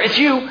king's daughter, it's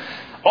you,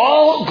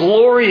 all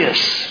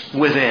glorious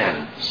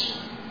within.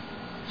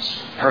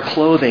 Her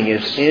clothing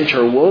is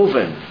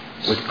interwoven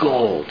with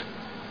gold.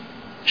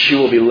 She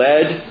will be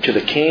led to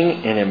the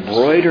king in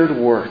embroidered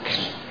work.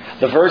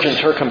 The virgins,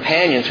 her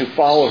companions who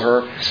follow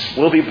her,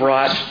 will be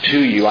brought to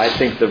you. I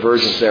think the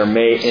virgins there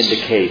may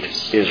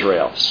indicate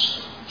Israel.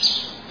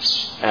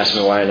 Ask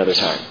me why another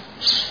time.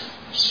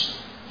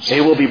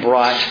 They will be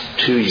brought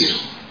to you.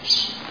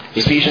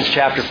 Ephesians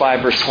chapter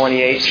 5 verse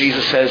 28,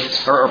 Jesus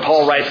says, or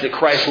Paul writes that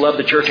Christ loved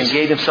the church and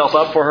gave Himself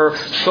up for her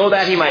so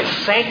that He might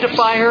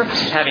sanctify her,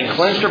 having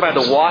cleansed her by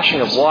the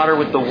washing of water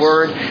with the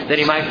Word, that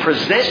He might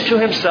present to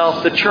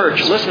Himself the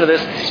church, listen to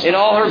this, in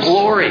all her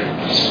glory.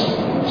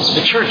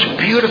 The church,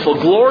 beautiful,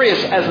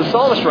 glorious, as the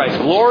psalmist writes,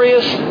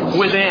 glorious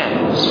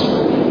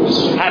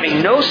within,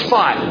 having no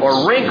spot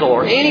or wrinkle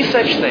or any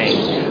such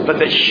thing, but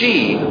that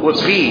she would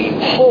be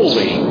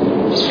holy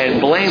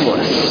and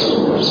blameless.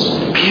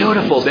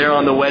 Beautiful there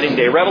on the wedding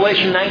day.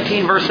 Revelation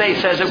 19 verse 8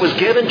 says, it was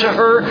given to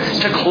her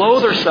to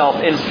clothe herself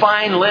in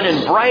fine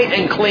linen, bright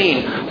and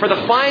clean. For the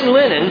fine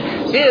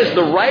linen is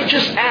the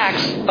righteous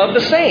acts of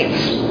the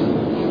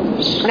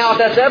saints. Now, if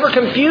that's ever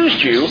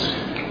confused you,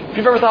 if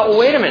you've ever thought, well,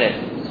 wait a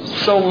minute,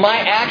 so my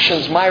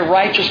actions, my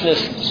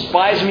righteousness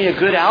buys me a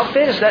good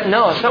outfit? Is that?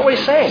 No, that's not what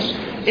he's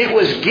saying. It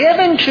was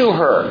given to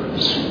her.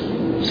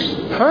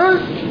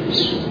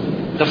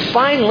 The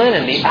fine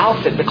linen, the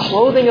outfit, the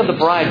clothing of the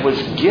bride was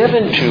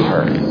given to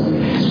her.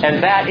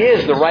 And that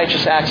is the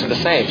righteous acts of the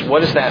saints. What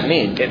does that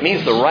mean? It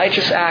means the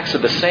righteous acts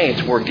of the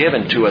saints were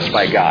given to us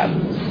by God.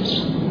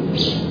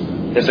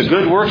 That the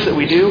good works that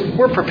we do,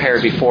 we're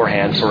prepared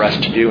beforehand for us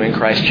to do in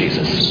Christ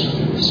Jesus.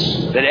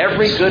 That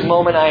every good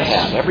moment I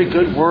have, every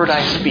good word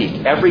I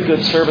speak, every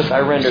good service I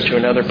render to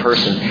another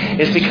person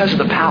is because of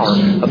the power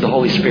of the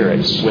Holy Spirit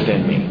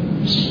within me.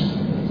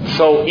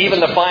 So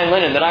even the fine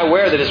linen that I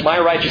wear that is my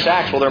righteous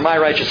acts, well, they're my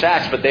righteous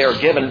acts, but they are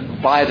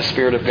given by the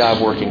Spirit of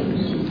God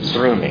working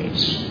through me.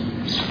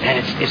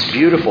 And it's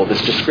beautiful,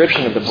 this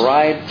description of the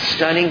bride,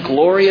 stunning,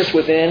 glorious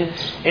within,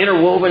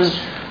 interwoven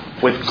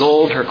with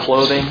gold, her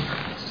clothing.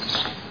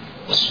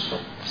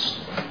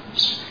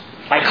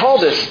 I call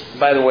this,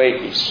 by the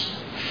way,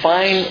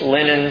 fine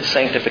linen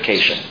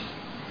sanctification.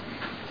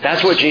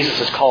 That's what Jesus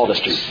has called us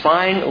to.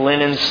 Fine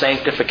linen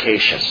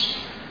sanctification.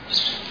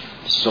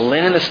 The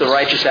linen is the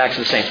righteous acts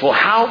of the saints. Well,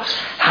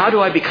 how do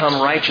I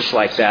become righteous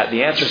like that?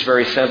 The answer is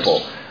very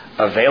simple.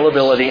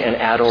 Availability and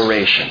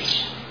adoration.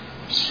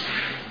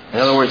 In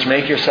other words,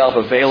 make yourself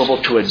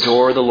available to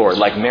adore the Lord,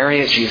 like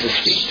Mary at Jesus'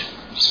 feet.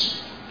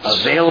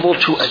 Available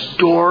to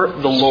adore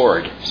the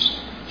Lord. A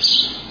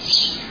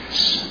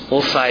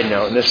little side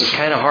note, and this is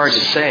kind of hard to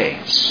say,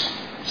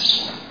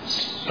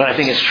 but I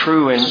think it's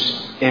true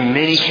in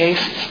many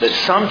cases, that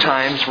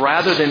sometimes,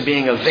 rather than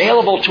being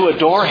available to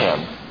adore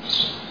Him,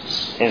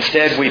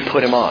 instead we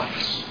put Him off,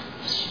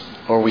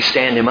 or we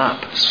stand Him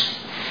up,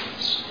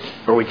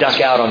 or we duck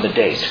out on the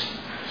date.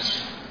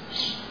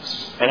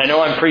 And I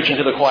know I'm preaching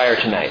to the choir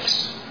tonight.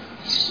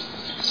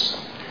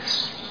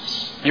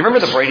 You remember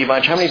the Brady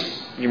Bunch? How many of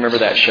you remember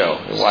that show?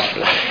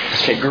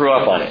 Okay, grew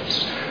up on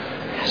it.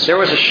 There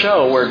was a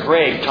show where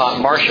Greg taught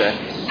Marcia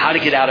how to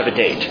get out of a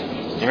date.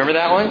 You remember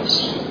that one?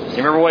 You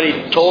remember what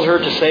he told her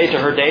to say to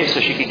her date so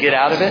she could get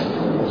out of it?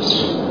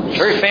 It's a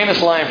very famous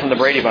line from the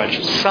Brady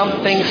Bunch.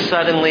 Something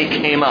suddenly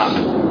came up.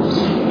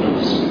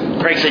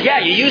 Craig said, yeah,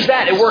 you use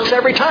that. It works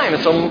every time.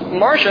 And so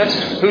Marcia,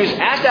 who's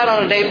asked out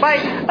on a date by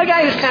a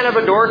guy who's kind of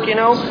a dork, he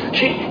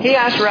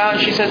asked her out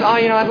and she says,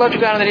 I'd love to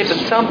go out on a date, but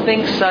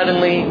something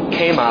suddenly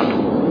came up.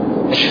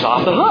 And she's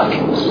off the hook.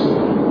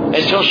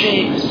 Until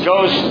she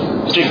goes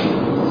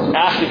to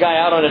ask the guy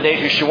out on a date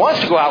who she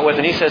wants to go out with,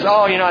 and he says,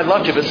 I'd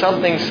love to, but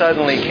something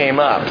suddenly came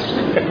up.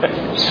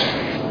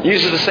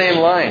 Uses the same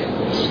line.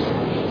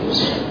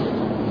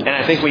 And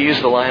I think we use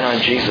the line on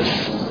Jesus.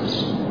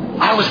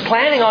 I was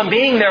planning on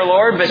being there,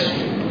 Lord, but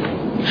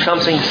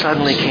something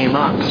suddenly came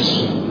up.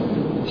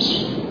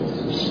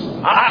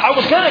 I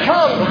was going to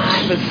come,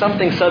 but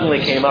something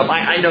suddenly came up.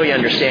 I know you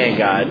understand,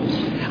 God.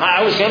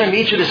 I was going to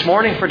meet you this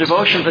morning for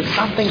devotion, but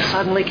something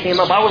suddenly came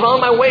up. I was on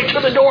my way to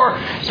the door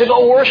to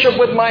go worship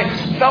with my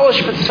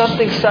fellowship, but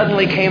something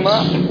suddenly came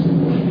up.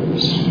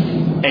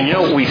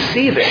 And we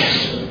see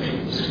this.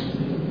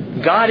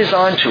 God is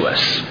on to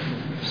us.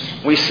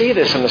 We see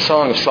this in the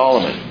Song of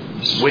Solomon,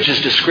 which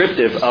is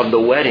descriptive of the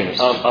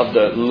wedding, of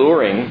the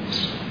luring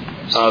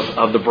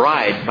of the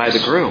bride by the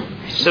groom.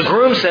 The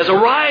groom says,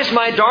 arise,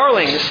 my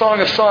darling, the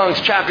Song of Songs,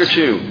 chapter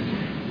 2.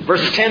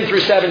 Verses 10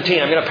 through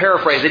 17, I'm going to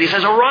paraphrase it. He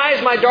says,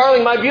 arise, my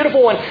darling, my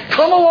beautiful one.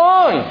 Come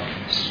along.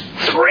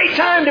 It's a great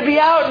time to be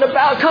out and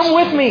about. Come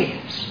with me.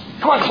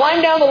 Come on,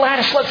 climb down the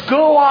lattice. Let's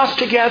go off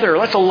together.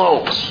 Let's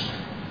elope.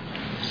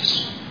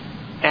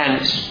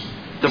 And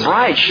the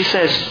bride, she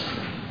says,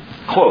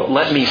 quote,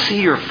 let me see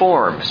your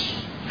form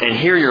and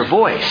hear your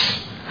voice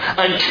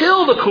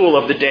until the cool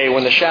of the day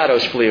when the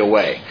shadows flee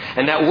away.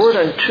 And that word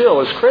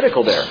until is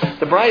critical there.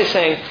 The bride is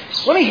saying,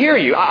 let me hear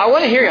you. I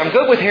want to hear you. I'm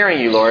good with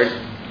hearing you,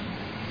 Lord.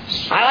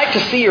 I like to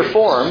see your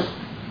form,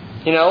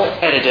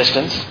 at a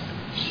distance.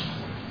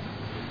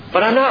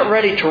 But I'm not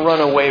ready to run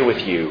away with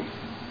you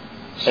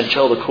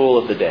until the cool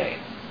of the day.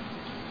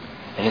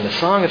 And in the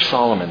Song of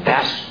Solomon,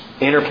 that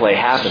interplay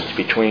happens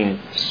between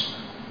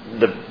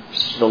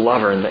the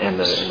lover and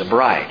the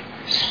bride.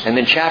 And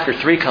then chapter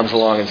 3 comes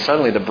along and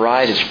suddenly the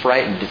bride is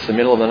frightened. It's the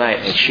middle of the night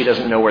and she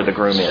doesn't know where the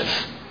groom is.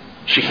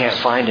 She can't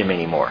find him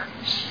anymore.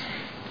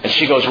 And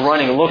she goes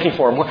running looking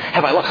for him.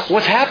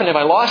 What's happened? Have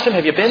I lost him?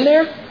 Have you been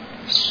there?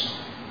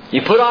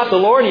 You put off the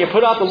Lord and you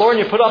put off the Lord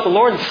and you put off the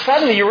Lord and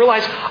suddenly you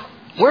realize,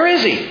 where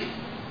is He?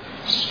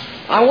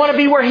 I want to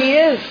be where He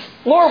is.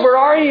 Lord, where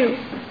are you?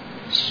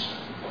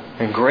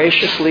 And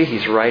graciously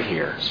He's right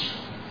here.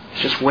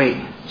 He's just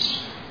waiting.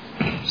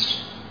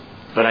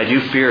 But I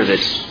do fear that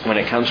when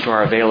it comes to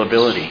our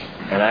availability,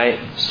 and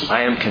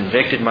I am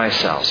convicted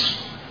myself,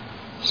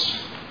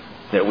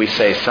 that we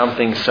say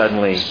something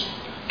suddenly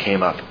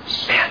came up.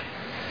 Man,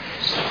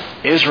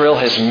 Israel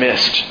has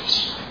missed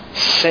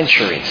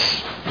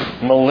centuries,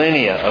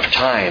 millennia of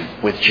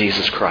time with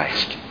Jesus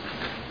Christ.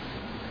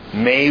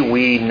 May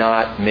we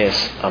not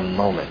miss a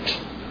moment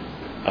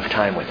of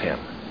time with Him.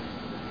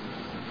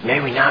 May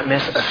we not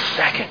miss a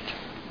second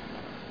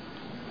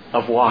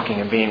of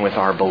walking and being with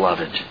our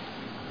beloved.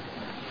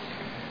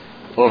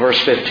 Well, verse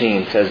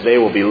 15 says, they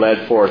will be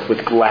led forth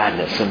with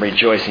gladness and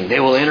rejoicing.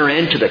 They will enter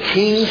into the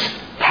King's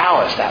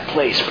palace, that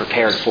place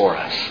prepared for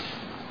us.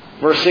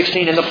 Verse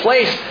 16, in the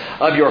place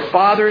of your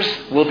fathers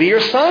will be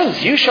your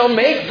sons. You shall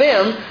make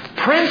them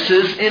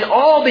princes in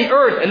all the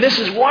earth. And this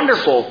is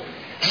wonderful.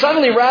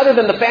 Suddenly, rather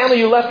than the family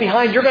you left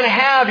behind, you're going to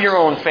have your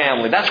own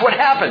family. That's what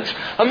happens.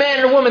 A man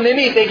and a woman, they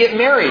meet, they get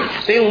married.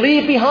 They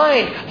leave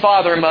behind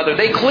father and mother.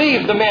 They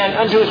cleave, the man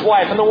unto his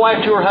wife and the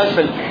wife to her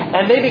husband.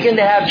 And they begin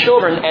to have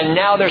children, and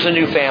now there's a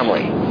new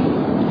family.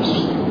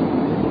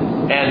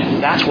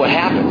 And that's what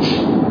happens.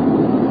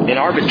 In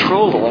our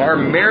betrothal, in our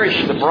marriage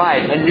to the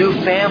bride, a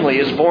new family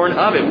is born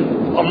of it.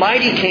 A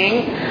mighty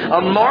king,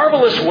 a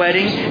marvelous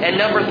wedding, and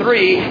number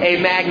 3,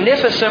 a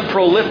magnificent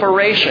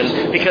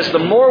proliferation. Because the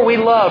more we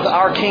love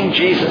our King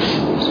Jesus,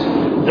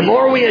 the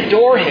more we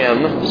adore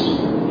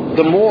Him,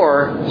 the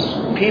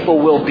more people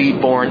will be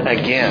born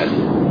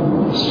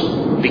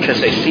again. Because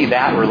they see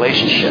that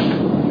relationship.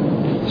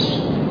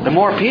 The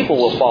more people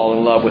will fall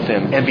in love with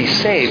Him and be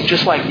saved,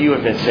 just like you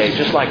have been saved,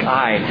 just like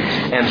I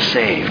am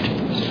saved.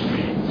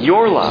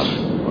 Your love,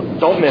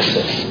 don't miss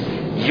this,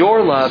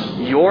 your love,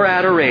 your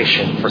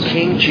adoration for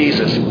King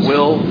Jesus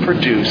will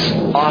produce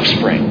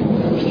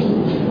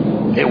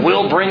offspring. It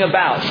will bring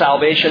about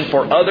salvation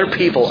for other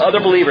people, other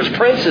believers,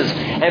 princes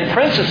and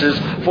princesses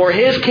for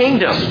His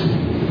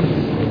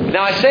kingdom.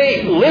 Now I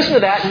say, listen to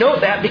that, note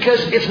that,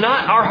 because it's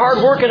not our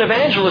hard work and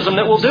evangelism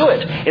that will do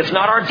it. It's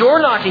not our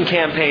door-knocking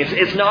campaigns.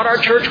 It's not our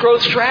church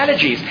growth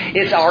strategies.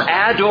 It's our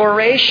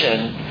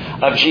adoration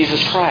of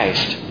Jesus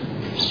Christ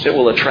that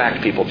will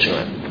attract people to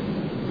Him.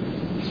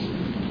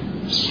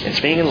 It's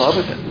being in love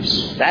with Him.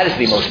 That is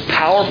the most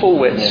powerful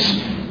witness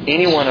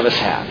any one of us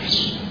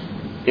has,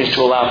 is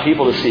to allow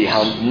people to see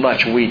how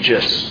much we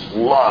just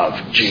love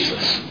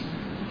Jesus.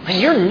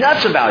 And you're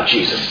nuts about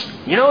Jesus.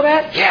 You know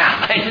that?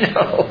 Yeah, I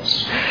know.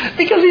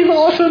 Because He's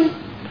awesome.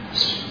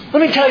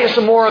 Let me tell you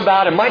some more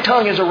about Him. My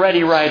tongue is a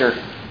ready writer.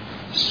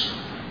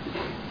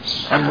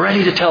 I'm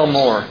ready to tell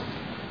more.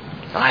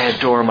 I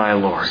adore my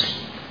Lord.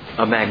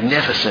 A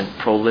magnificent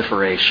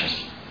proliferation.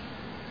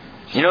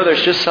 You know,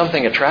 there's just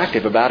something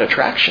attractive about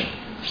attraction.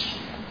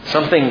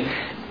 Something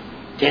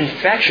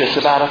infectious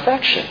about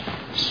affection.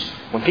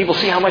 When people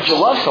see how much you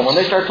love someone,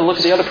 they start to look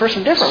at the other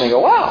person differently and go,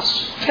 wow,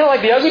 it's kind of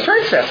like the ugly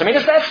princess. I mean,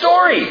 it's that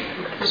story.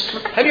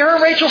 Have you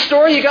heard Rachel's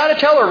story? You got to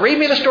tell her. Read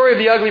me the story of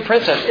the ugly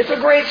princess. It's a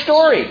great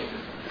story.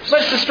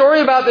 But it's the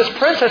story about this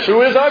princess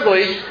who is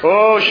ugly.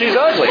 Oh, she's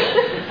ugly.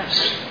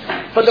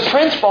 But the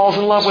prince falls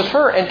in love with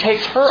her and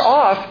takes her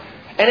off.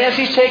 And as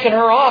he's taken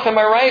her off, am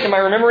I right? Am I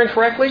remembering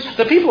correctly?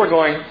 The people are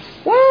going,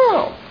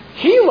 wow,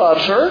 he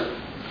loves her.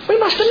 We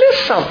must have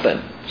missed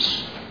something.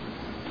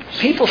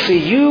 People see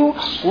you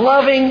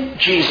loving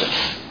Jesus,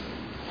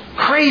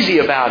 crazy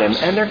about Him,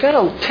 and they're going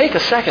to take a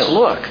second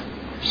look.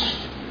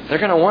 They're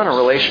going to want a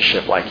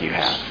relationship like you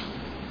have.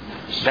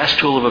 Best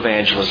tool of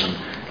evangelism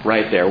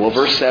right there. Well,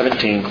 verse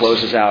 17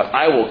 closes out,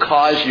 I will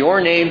cause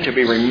your name to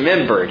be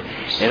remembered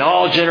in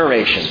all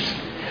generations.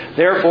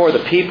 Therefore,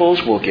 the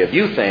peoples will give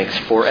you thanks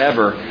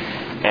forever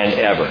and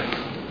ever.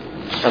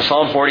 Now,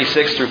 Psalm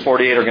 46 through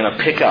 48 are going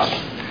to pick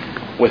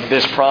up with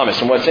this promise.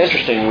 And what's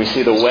interesting, we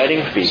see the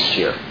wedding feast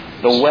here.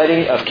 The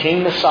wedding of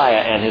King Messiah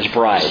and His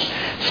bride.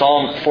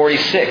 Psalm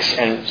 46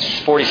 and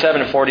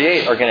 47 and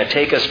 48 are going to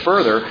take us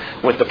further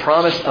with the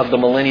promise of the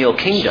millennial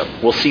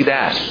kingdom. We'll see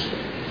that.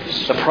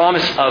 The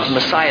promise of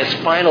Messiah's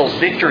final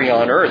victory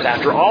on earth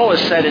after all is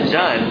said and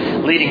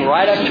done, leading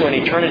right up to an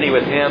eternity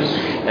with Him.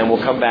 And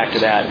we'll come back to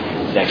that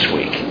next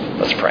week.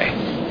 Let's pray.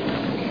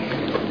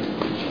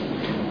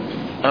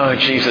 Oh,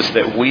 Jesus,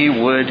 that we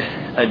would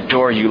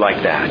adore You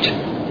like that.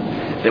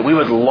 That we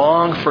would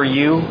long for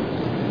You.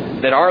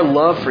 That our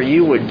love for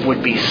You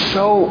would be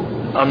so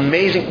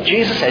amazing.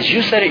 Jesus, as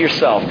You said it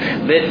yourself,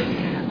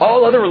 that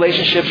all other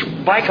relationships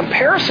by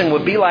comparison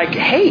would be like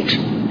hate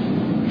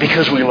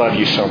because we love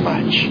You so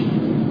much.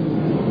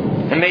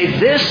 And may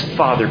this,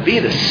 Father, be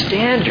the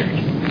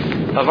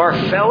standard of our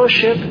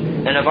fellowship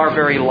and of our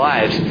very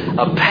lives.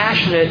 A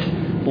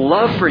passionate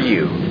love for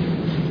You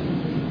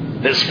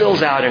that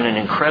spills out in an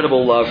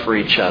incredible love for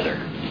each other.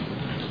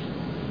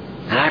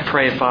 And I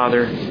pray,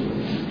 Father,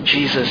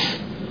 Jesus,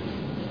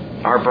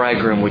 our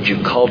bridegroom, would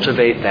You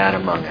cultivate that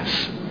among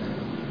us.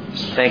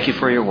 Thank You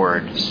for Your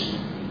word.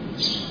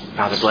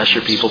 Father, bless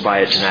Your people by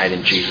it tonight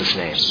in Jesus'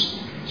 name.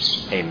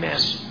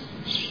 Amen.